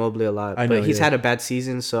Ciro Immobile a lot, but he's had a bad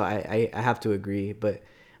season, so I have to agree. But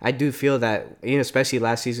I do feel that, especially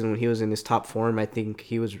last season when he was in his top form, I think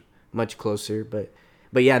he was much closer. But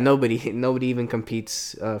yeah, nobody even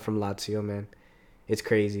competes from Lazio, man. It's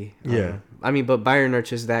crazy. Yeah. But Bayern are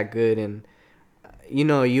just that good, and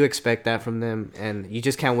you expect that from them, and you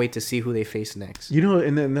just can't wait to see who they face next.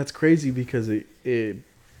 And then that's crazy because it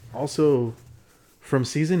also, from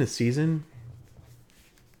season to season,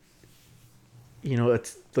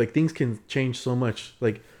 it's like things can change so much.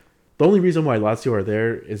 Like the only reason why Lazio are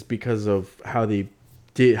there is because of how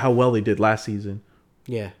well they did last season.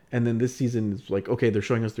 Yeah. And then this season is like, okay, they're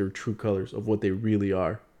showing us their true colors of what they really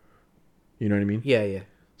are. You know what I mean? Yeah, yeah.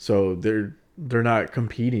 So they're not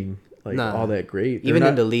competing all that great. Even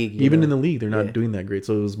in the league. Even in the league, they're not doing that great.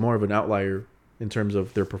 So it was more of an outlier in terms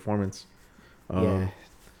of their performance. Yeah.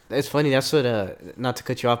 It's funny. That's what, not to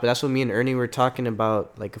cut you off, but that's what me and Ernie were talking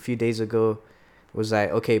about like a few days ago. Was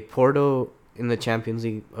that, okay, Porto in the Champions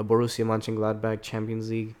League, Borussia Mönchengladbach Champions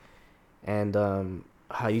League, and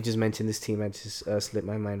how you just mentioned this team, I just slipped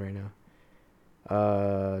my mind right now.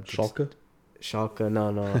 Schalke,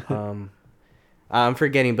 no. I'm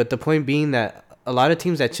forgetting, but the point being that a lot of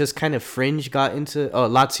teams that just kind of fringe got into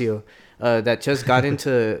Lazio, that just got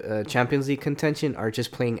into Champions League contention are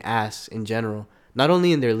just playing ass in general. Not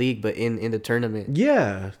only in their league, but in the tournament.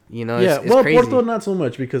 Yeah. It's well, crazy. Porto not so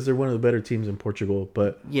much because they're one of the better teams in Portugal,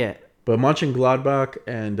 but but Mönchengladbach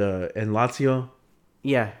and Lazio.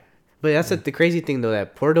 Yeah. But that's the crazy thing, though,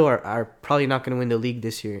 that Porto are probably not going to win the league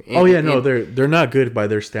this year. They're not good by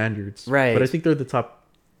their standards. Right. But I think they're the top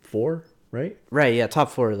 4, right? Right, yeah, top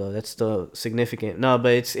 4, though. That's still significant. No,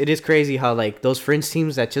 but it is crazy how, like, those fringe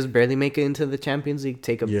teams that just barely make it into the Champions League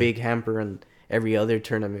take a big hamper in every other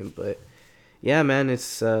tournament. But, yeah, man,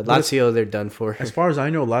 it's Lazio, they're done for. As far as I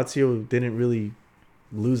know, Lazio didn't really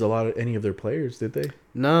lose any of their players, did they?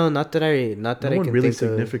 No, not that I can really think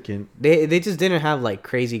significant. Of. They just didn't have like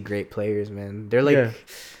crazy great players, man. They're like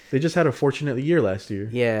they just had a fortunate year last year.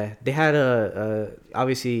 Yeah, they had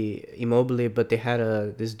obviously Immobile, but they had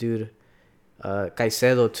this dude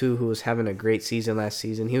Caicedo too, who was having a great season last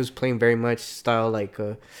season. He was playing very much style like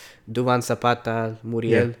Duvan Zapata,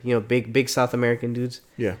 Muriel, big South American dudes.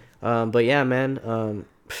 Yeah. But yeah, man,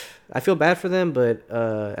 I feel bad for them, but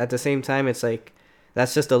at the same time, it's like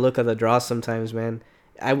that's just a look of the draw sometimes, man.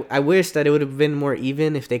 I wish that it would have been more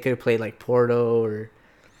even if they could have played like Porto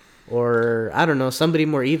or I don't know, somebody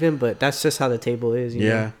more even, but that's just how the table is. You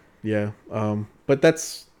know? Yeah. But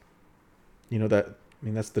that's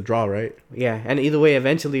that's the draw, right? Yeah, and either way,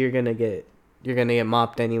 eventually you're gonna get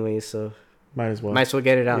mopped anyway, so might as well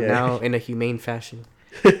get it out now in a humane fashion.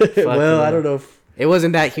 Well, I don't know if it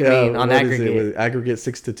wasn't that humane on aggregate. Aggregate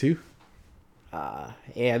 6-2. Yeah,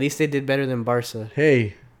 at least they did better than Barca.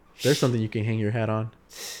 Hey, there's something you can hang your hat on.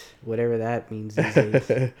 Whatever that means these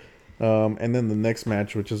days. And then the next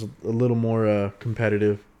match, which is a little more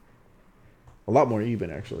competitive, a lot more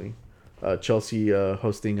even actually. Chelsea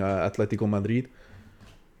hosting Atletico Madrid.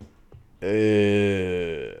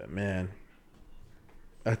 Man,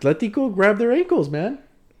 Atletico grabbed their ankles, man.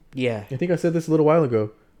 Yeah, I think I said this a little while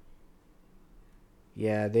ago.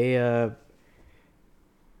 Yeah, they oh,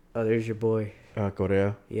 there's your boy.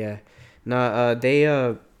 Correa. Yeah, no,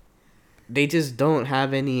 they just don't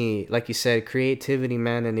have any, like you said, creativity,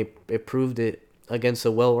 man, and it proved it against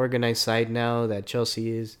a well-organized side now that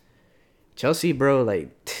Chelsea is. Chelsea, bro,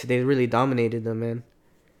 like, they really dominated them, man.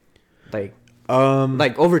 Like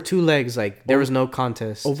over 2 legs, like, there was no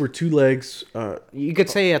contest. Over 2 legs. You could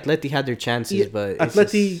say Atleti had their chances, but...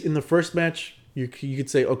 Atleti, in the first match, you could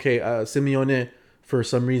say, okay, Simeone, for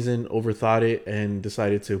some reason, overthought it and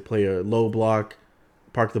decided to play a low block,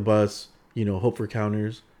 park the bus, hope for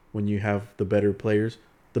counters when you have the better players.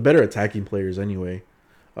 The better attacking players, anyway.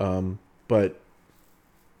 But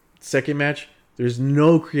second match, there's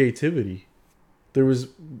no creativity. There was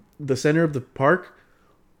the center of the park.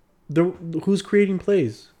 Who's creating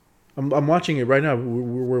plays? I'm watching it right now.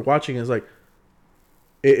 We're watching it. It's like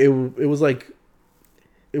it was like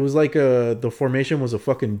the formation was a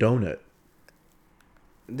fucking donut.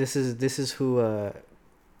 This is who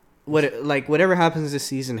whatever happens this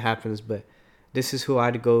season happens, but this is who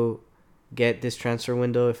I'd go get this transfer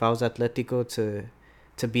window if I was Atletico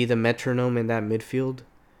to be the metronome in that midfield.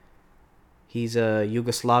 He's a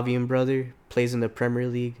Yugoslavian brother, plays in the Premier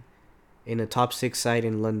League, in a top 6 side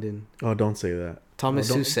in London. Oh, don't say that.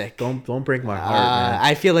 Thomas Susek. Don't break my heart, man.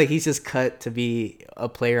 I feel like he's just cut to be a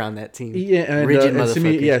player on that team. Yeah, and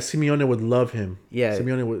Simeone would love him. Yeah,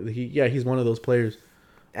 Simeone would. He's one of those players.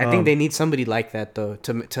 I think they need somebody like that though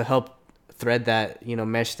to help thread that,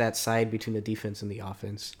 mesh that side between the defense and the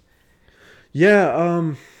offense.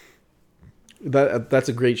 Yeah, that's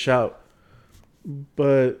a great shout.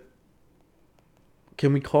 But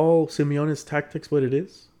can we call Simeone's tactics what it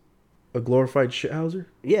is? A glorified shithouser?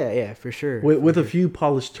 Yeah, for sure. With a few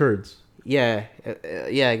polished turds. Yeah,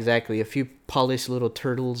 exactly. A few polished little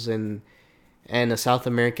turtles and a South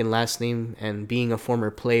American last name, and being a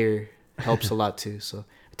former player helps a lot too. So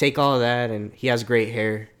take all of that, and he has great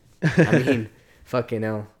hair. I mean, fucking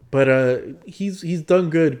hell. But he's done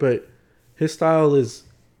good, but His style is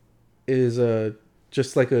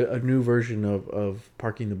just like a new version of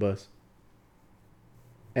parking the bus,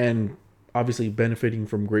 and obviously benefiting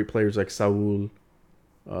from great players like Saul.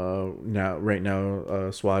 Right now,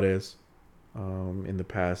 Suarez. In the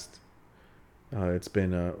past, it's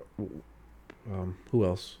been who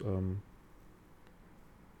else? I'm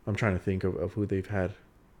trying to think of who they've had.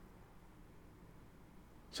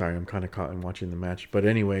 Sorry, I'm kind of caught in watching the match, but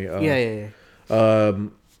anyway. Yeah.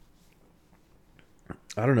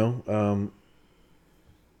 I don't know.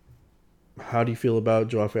 How do you feel about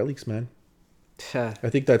Joao Felix, man? I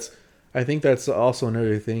think that's also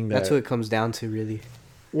another thing that's what it comes down to, really.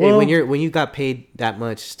 Well, hey, when you got paid that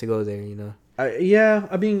much to go there, you know.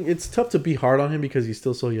 I mean, it's tough to be hard on him because he's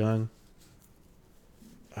still so young.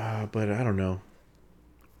 But I don't know.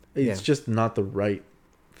 It's just not the right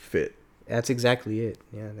fit. That's exactly it.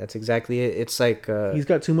 Yeah, that's exactly it. It's like he's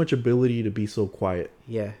got too much ability to be so quiet.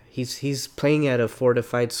 Yeah, he's playing at a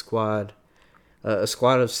fortified squad, a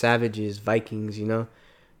squad of savages, Vikings, you know,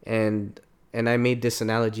 and I made this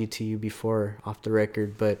analogy to you before off the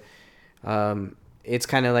record, but it's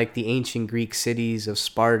kind of like the ancient Greek cities of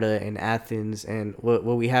Sparta and Athens, and what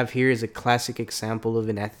we have here is a classic example of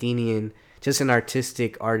an Athenian, just an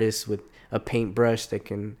artistic artist with a paintbrush that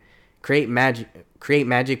can create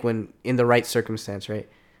magic when in the right circumstance, right?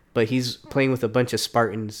 But he's playing with a bunch of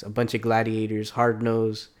Spartans, a bunch of gladiators,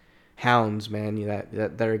 hard-nosed hounds, man,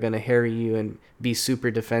 that are going to harry you and be super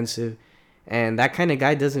defensive. And that kind of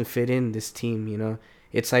guy doesn't fit in this team, you know?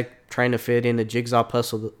 It's like trying to fit in a jigsaw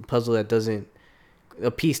puzzle that doesn't, a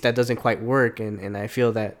piece that doesn't quite work. And I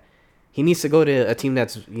feel that he needs to go to a team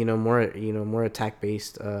that's, more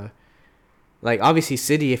attack-based. Like, obviously,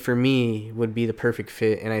 City, for me, would be the perfect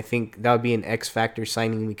fit. And I think that would be an X-factor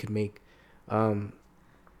signing we could make.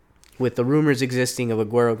 With the rumors existing of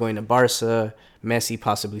Aguero going to Barca, Messi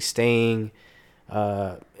possibly staying,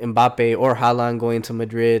 Mbappe or Haaland going to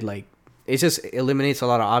Madrid, like, it just eliminates a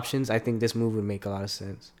lot of options. I think this move would make a lot of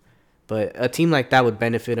sense. But a team like that would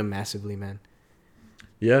benefit him massively, man.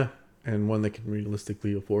 Yeah, and one that can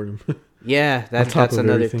realistically afford him. Yeah, that's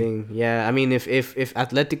another thing. Yeah, I mean, if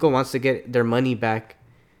Atletico wants to get their money back,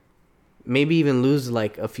 maybe even lose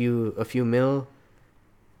like a few mil,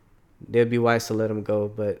 they'd be wise to let him go.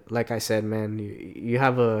 But like I said, man, you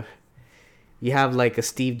have like a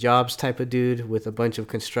Steve Jobs type of dude with a bunch of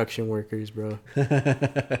construction workers, bro.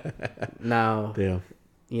 Now, yeah.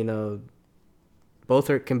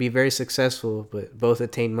 Both can be very successful, but both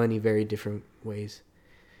attain money very different ways.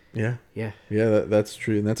 Yeah. That's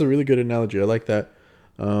true, and that's a really good analogy. I like that.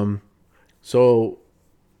 So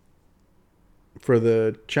for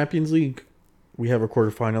the Champions League, we have our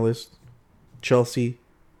quarterfinalists: Chelsea,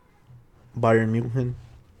 Bayern Munich,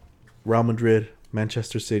 Real Madrid,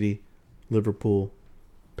 Manchester City, Liverpool,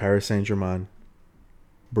 Paris Saint-Germain,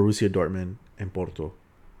 Borussia Dortmund, and Porto.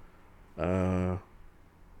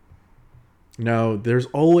 Now there's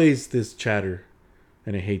always this chatter,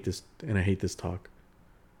 and I hate this talk.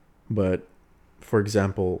 But, for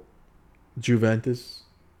example, Juventus,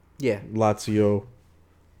 Lazio,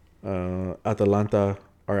 Atalanta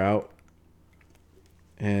are out.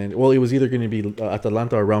 And, well, it was either going to be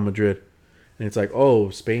Atalanta or Real Madrid. And it's like,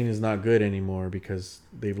 oh, Spain is not good anymore because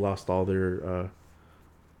they've lost all their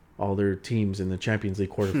teams in the Champions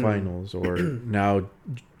League quarterfinals. Or now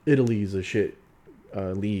Italy's a shit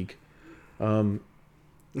league.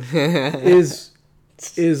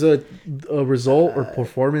 Is a result or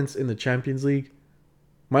performance in the Champions League,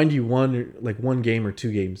 mind you, one game or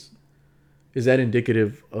two games, is that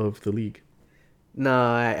indicative of the league? No,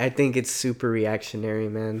 I think it's super reactionary,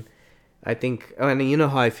 man. I think, and you know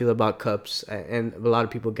how I feel about cups, and a lot of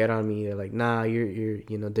people get on me. They're like, "Nah, you're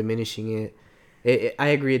diminishing it." I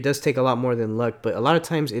agree. It does take a lot more than luck, but a lot of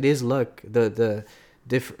times it is luck. The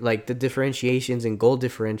differentiations and goal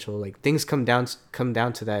differential, like, things come down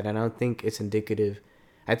to that, and I don't think it's indicative.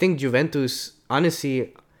 I think Juventus,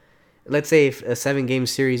 honestly, let's say if a 7-game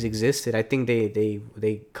series existed, I think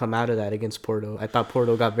they come out of that against Porto. I thought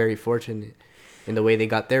Porto got very fortunate in the way they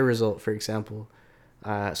got their result, for example.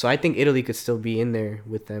 So I think Italy could still be in there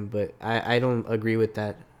with them, but I don't agree with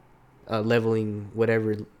that leveling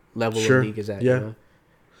whatever level of league is at. Yeah. You know?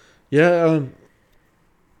 Yeah.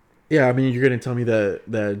 Yeah. I mean, you're gonna tell me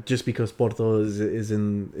that just because Porto is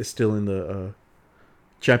still in the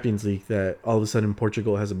Champions League, that all of a sudden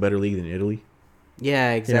Portugal has a better league than Italy?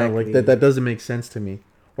 Yeah, exactly. Like that doesn't make sense to me.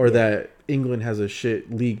 Or that England has a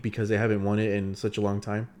shit league because they haven't won it in such a long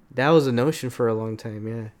time. That was a notion for a long time,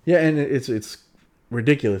 yeah. Yeah, and it's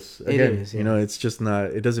ridiculous. Again, it is, yeah. It's just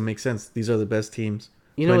not. It doesn't make sense. These are the best teams.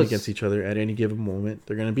 playing against each other at any given moment.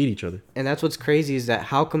 They're gonna beat each other. And that's what's crazy is that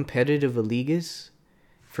how competitive a league is,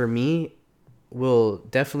 for me, will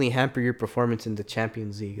definitely hamper your performance in the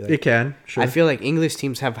Champions League. Like, it can. Sure. I feel like English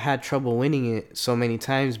teams have had trouble winning it so many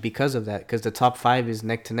times because of that. Because the top 5 is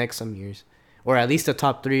neck to neck some years, or at least the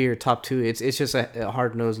top 3 or top 2. It's just a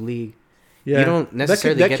hard nosed league. Yeah, you don't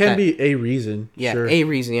necessarily that can be a reason. Yeah, sure. A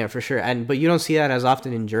reason. Yeah, for sure. But you don't see that as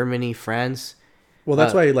often in Germany, France. Well,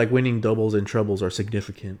 that's why like winning doubles and trebles are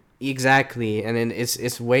significant. Exactly, and then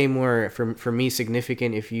it's way more for me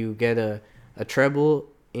significant if you get a treble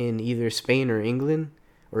in either Spain or England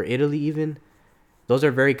or Italy even. Those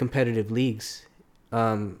are very competitive leagues.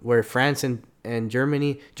 Where France and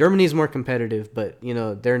Germany is more competitive, but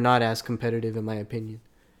they're not as competitive in my opinion.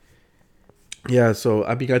 Yeah, so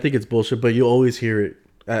I think it's bullshit, but you always hear it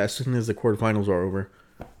as soon as the quarterfinals are over.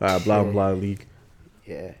 Blah blah league.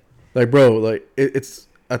 Yeah. Like, bro, like it's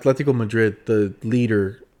Atletico Madrid, the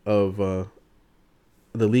leader of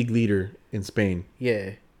the league leader in Spain.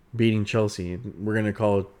 Yeah. Beating Chelsea. We're gonna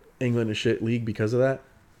call England a shit league because of that.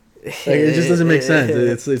 Like, it just doesn't make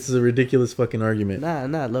sense. It's a ridiculous fucking argument.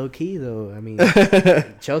 Nah, low key though. I mean,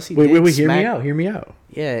 Chelsea. Wait, hear me out.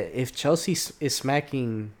 Yeah, if Chelsea is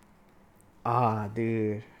smacking,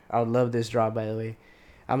 dude, I would love this draw. By the way,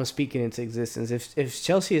 I'm gonna speak it into existence. If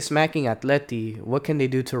Chelsea is smacking Atleti, what can they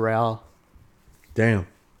do to Real? Damn,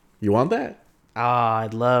 you want that?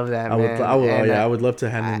 I'd love that. I would love to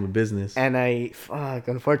hand them a business. And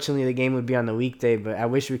unfortunately, the game would be on the weekday, but I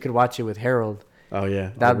wish we could watch it with Harold. Oh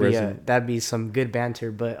yeah, that'd be some good banter.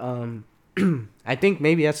 But I think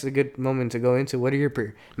maybe that's a good moment to go into. What are your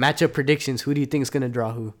matchup predictions? Who do you think is gonna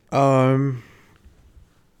draw who?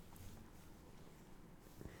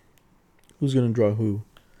 Who's gonna draw who?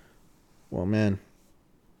 Well, man,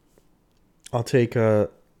 I'll take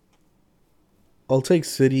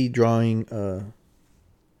City drawing.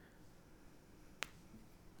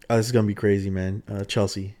 This is gonna be crazy, man.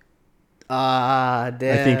 Chelsea. Damn. I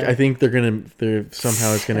think they're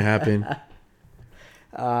somehow it's gonna happen.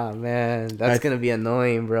 Man, that's gonna be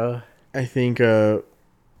annoying, bro. I think Real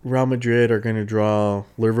Madrid are gonna draw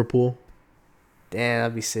Liverpool. Damn,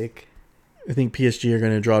 that'd be sick. I think PSG are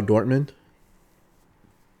gonna draw Dortmund.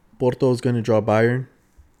 Porto is gonna draw Bayern.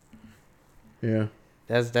 Yeah.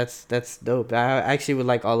 That's dope. I actually would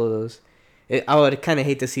like all of those. I would kind of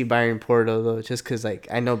hate to see Bayern Porto though, just because like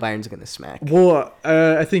I know Bayern's gonna smack. Well,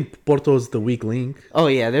 I think Porto's the weak link. Oh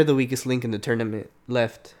yeah, they're the weakest link in the tournament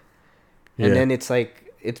left, and then it's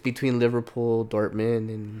between Liverpool, Dortmund,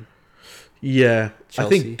 and Chelsea. I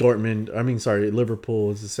think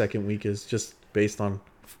Liverpool is the second weakest, just based on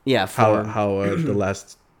how the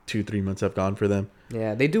last 2-3 months have gone for them.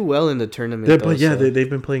 Yeah, they do well in the tournament. They've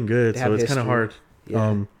been playing good, so it's kind of hard.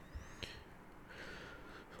 Yeah.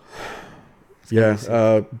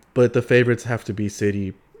 But the favorites have to be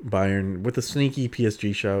City, Bayern, with a sneaky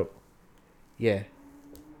PSG shout. Yeah.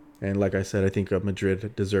 And like I said, I think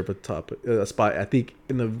Madrid deserve a spot. I think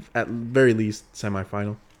at very least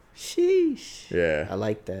semifinal. Sheesh. Yeah. I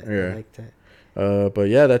like that. Yeah. I like that. But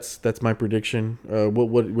yeah, that's my prediction.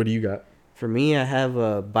 What do you got? For me, I have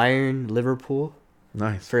Bayern Liverpool.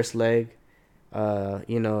 Nice. First leg.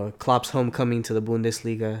 Klopp's homecoming to the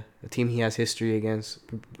Bundesliga, a team he has history against,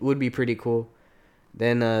 would be pretty cool.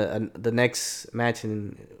 Then the next match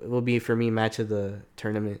will be for me match of the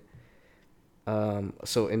tournament.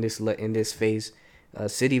 So in this phase,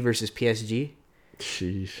 City versus PSG.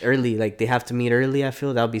 Sheesh. Early, like they have to meet early. I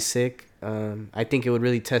feel that'll be sick. I think it would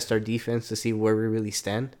really test our defense to see where we really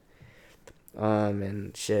stand.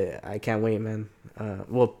 And shit, I can't wait, man.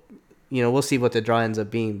 We'll see what the draw ends up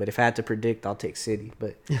being. But if I had to predict, I'll take City.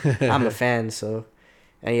 But I'm a fan, so.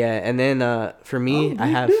 And then for me,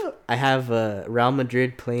 I have Real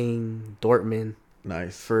Madrid playing Dortmund.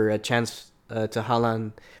 Nice. For a chance for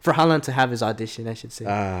Haaland to have his audition, I should say.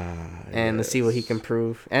 To see what he can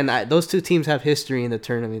prove. And those two teams have history in the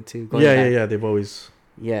tournament too. Yeah. They've always.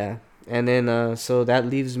 Yeah, and then so that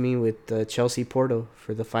leaves me with Chelsea Porto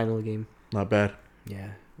for the final game. Not bad. Yeah,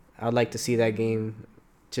 I'd like to see that game.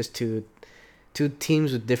 Just two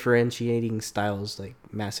teams with differentiating styles, like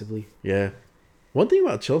massively. Yeah. One thing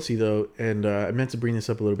about Chelsea, though, and I meant to bring this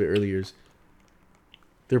up a little bit earlier, is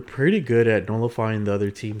they're pretty good at nullifying the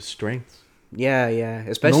other team's strengths. Yeah.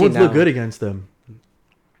 Especially no one's looked good against them.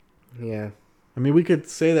 Yeah. I mean, we could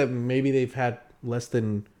say that maybe they've had less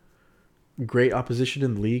than great opposition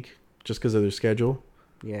in the league just because of their schedule.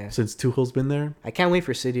 Yeah. Since Tuchel's been there. I can't wait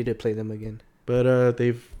for City to play them again. But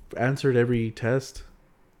they've answered every test.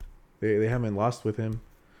 They haven't lost with him.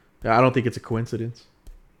 I don't think it's a coincidence.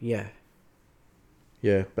 Yeah.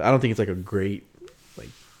 Yeah, but I don't think it's like a great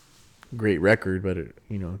great record, but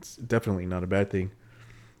it's definitely not a bad thing.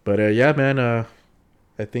 But yeah, man,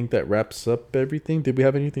 I think that wraps up everything. Did we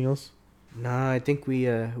have anything else? Nah, I think we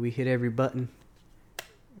hit every button.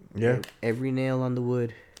 Yeah. Every nail on the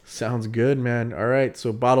wood. Sounds good, man. All right,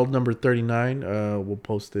 so bottle number 39. We'll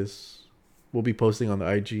post this. We'll be posting on the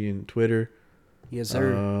IG and Twitter. Yes,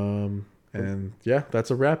 sir. And yeah,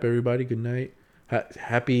 that's a wrap, everybody. Good night.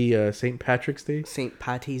 Happy St. Patrick's Day. St.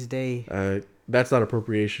 Patty's Day. That's not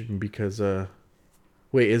appropriation because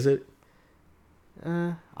wait, is it?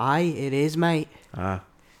 It is, mate. Ah.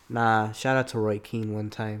 Nah, shout out to Roy Keane one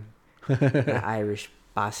time. That Irish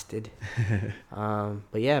bastard.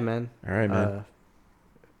 But yeah, man. All right, man.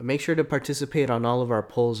 Make sure to participate on all of our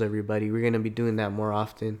polls, everybody. We're gonna be doing that more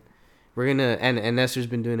often. We're gonna and Nestor's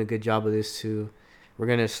been doing a good job of this too. We're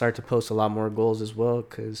gonna start to post a lot more goals as well,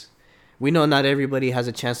 because we know not everybody has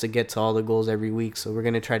a chance to get to all the goals every week. So we're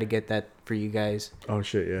gonna try to get that for you guys. Oh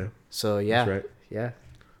shit, yeah. So yeah, that's right. Yeah.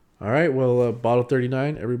 All right, well, bottle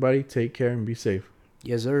 39. Everybody, take care and be safe.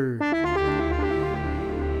 Yes, sir.